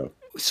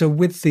 So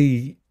with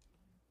the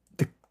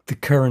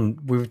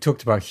current, we've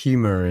talked about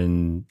humor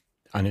and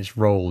its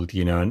role,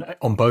 and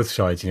on both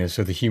sides,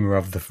 so the humor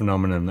of the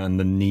phenomenon and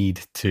the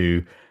need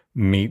to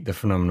meet the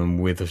phenomenon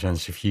with a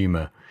sense of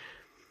humor.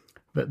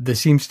 But there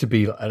seems to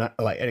be an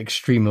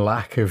extreme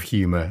lack of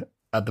humor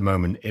at the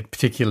moment,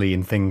 particularly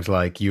in things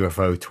like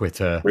UFO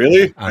Twitter.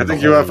 Really? I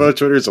think UFO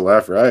Twitter is a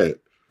laugh riot.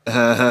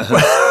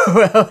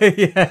 Well,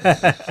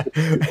 yeah,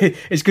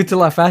 it's good to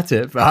laugh at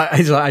it, but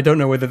I don't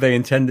know whether they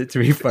intend it to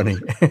be funny.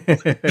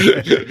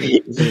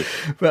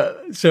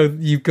 But so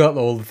you've got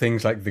all the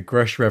things like the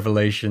Grush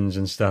revelations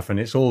and stuff, and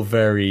it's all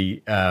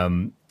very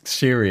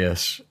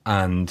serious.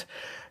 And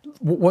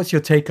what's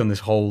your take on this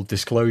whole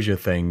disclosure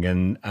thing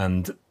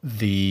and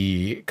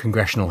the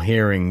congressional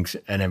hearings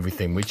and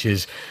everything, which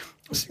is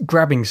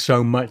grabbing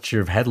so much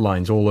of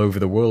headlines all over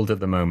the world at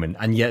the moment,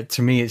 and yet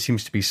to me it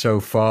seems to be so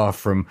far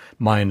from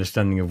my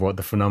understanding of what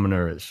the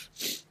phenomena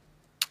is?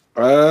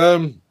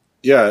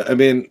 Yeah, I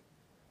mean,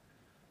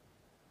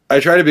 I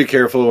try to be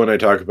careful when I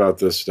talk about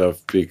this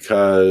stuff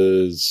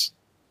because,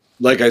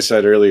 like I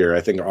said earlier,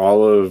 I think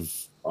all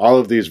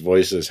of these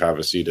voices have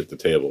a seat at the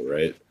table,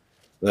 right?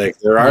 Like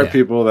there are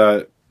people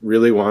that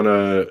really want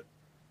to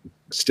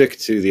stick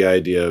to the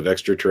idea of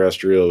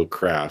extraterrestrial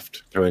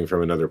craft coming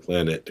from another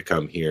planet to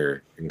come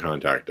here and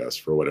contact us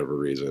for whatever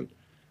reason,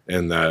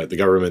 and that the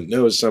government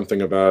knows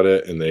something about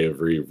it and they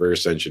have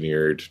reverse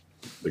engineered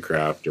the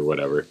craft or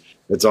whatever.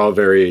 It's all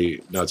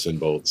very nuts and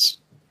bolts.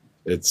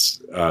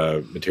 It's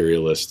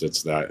materialist.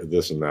 It's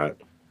this and that.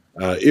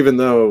 Even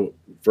though,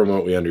 from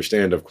what we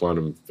understand of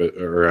quantum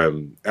or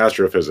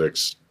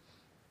astrophysics,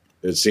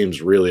 it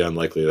seems really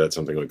unlikely that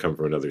something would come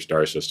from another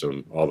star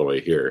system all the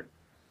way here.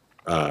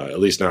 At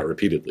least not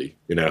repeatedly,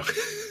 Yeah.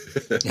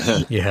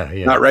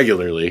 Not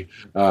regularly.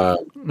 Not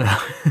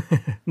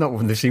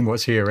when they've seen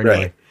what's here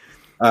anyway.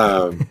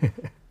 Right.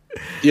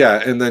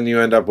 Yeah, and then you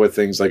end up with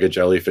things like a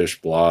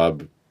jellyfish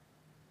blob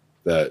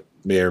that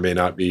may or may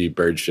not be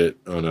bird shit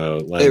on a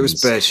lens. It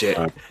was bird shit.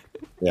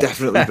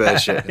 Definitely bird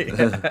shit.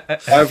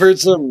 I've heard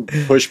some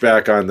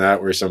pushback on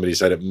that where somebody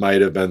said it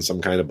might have been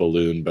some kind of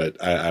balloon,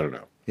 but I don't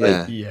know.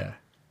 Yeah.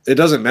 It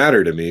doesn't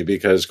matter to me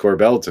because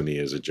Corbell to me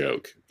is a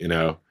joke,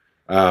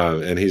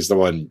 and he's the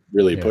one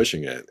really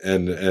pushing it.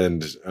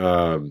 And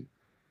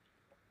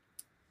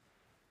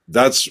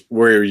that's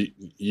where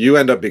you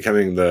end up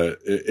becoming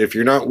if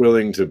you're not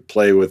willing to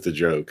play with the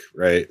joke,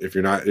 right? If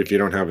you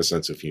don't have a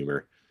sense of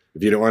humor,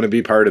 if you don't want to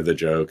be part of the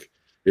joke,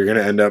 you're going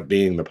to end up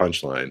being the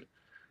punchline.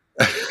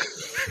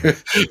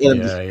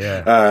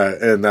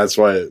 And that's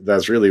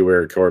really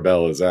where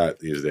Corbell is at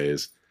these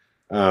days.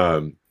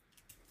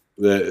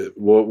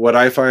 What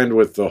I find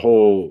with the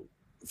whole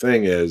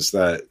thing is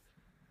that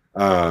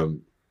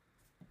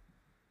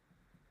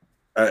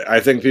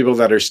I think people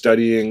that are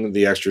studying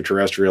the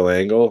extraterrestrial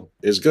angle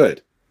is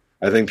good.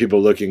 I think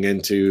people looking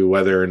into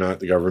whether or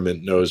not the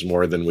government knows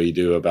more than we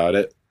do about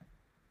it,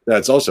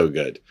 that's also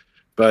good.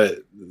 But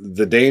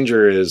the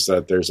danger is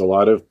that there's a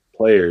lot of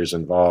players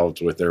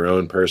involved with their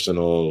own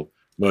personal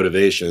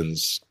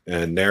motivations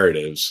and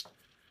narratives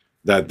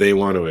that they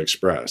want to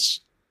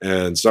express.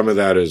 And some of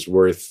that is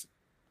worth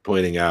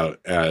pointing out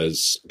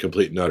as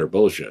complete and utter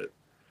bullshit.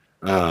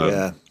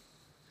 I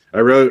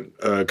wrote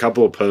a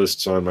couple of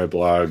posts on my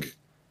blog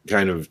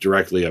kind of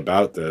directly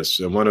about this,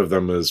 and one of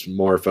them was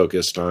more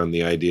focused on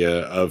the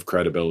idea of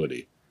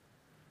credibility.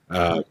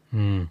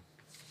 And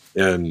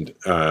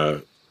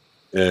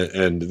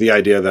the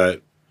idea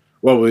that,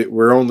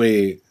 we're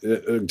only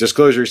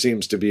disclosure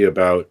seems to be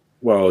about,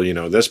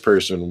 this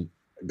person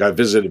got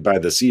visited by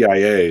the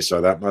CIA,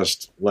 so that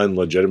must lend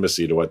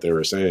legitimacy to what they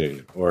were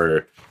saying.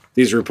 Or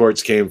these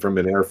reports came from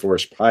an Air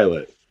Force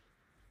pilot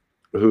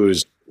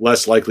who's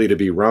less likely to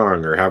be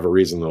wrong or have a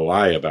reason to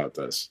lie about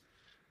this.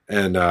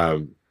 And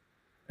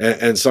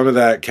some of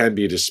that can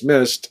be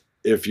dismissed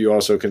if you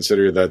also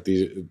consider that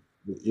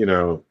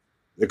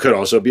it could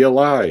also be a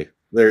lie.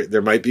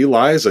 There might be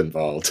lies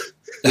involved.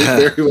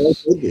 There very well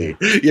could be,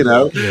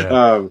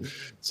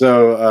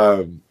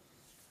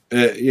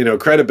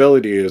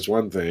 credibility is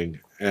one thing.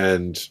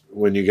 And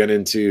when you get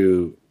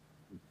into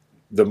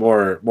the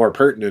more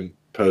pertinent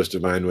post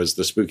of mine was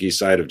the spooky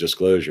side of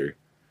disclosure.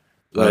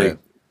 Like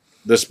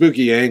the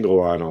spooky angle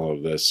on all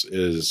of this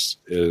is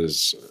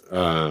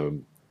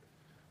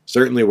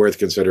certainly worth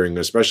considering,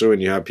 especially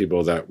when you have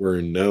people that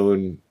were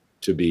known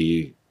to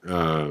be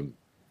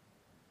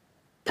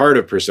part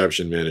of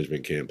perception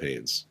management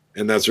campaigns.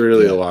 And that's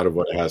really a lot of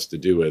what it has to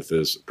do with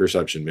is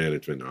perception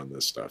management on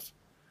this stuff.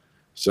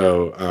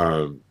 So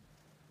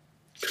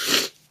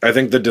I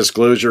think the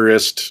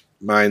disclosurist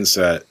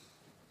mindset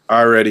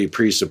already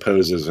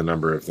presupposes a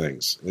number of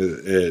things.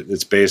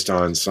 It's based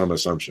on some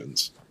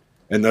assumptions.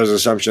 And those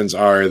assumptions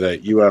are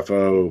that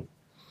UFO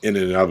in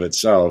and of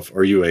itself,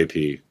 or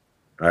UAP,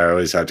 I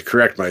always have to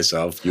correct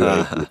myself.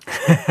 UAP.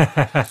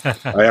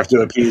 I have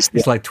to appease.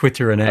 It's like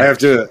Twitter and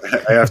X.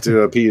 I have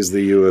to appease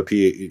the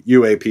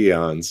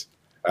UAP-ons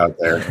out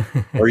there,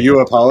 or you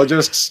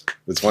apologists.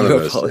 It's one of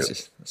those. Two.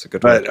 That's a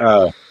good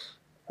one.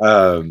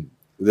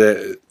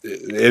 But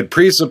it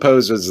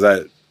presupposes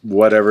that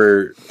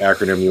whatever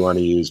acronym you want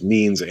to use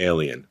means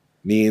alien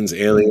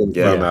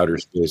from outer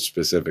space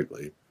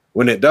specifically,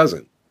 when it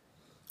doesn't.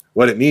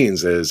 What it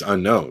means is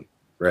unknown,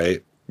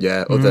 right?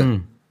 Yeah,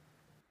 other.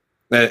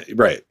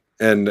 Right.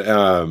 And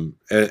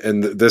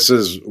this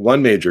is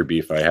one major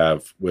beef I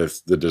have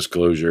with the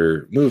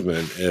disclosure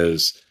movement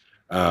is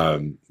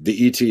the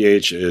ETH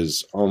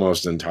is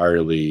almost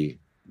entirely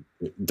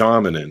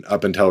dominant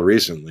up until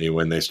recently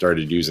when they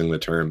started using the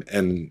term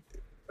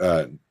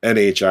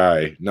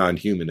NHI,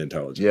 non-human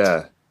intelligence.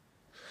 Yeah.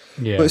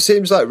 But it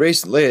seems like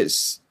recently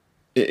it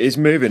is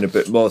moving a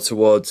bit more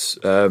towards,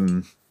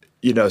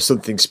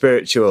 something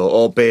spiritual,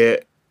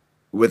 albeit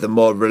with a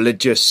more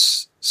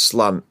religious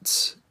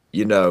slant.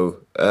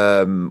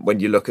 When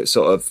you look at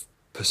sort of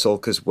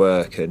Pasulka's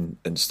work and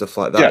stuff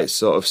like that, it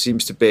sort of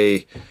seems to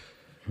be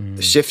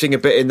shifting a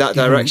bit in that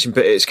direction,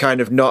 but it's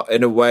kind of not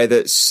in a way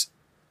that's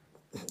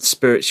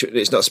spiritual.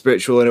 It's not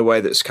spiritual in a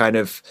way that's kind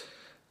of...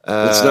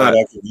 it's not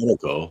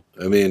ecumenical.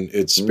 I mean,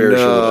 it's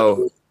spiritual.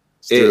 No,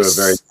 through a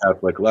very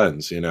Catholic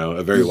lens,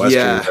 a very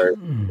Western, very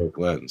Catholic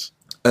lens.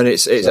 And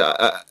it's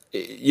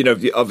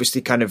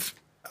obviously kind of,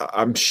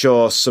 I'm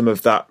sure some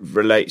of that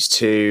relates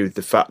to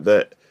the fact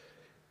that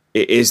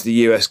it is the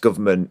US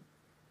government,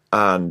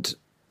 and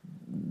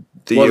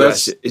the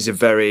US is a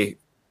very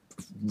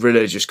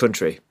religious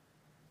country.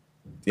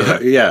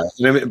 Yeah.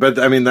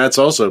 I mean, that's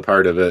also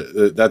part of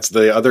it. That's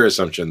the other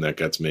assumption that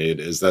gets made,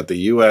 is that the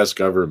US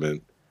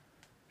government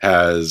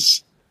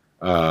has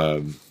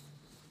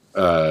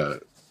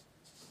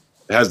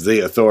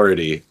the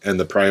authority and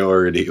the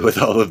priority with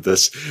all of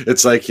this.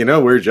 It's like,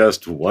 we're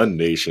just one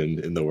nation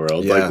in the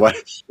world. Yeah. Like,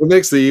 what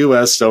makes the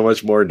US so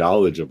much more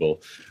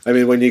knowledgeable? I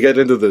mean, when you get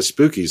into the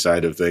spooky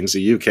side of things,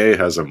 the UK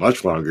has a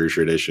much longer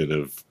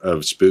tradition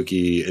of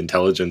spooky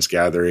intelligence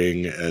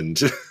gathering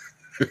and...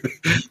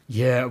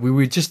 Yeah, we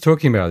were just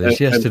talking about this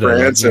yesterday. And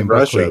France and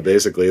Russia,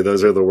 basically,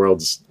 those are the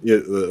world's,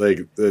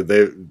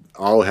 they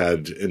all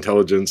had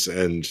intelligence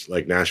and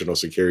like national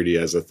security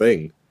as a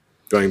thing,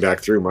 going back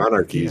through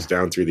monarchies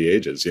down through the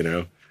ages,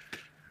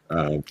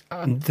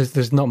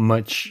 There's not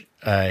much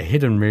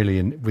hidden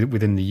really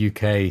within the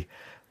UK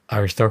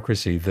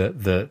aristocracy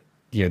that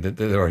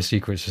there are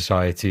secret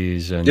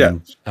societies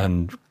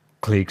and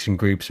cliques and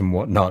groups and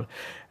whatnot.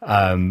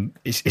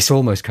 It's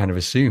almost kind of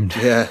assumed.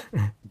 Yeah.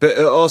 But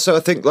also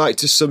I think like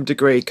to some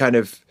degree kind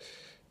of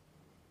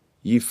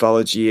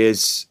ufology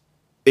is,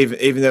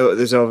 even though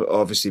there's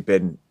obviously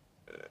been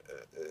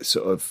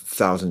sort of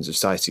thousands of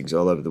sightings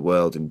all over the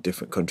world in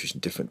different countries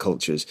and different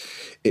cultures,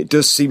 it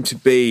does seem to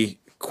be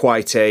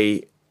quite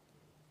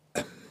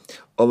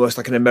almost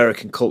like an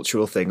American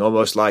cultural thing,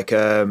 almost like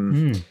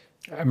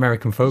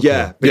American folklore.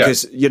 Yeah,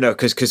 because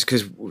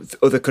because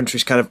other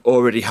countries kind of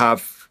already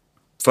have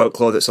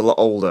folklore that's a lot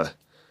older,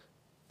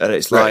 and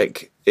it's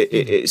like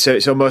so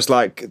it's almost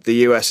like the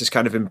US has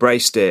kind of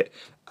embraced it,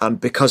 and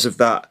because of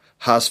that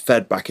has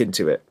fed back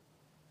into it.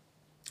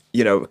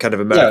 Kind of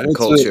American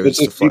culture and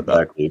stuff like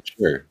that. Loop,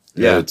 sure.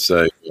 Yeah, it's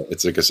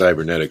like a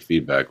cybernetic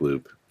feedback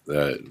loop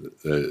that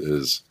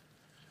is,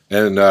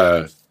 and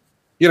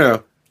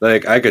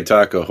like I could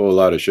talk a whole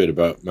lot of shit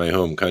about my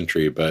home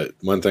country, but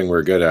one thing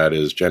we're good at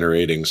is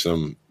generating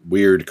some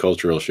weird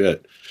cultural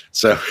shit.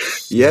 So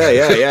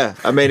yeah.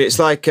 I mean, it's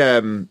like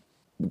going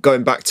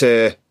back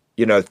to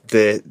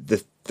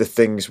the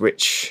things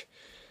which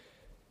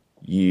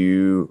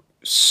you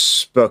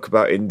spoke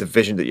about in the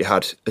vision that you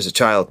had as a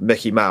child,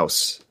 Mickey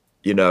Mouse,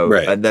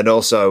 right. And then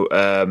also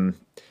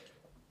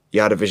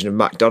you had a vision of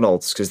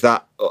McDonald's, because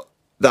that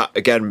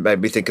again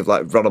made me think of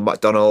like Ronald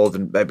McDonald,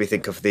 and made me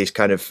think of these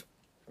kind of.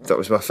 That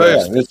was my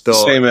first thought. It's the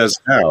same as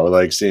now,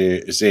 like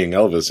seeing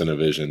Elvis in a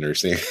vision, or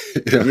seeing.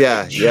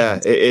 Yeah,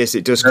 it is.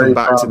 It does come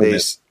back to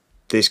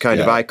these kind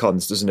of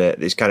icons, doesn't it?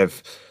 These kind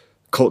of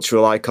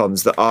cultural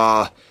icons that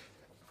are.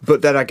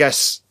 But then I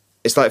guess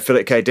it's like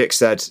Philip K. Dick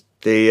said.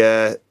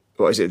 The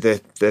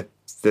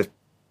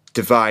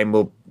divine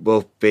will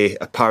be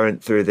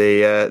apparent through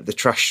the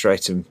trash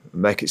stratum,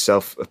 make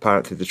itself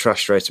apparent through the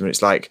trash stratum, and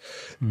it's like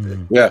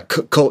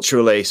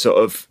culturally sort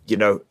of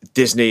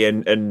Disney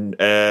and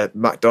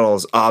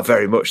McDonald's are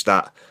very much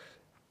that.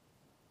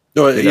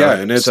 No,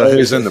 and it's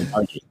always in the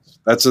margins.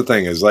 That's the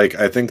thing, is like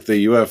I think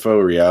the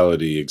UFO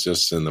reality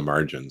exists in the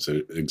margins.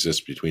 It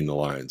exists between the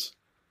lines,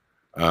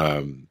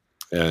 and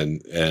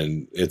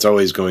it's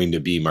always going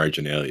to be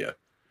marginalia.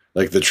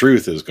 Like the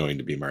truth is going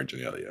to be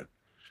marginalia.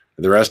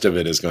 The rest of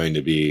it is going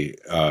to be,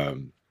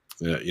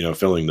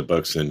 filling the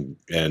books and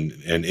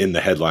in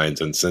the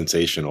headlines and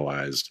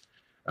sensationalized.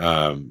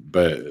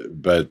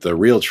 But the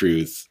real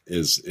truth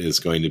is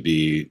going to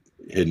be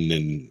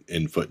hidden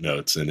in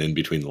footnotes and in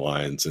between the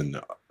lines and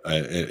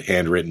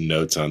handwritten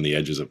notes on the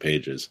edges of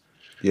pages.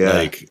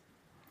 Yeah,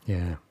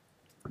 you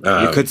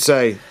could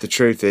say the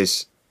truth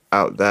is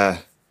out there.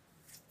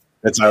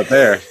 It's out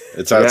there.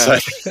 It's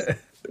outside.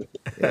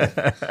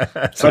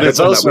 But it's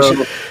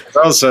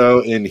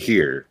also in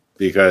here,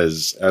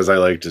 because as I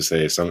like to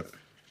say,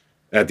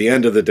 at the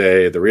end of the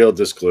day, the real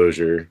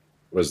disclosure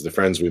was the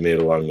friends we made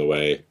along the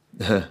way.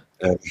 And,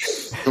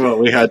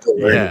 we had to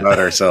learn about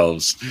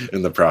ourselves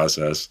in the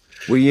process.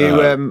 Were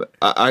you?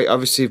 I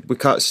obviously we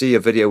can't see your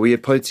video. Were you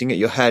pointing at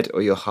your head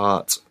or your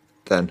heart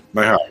then?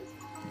 My heart.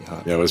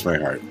 Yeah, it was my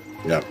heart.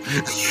 Yeah.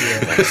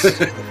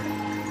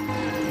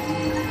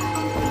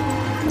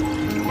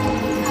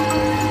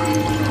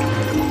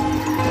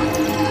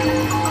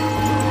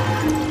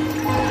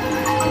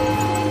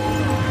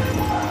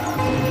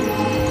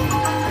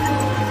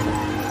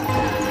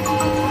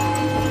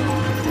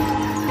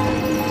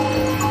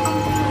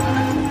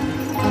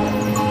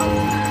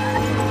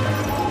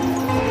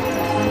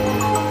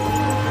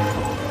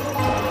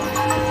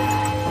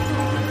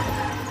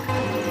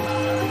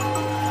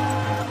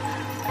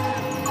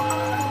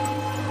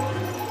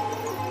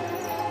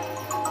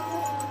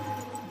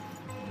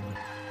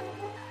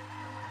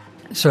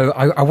 So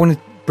I want to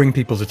bring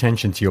people's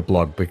attention to your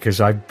blog because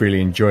I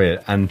really enjoy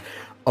it. And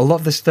a lot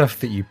of the stuff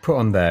that you put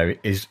on there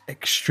is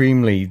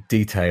extremely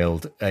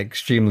detailed,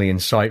 extremely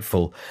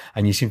insightful,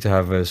 and you seem to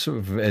have a sort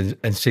of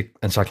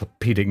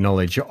encyclopedic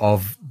knowledge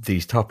of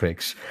these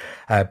topics.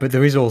 But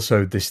there is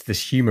also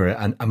this humor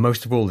and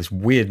most of all this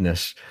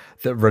weirdness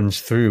that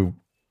runs through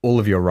all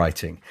of your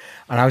writing.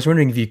 And I was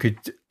wondering if you could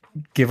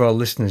give our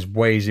listeners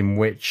ways in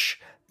which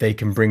they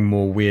can bring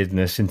more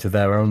weirdness into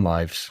their own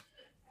lives.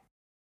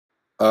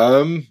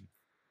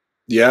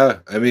 Yeah,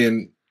 I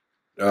mean,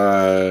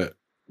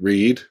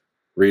 read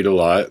a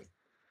lot.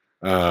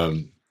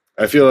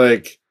 I feel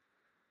like,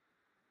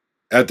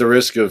 at the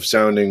risk of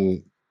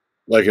sounding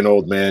like an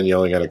old man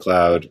yelling at a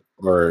cloud,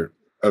 or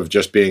of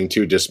just being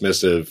too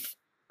dismissive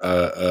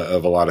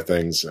of a lot of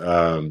things,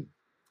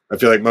 I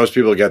feel like most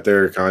people get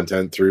their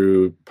content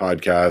through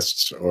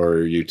podcasts or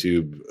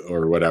YouTube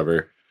or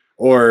whatever,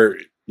 or,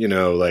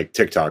 like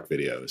TikTok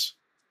videos.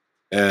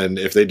 And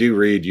if they do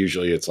read,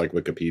 usually it's like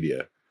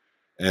Wikipedia.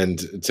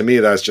 And to me,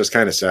 that's just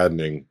kind of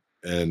saddening.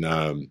 And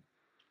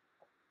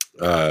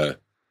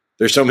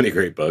there's so many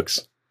great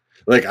books.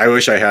 Like, I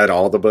wish I had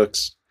all the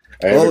books.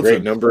 I have a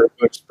great number of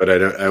books, but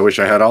I wish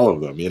I had all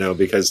of them,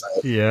 because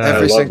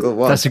every single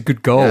one. That's a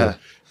good goal.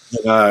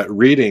 Yeah.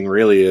 Reading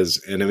really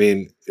is. And I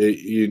mean,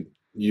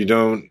 you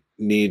don't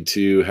need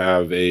to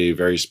have a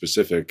very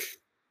specific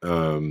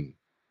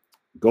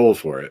goal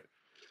for it.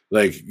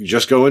 Like,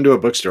 just go into a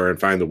bookstore and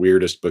find the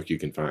weirdest book you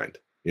can find,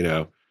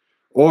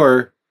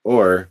 or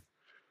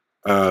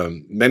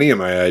many of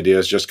my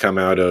ideas just come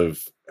out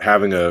of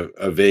having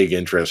a vague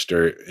interest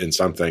in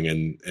something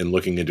and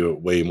looking into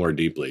it way more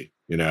deeply,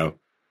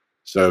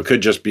 So it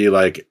could just be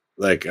like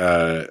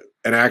an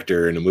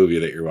actor in a movie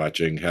that you're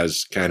watching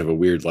has kind of a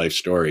weird life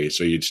story.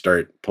 So you'd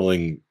start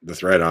pulling the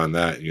thread on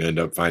that, and you end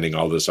up finding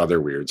all this other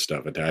weird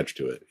stuff attached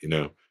to it,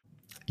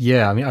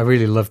 Yeah, I mean, I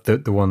really loved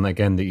the one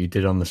again that you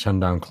did on the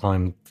Sundown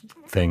Climb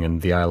thing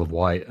and the Isle of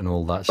Wight and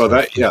all that. Oh,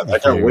 stuff.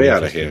 that got way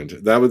out of hand.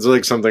 That was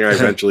like something I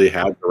eventually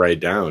had to write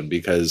down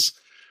because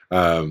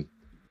now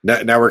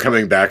we're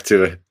coming back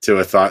to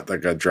a thought that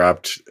got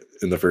dropped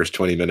in the first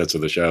 20 minutes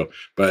of the show,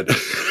 but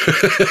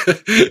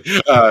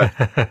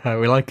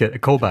we like it. A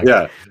callback.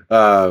 Yeah.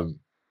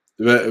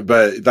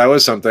 But that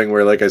was something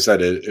where, like I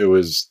said, it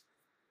was.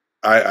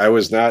 I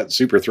was not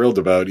super thrilled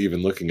about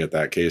even looking at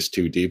that case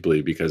too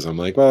deeply because I'm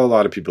like, well, a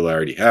lot of people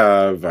already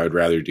have. I would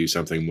rather do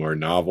something more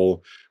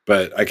novel.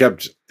 But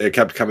it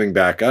kept coming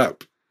back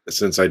up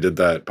since I did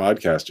that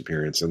podcast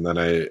appearance. And then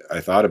I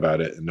thought about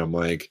it and I'm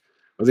like,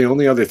 well, the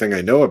only other thing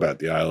I know about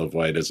the Isle of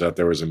Wight is that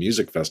there was a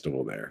music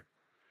festival there.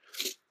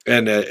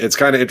 And it's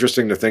kind of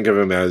interesting to think of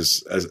him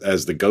as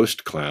the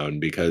ghost clown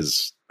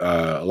because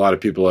a lot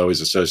of people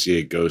always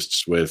associate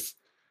ghosts with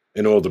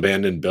an old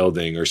abandoned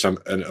building or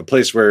a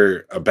place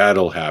where a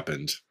battle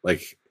happened.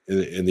 Like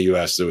in the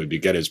US, it would be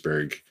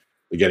Gettysburg.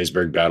 The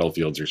Gettysburg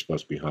battlefields are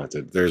supposed to be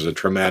haunted. There's a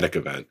traumatic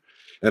event.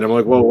 And I'm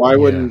like, well, why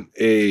wouldn't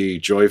a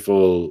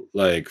joyful,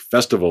 like,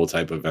 festival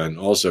type event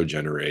also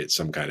generate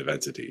some kind of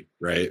entity,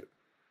 right?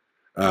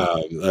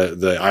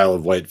 The Isle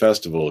of Wight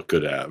Festival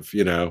could have,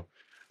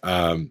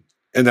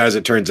 and as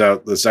it turns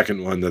out, the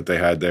second one that they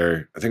had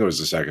there, I think it was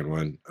the second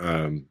one,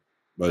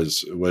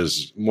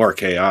 was more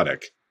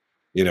chaotic.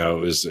 There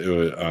was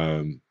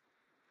a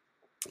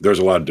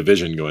lot of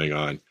division going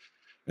on,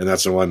 and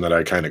that's the one that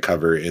I kind of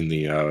cover in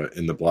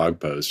the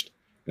blog post.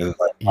 And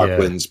like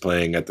Hawkwind's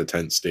playing at the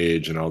tent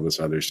stage and all this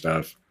other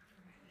stuff.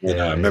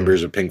 And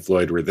members of Pink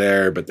Floyd were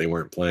there, but they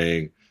weren't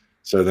playing.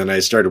 So then I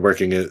started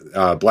working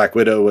at Black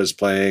Widow was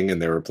playing,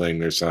 and they were playing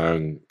their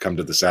song "Come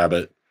to the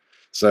Sabbath."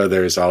 So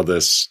there's all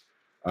this.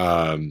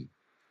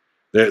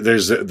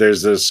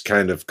 There's this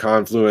kind of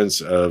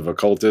confluence of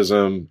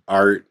occultism,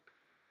 art,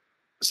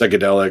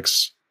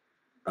 psychedelics,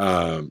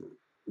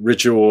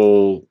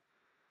 ritual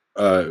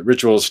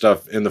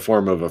stuff in the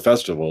form of a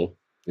festival,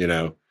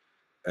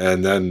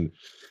 and then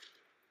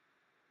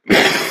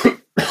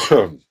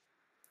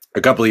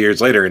a couple of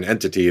years later, an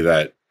entity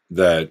that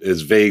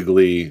is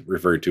vaguely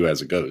referred to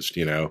as a ghost,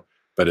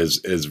 but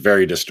is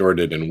very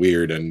distorted and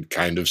weird and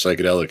kind of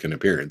psychedelic in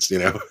appearance,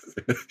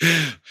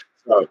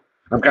 So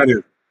I'm kind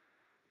of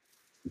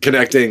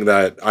connecting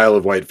that Isle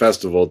of Wight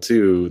festival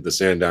to the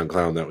Sandown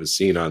Clown that was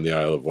seen on the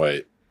Isle of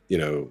Wight,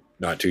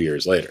 not 2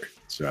 years later.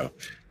 So,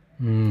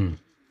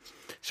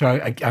 So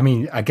I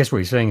mean, I guess what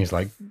you're saying is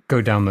like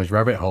go down those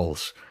rabbit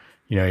holes.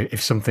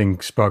 If something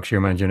sparks your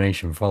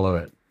imagination, follow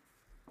it.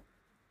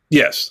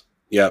 Yes.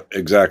 Yeah,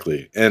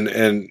 exactly.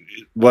 And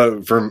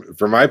well,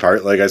 for my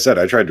part, like I said,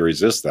 I tried to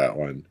resist that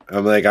one.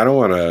 I'm like, I don't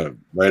want to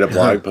write a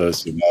blog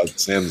post about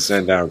Sam the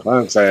Sandown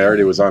Clown because I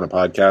already was on a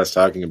podcast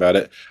talking about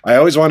it. I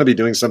always want to be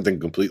doing something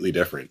completely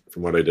different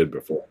from what I did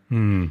before.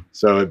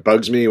 So it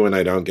bugs me when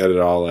I don't get it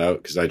all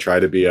out because I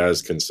try to be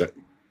as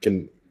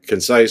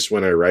concise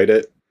when I write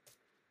it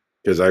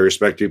because I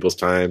respect people's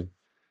time.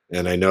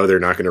 And I know they're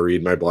not going to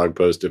read my blog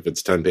post if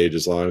it's 10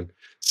 pages long.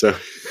 So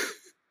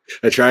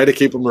I try to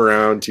keep them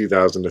around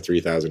 2,000 to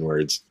 3,000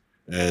 words.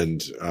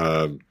 And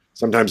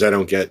sometimes I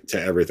don't get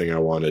to everything I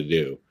want to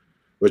do,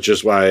 which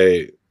is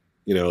why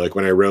you know, like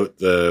when I wrote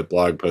the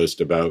blog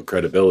post about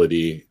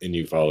credibility in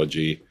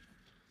ufology,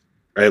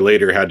 I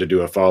later had to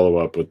do a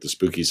follow-up with the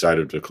spooky side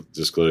of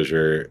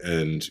disclosure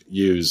and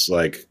use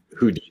like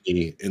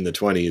Houdini in the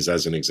 20s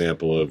as an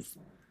example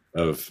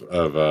of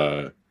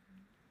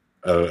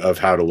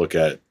how to look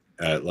at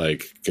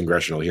like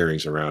congressional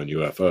hearings around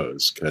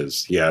UFOs,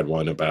 because he had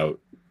one about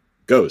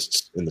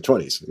ghosts in the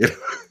 20s. You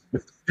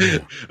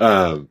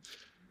know?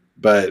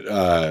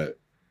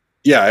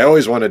 Yeah, I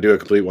always want to do a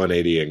complete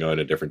 180 and go in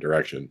a different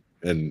direction.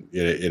 And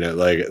you know,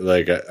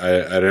 like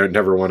I don't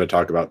never want to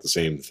talk about the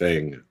same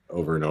thing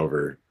over and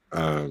over.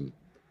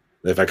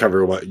 If I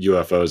cover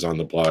UFOs on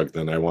the blog,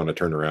 then I want to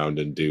turn around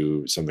and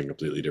do something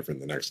completely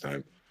different the next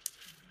time.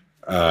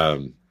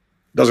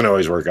 Doesn't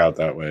always work out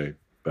that way,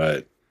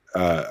 but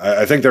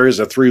I think there is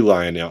a through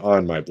line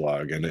on my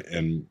blog,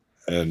 and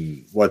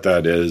what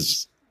that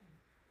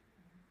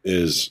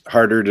is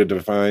harder to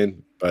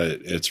define, but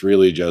it's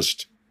really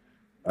just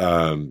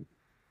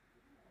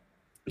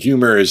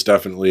humor is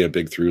definitely a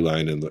big through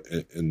line in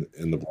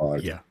the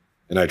blog. Yeah.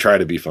 And I try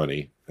to be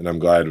funny, and I'm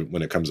glad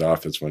when it comes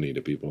off, it's funny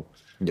to people.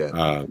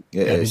 Yeah.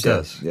 It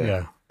does.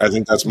 Yeah. I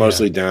think that's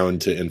mostly down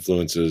to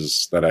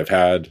influences that I've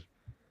had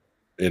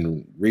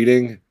in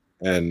reading.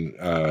 And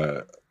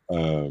I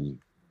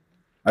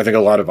think a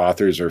lot of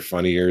authors are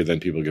funnier than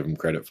people give them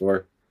credit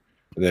for,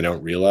 and they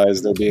don't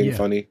realize they're being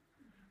funny.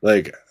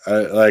 Like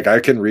I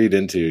can read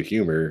into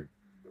humor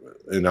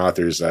in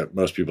authors that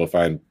most people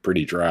find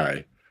pretty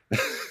dry.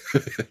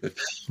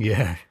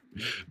 Yeah.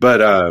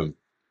 But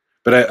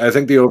I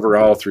think the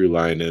overall through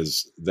line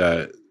is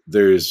that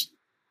there's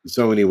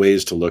so many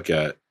ways to look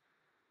at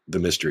the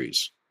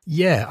mysteries.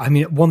 Yeah, I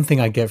mean, one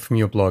thing I get from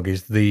your blog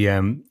is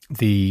the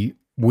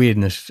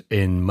weirdness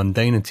in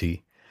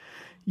mundanity,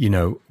 you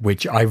know,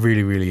 which I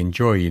really, really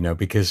enjoy, you know,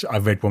 because I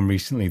read one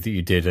recently that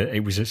you did.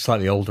 It was a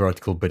slightly older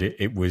article, but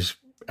it was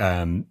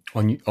only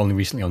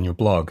recently on your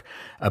blog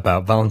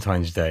about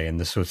Valentine's Day and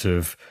the sort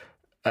of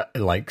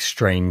like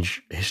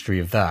strange history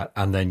of that.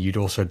 And then you'd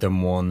also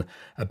done one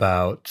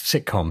about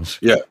sitcoms.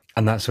 Yeah.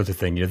 And that sort of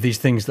thing, you know, these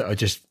things that are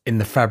just in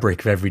the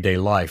fabric of everyday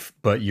life,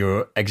 but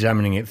you're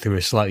examining it through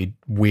a slightly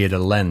weirder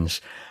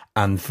lens.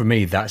 And for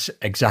me, that's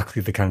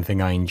exactly the kind of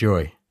thing I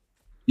enjoy.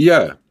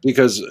 Yeah,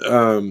 because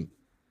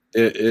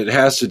it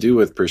has to do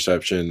with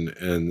perception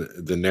and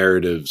the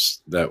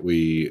narratives that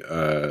we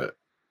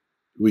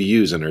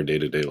use in our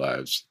day-to-day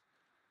lives,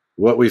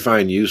 what we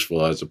find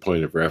useful as a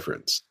point of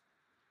reference.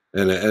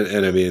 And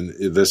I mean,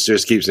 this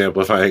just keeps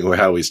amplifying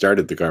how we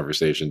started the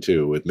conversation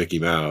too, with Mickey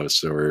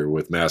Mouse or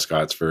with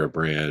mascots for a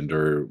brand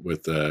or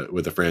with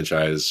a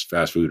franchise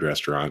fast food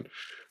restaurant.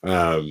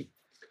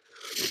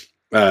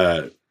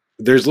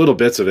 There's little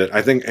bits of it.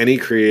 I think any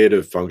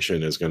creative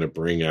function is going to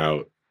bring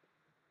out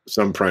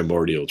some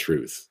primordial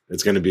truth.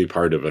 It's going to be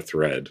part of a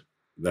thread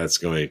that's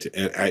going to,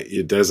 and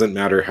it doesn't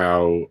matter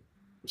how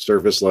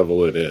surface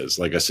level it is.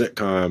 Like a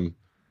sitcom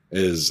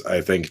is,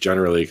 I think,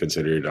 generally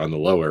considered on the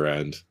lower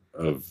end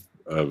of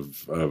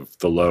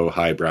the low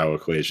highbrow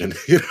equation,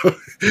 you know?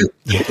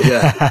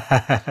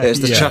 Yeah. It's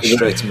the chat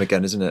straight to him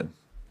again, isn't it?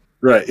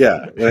 Right.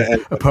 Yeah.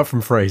 Apart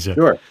from Fraser.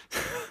 Sure.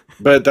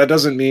 But that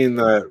doesn't mean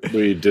that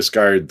we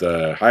discard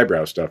the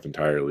highbrow stuff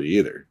entirely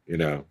either, you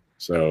know?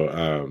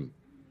 So,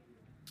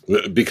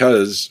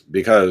 because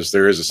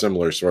there is a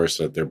similar source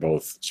that they're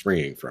both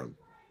springing from,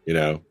 you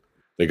know,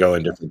 they go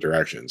in different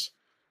directions.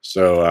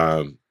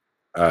 So,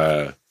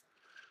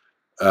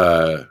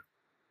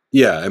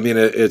 yeah, I mean,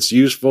 it's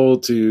useful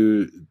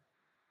to,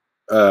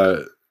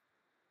 okay,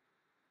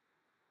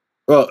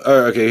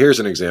 here's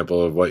an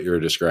example of what you're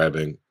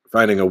describing.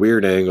 Finding a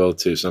weird angle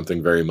to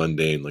something very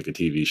mundane, like a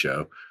TV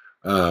show.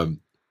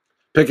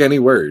 Pick any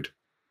word.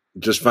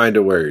 Just find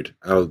a word.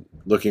 I'm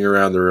looking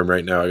around the room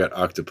right now. I got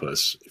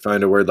octopus. You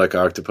find a word like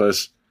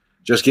octopus.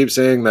 Just keep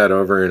saying that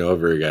over and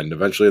over again.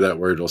 Eventually that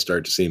word will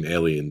start to seem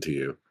alien to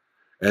you.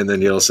 And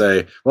then you'll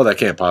say, well, that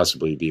can't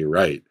possibly be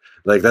right.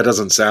 Like, that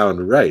doesn't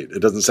sound right.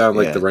 It doesn't sound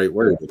like the right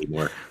word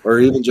anymore. Or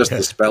even just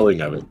the spelling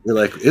of it. You're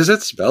like, is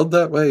it spelled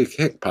that way? It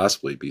can't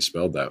possibly be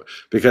spelled that way.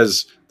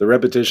 Because the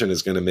repetition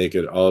is going to make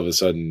it all of a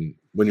sudden,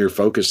 when you're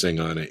focusing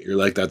on it, you're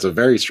like, that's a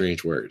very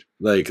strange word.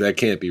 Like, that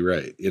can't be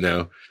right, you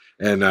know?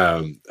 And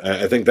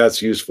I think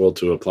that's useful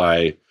to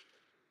apply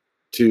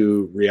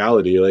to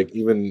reality, like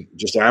even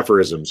just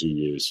aphorisms you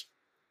use.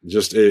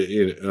 Just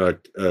a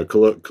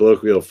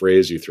colloquial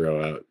phrase you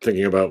throw out,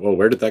 thinking about, well,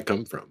 where did that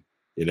come from?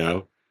 You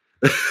know?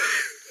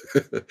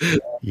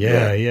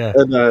 Yeah.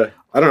 And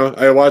I don't know.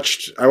 I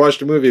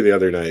watched a movie the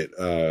other night,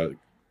 The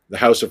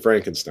House of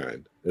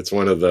Frankenstein. It's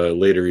one of the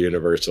later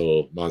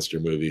Universal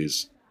monster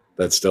movies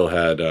that still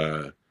had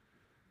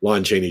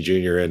Lon Chaney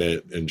Jr. in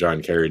it and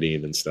John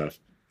Carradine and stuff.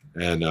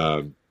 And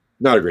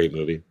not a great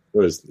movie.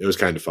 It was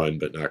kind of fun,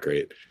 but not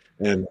great.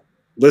 And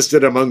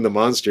listed among the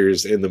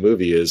monsters in the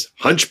movie is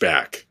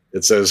Hunchback.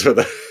 It says with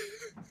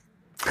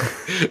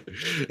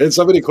and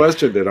somebody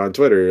questioned it on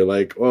Twitter,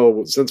 like,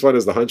 well, since when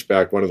is the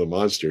Hunchback one of the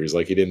monsters?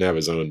 Like, he didn't have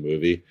his own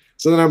movie.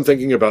 So then I'm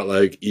thinking about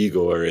like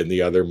Igor in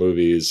the other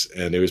movies,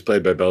 and he was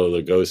played by Bela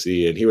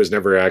Lugosi, and he was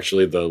never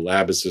actually the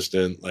lab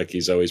assistant like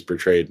he's always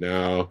portrayed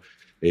now.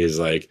 He's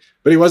like,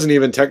 but he wasn't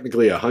even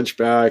technically a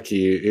hunchback.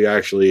 He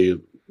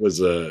actually was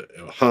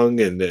hung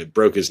and it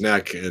broke his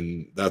neck,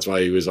 and that's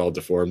why he was all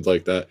deformed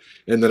like that.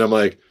 And then I'm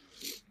like,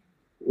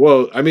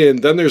 well, I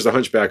mean, then there's the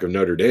Hunchback of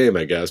Notre Dame,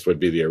 I guess, would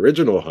be the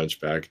original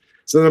Hunchback.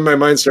 So then my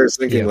mind starts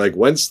thinking, like,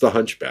 when's the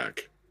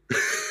Hunchback?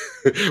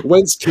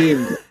 When's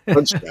Team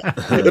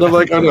Hunchback? And I'm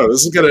like, oh no,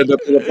 this is going to end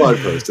up in a blog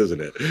post, isn't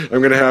it? I'm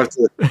going to have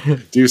to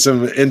do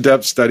some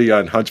in-depth study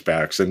on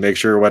hunchbacks and make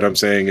sure what I'm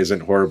saying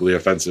isn't horribly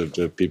offensive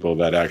to people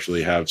that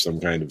actually have some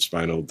kind of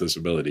spinal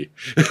disability.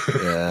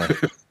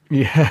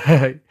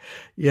 Yeah.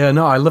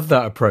 No, I love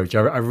that approach.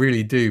 I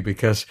really do,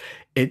 because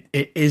it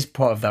is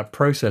part of that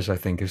process, I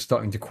think, of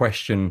starting to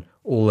question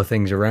all the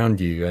things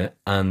around you.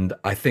 And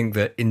I think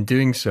that in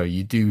doing so,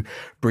 you do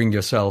bring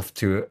yourself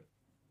to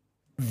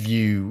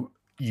view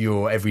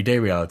your everyday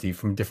reality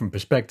from a different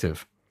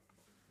perspective.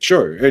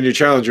 Sure. And you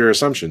challenge your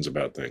assumptions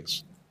about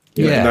things.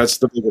 Yeah. And that's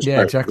the biggest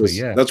part. Exactly.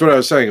 Yeah. That's what I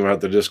was saying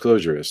about the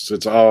disclosurists.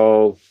 It's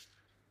all,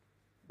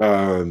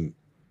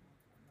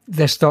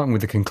 they're starting with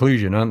the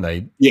conclusion, aren't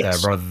they?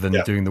 Yes. Rather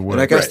than doing the work.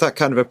 And I guess that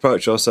kind of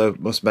approach also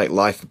must make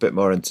life a bit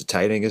more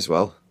entertaining as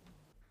well.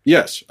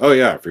 Yes. Oh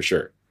yeah, for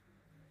sure.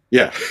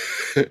 Yeah.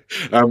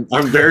 I'm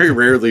very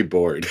rarely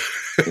bored.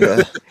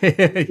 Yeah,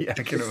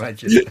 I can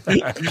imagine.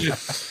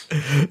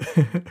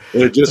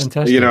 It just,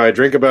 fantastic. I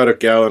drink about a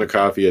gallon of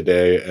coffee a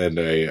day, and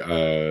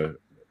I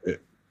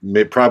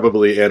may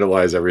probably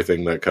analyze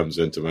everything that comes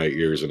into my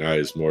ears and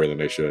eyes more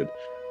than I should.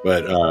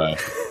 But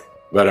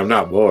I'm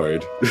not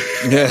bored.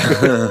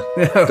 Yeah.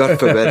 God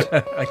forbid.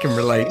 I can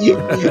relate.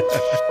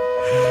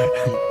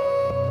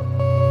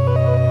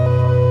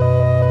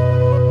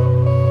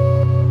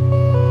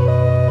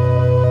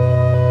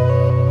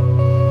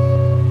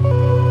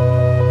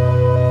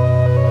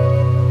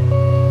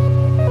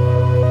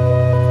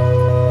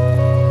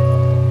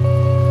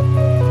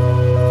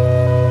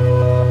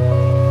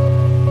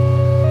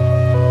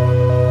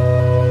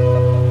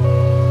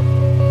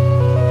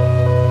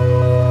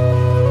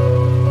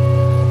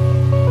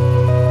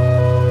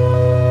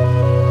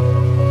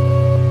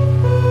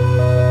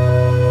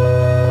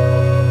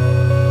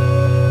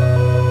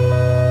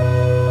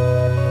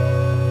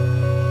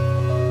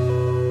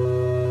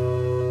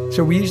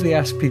 So we usually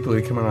ask people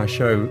who come on our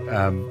show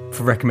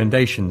for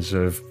recommendations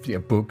of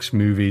books,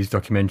 movies,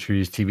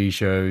 documentaries, TV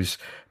shows,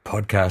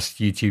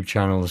 podcasts, YouTube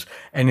channels,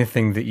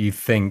 anything that you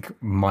think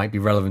might be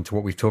relevant to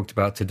what we've talked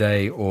about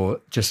today, or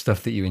just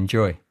stuff that you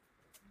enjoy.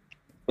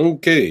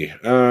 Okay.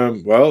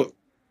 Well,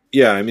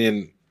 yeah, I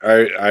mean,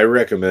 I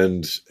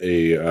recommend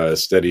a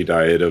steady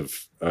diet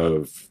of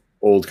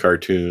old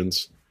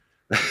cartoons.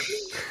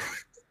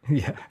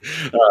 Yeah,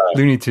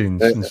 Looney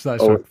Tunes and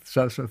that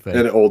sort of thing,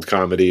 and old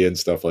comedy and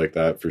stuff like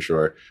that, for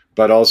sure.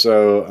 But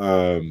also,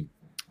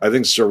 I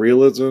think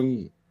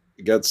surrealism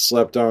gets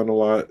slept on a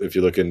lot. If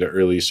you look into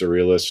early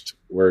surrealist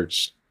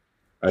works,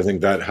 I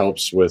think that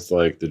helps with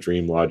like the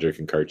dream logic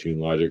and cartoon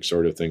logic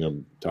sort of thing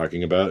I'm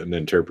talking about, and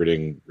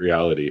interpreting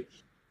reality.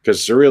 Because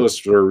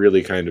surrealists were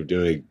really kind of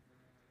doing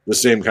the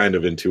same kind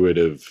of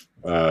intuitive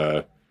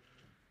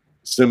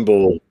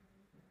symbol,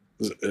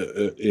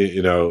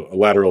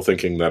 lateral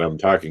thinking that I'm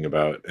talking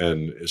about.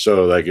 And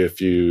so, like, if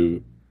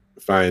you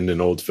find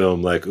an old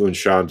film like Un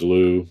Chant de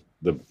Loup,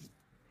 the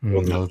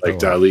one that, like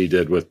Dali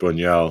did with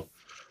Buñuel,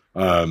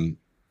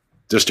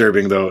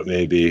 disturbing though it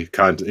may be,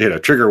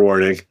 trigger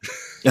warning.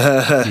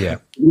 Yeah,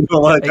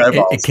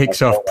 it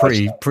kicks off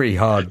pretty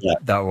hard. Yeah.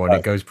 That one,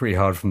 it goes pretty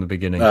hard from the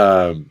beginning.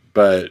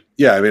 But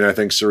yeah, I mean, I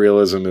think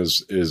surrealism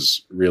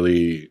is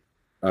really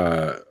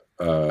good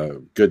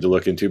to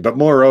look into. But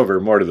moreover,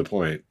 more to the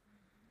point,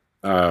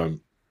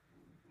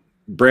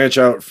 branch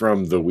out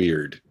from the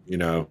weird.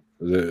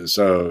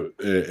 So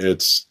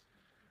it's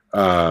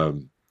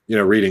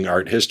reading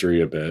art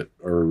history a bit,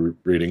 or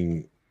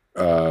reading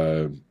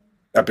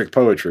epic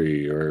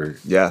poetry, or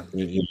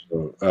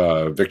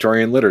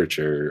Victorian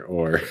literature,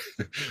 or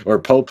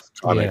pulp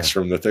comics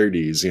from the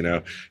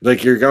 30s.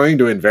 Like, you're going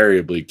to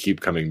invariably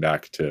keep coming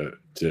back to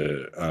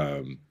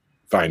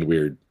find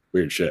weird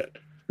shit.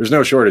 There's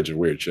no shortage of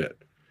weird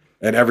shit,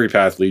 and every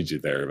path leads you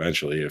there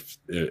eventually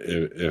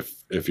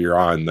if you're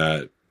on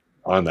that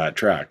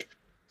track.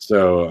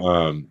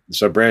 So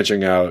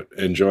branching out,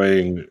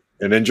 enjoy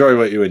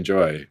what you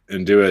enjoy,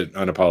 and do it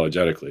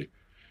unapologetically.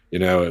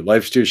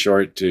 Life's too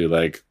short to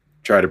like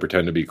try to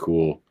pretend to be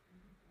cool,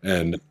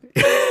 and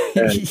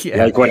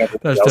yeah, like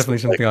that's definitely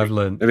something I've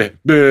learned. I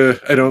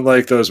don't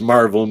like those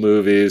Marvel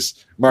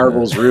movies.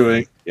 Marvel's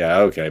ruining. Yeah,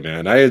 okay,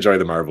 man. I enjoy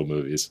the Marvel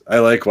movies. I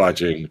like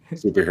watching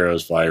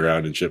superheroes fly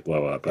around and shit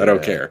blow up. I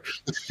don't care.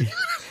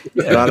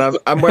 Man,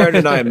 I'm wearing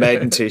an Iron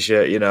Maiden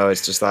t-shirt.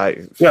 It's just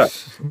like,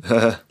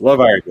 love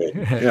Iron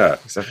Maiden. Yeah,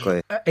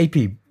 exactly. AP,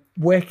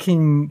 where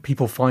can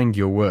people find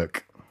your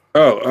work?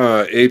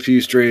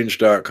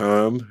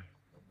 apstrange.com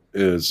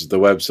is the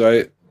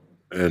website,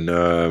 and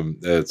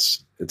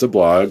it's a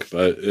blog,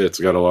 but it's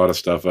got a lot of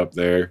stuff up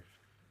there.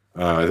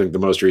 I think the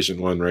most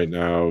recent one right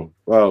now,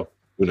 well,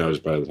 who knows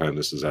by the time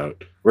this is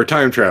out? We're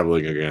time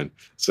traveling again.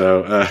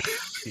 So,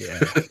 Yeah.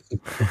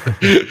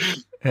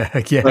 Yeah,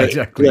 but,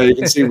 exactly. Yeah, you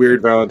can see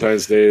Weird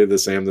Valentine's Day, the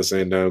Sam the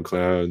Sandown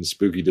Clown,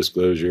 Spooky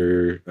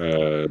Disclosure,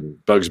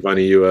 Bugs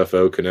Bunny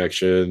UFO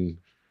Connection,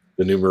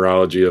 the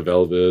numerology of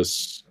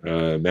Elvis,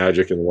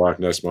 Magic and the Loch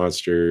Ness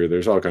Monster.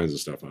 There's all kinds of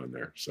stuff on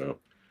there. So,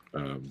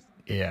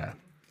 yeah.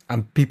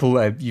 And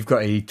people, you've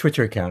got a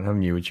Twitter account,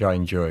 haven't you, which I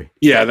enjoy.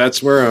 yeah,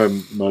 that's where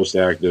I'm most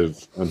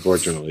active,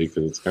 unfortunately,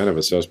 because it's kind of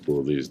a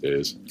cesspool these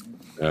days.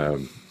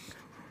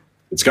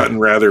 It's gotten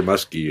rather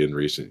musky in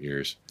recent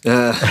years.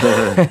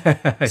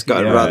 It's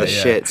gotten rather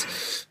shit.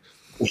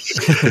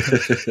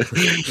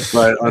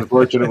 But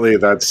unfortunately,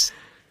 that's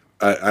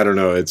I don't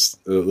know. It's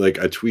like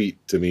a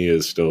tweet to me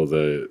is still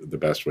the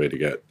best way to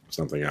get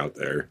something out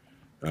there.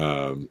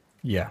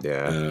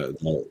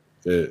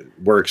 It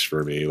works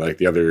for me. Like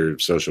the other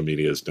social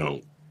medias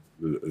don't.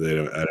 They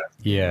don't.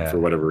 For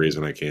whatever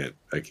reason, I can't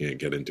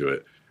get into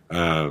it.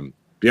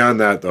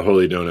 Beyond that, the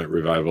Holy Donut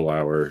Revival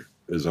Hour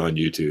is on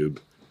YouTube.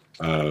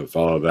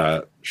 Follow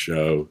that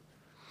show.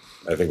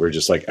 I think we're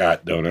just like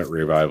at Donut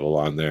Revival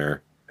on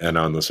there and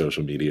on the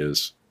social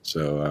medias.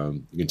 So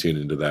you can tune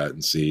into that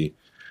and see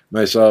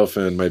myself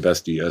and my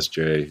bestie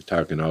SJ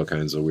talking all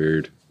kinds of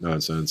weird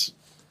nonsense.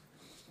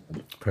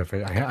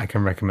 Perfect. I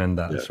can recommend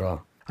that as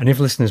well. And if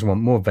listeners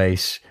want more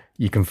Vayse,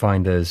 you can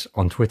find us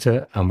on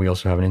Twitter, and we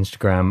also have an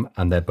Instagram,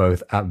 and they're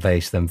both at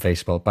Vayse, then Vayse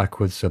spelled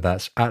backwards. So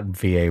that's at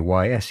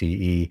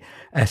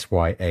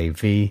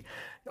VAYSEESYAV.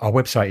 Our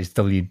website is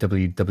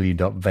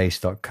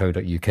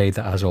www.vayse.co.uk.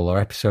 That has all our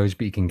episodes,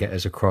 but you can get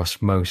us across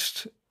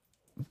most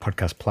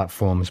podcast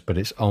platforms, but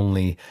it's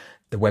only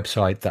the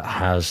website that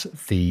has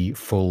the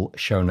full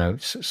show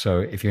notes. So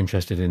if you're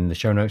interested in the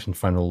show notes and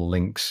find all the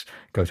links,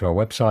 go to our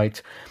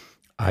website.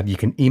 You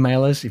can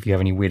email us if you have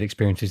any weird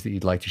experiences that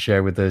you'd like to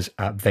share with us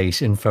at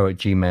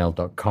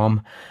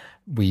vayse.info@gmail.com,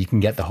 where you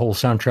can get the whole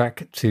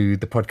soundtrack to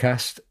the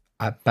podcast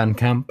at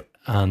Bandcamp,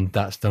 and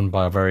that's done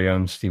by our very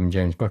own Stephen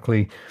James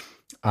Buckley.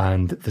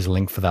 And there's a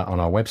link for that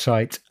on our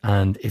website.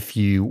 And if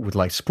you would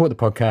like to support the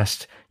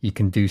podcast, you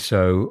can do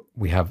so.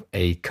 We have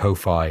a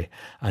Ko-Fi.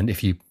 And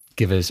if you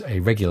give us a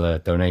regular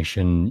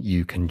donation,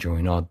 you can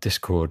join our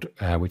Discord,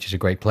 which is a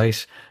great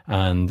place.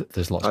 And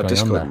there's lots going on there.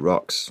 Our Discord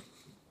rocks.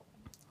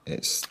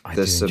 There's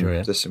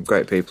some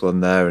great people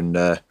on there,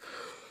 and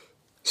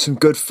some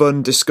good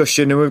fun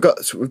discussion. And we've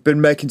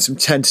been making some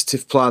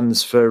tentative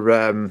plans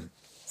for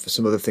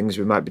some other things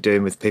we might be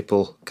doing with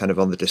people kind of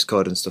on the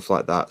Discord and stuff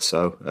like that.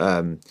 So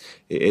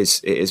it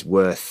is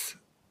worth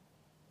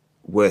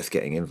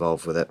getting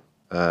involved with it.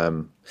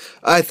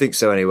 I think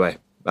so anyway.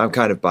 I'm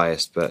kind of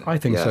biased, but I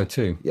think so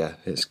too. Yeah,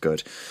 it's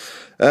good.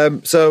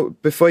 So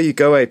before you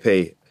go, AP,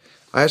 I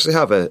actually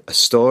have a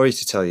story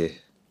to tell you.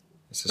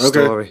 It's a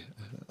story.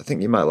 I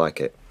think you might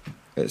like it.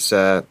 It's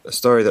a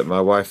story that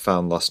my wife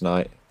found last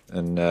night,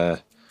 and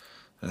I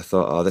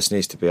thought, this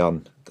needs to be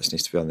on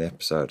the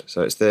episode.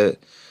 So it's a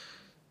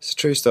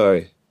true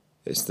story.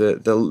 It's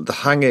the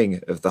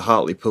hanging of the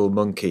Hartlepool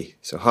monkey.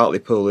 So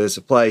Hartlepool is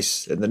a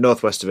place in the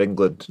northwest of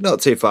England,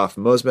 not too far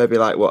from us, maybe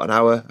like an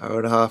hour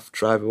and a half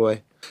drive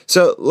away.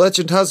 So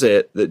legend has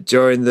it that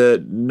during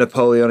the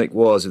Napoleonic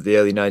Wars of the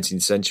early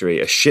 19th century,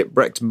 a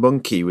shipwrecked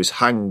monkey was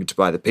hanged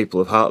by the people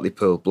of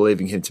Hartlepool,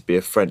 believing him to be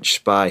a French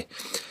spy.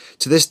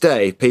 To this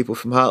day, people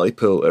from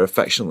Hartlepool are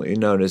affectionately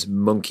known as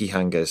monkey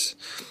hangers.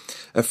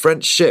 A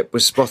French ship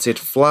was spotted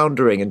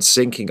floundering and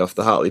sinking off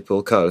the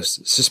Hartlepool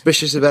coast.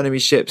 Suspicious of enemy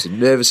ships and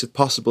nervous of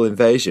possible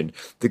invasion,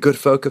 the good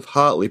folk of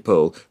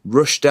Hartlepool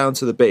rushed down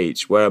to the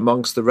beach, where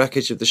amongst the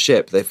wreckage of the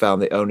ship they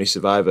found the only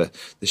survivor,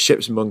 the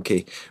ship's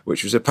monkey,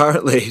 which was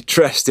apparently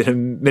dressed in a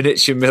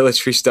miniature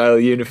military-style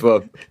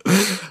uniform.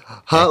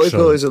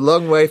 Hartlepool is a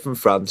long way from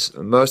France,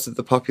 and most of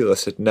the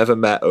populace had never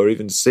met or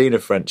even seen a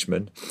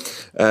Frenchman.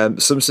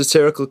 Some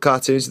satirical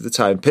cartoons of the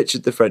time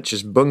pictured the French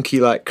as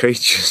monkey-like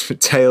creatures with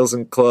tails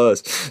and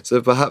claws,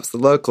 so perhaps the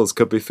locals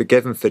could be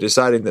forgiven for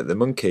deciding that the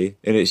monkey,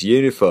 in its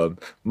uniform,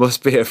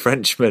 must be a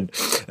Frenchman,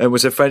 and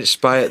was a French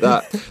spy at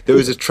that. There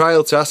was a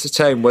trial to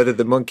ascertain whether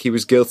the monkey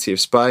was guilty of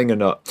spying or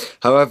not.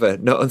 However,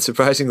 not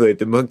unsurprisingly,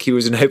 the monkey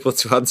was unable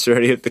to answer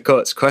any of the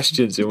court's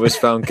questions and was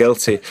found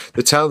guilty.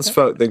 The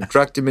townsfolk then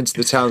dragged him into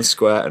the town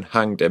square and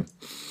hanged him.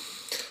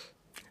 I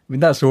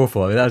mean, that's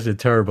awful. I mean, that's a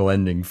terrible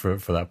ending for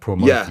that poor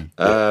monkey.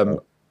 Yeah.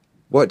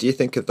 What do you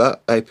think of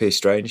that, AP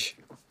Strange?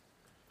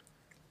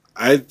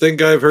 I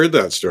think I've heard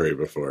that story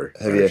before.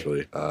 Have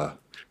actually. You?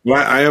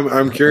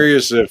 I'm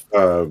curious if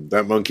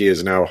that monkey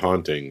is now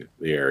haunting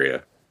the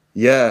area.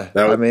 Yeah,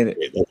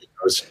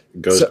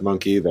 ghost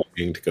monkey, that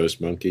hanged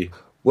ghost monkey.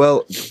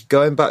 Well,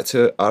 going back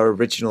to our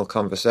original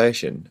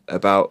conversation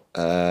about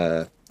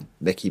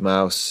Mickey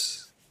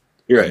Mouse,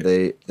 You're right.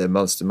 The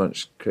Monster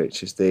Munch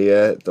creatures,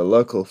 the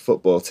local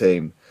football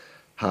team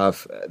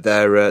have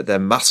their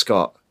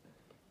mascot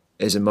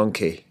is a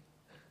monkey,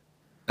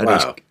 and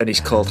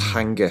he's called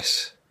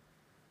Hangus.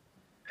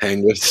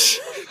 Hangus,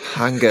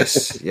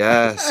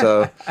 yeah.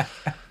 So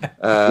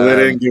they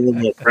didn't give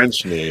him a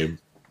French name.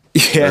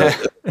 Yeah,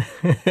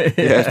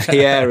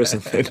 Pierre or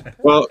something.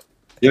 Well,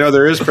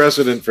 There is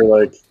precedent for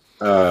like,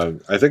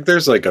 I think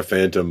there's like a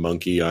phantom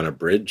monkey on a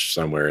bridge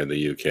somewhere in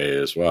the UK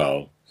as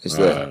well. Is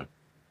there?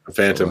 A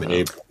phantom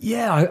ape?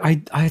 Yeah,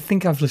 I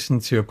think I've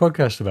listened to a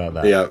podcast about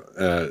that. Yeah,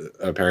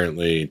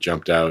 apparently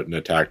jumped out and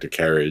attacked a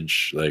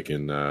carriage like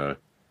in the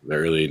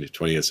early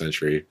 20th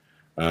century.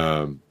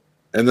 And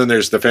then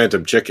there's the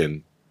phantom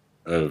chicken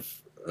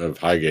of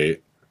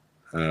Highgate.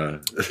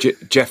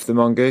 Jeff the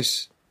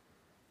Mongoose.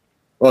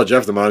 Well,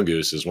 Jeff the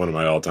Mongoose is one of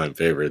my all-time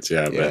favorites.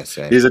 Yeah, but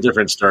same. He's a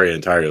different story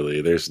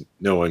entirely. There's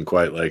no one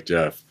quite like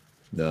Jeff.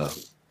 No,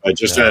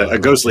 Just a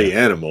ghostly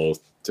animal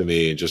to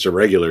me. Just a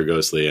regular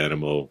ghostly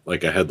animal,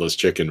 like a headless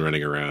chicken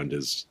running around,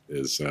 is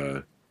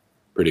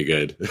pretty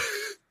good.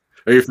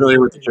 Are you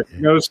familiar with the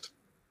chicken ghost?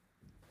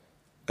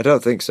 I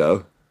don't think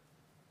so.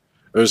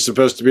 It was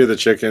supposed to be the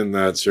chicken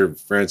that Sir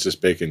Francis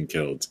Bacon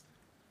killed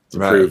to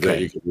prove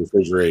that you could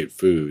refrigerate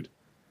food.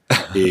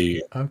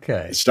 He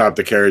stopped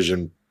the carriage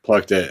and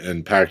plucked it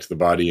and packed the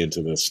body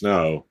into the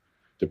snow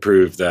to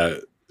prove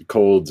that the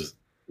cold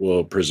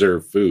will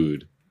preserve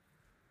food.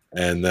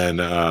 And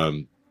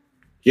then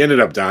he ended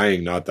up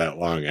dying not that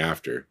long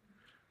after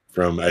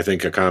from, I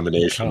think, a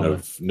combination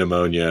of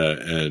pneumonia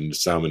and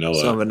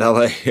salmonella.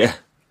 Salmonella, yeah.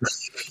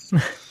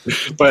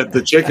 But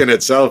the chicken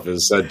itself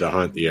is said to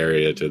haunt the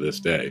area to this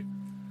day.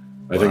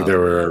 I think there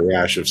were a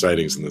rash of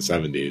sightings in the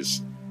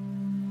 70s.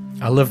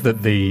 I love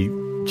that the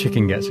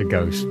chicken gets a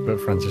ghost,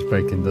 but Francis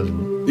Bacon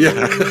doesn't.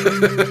 Yeah.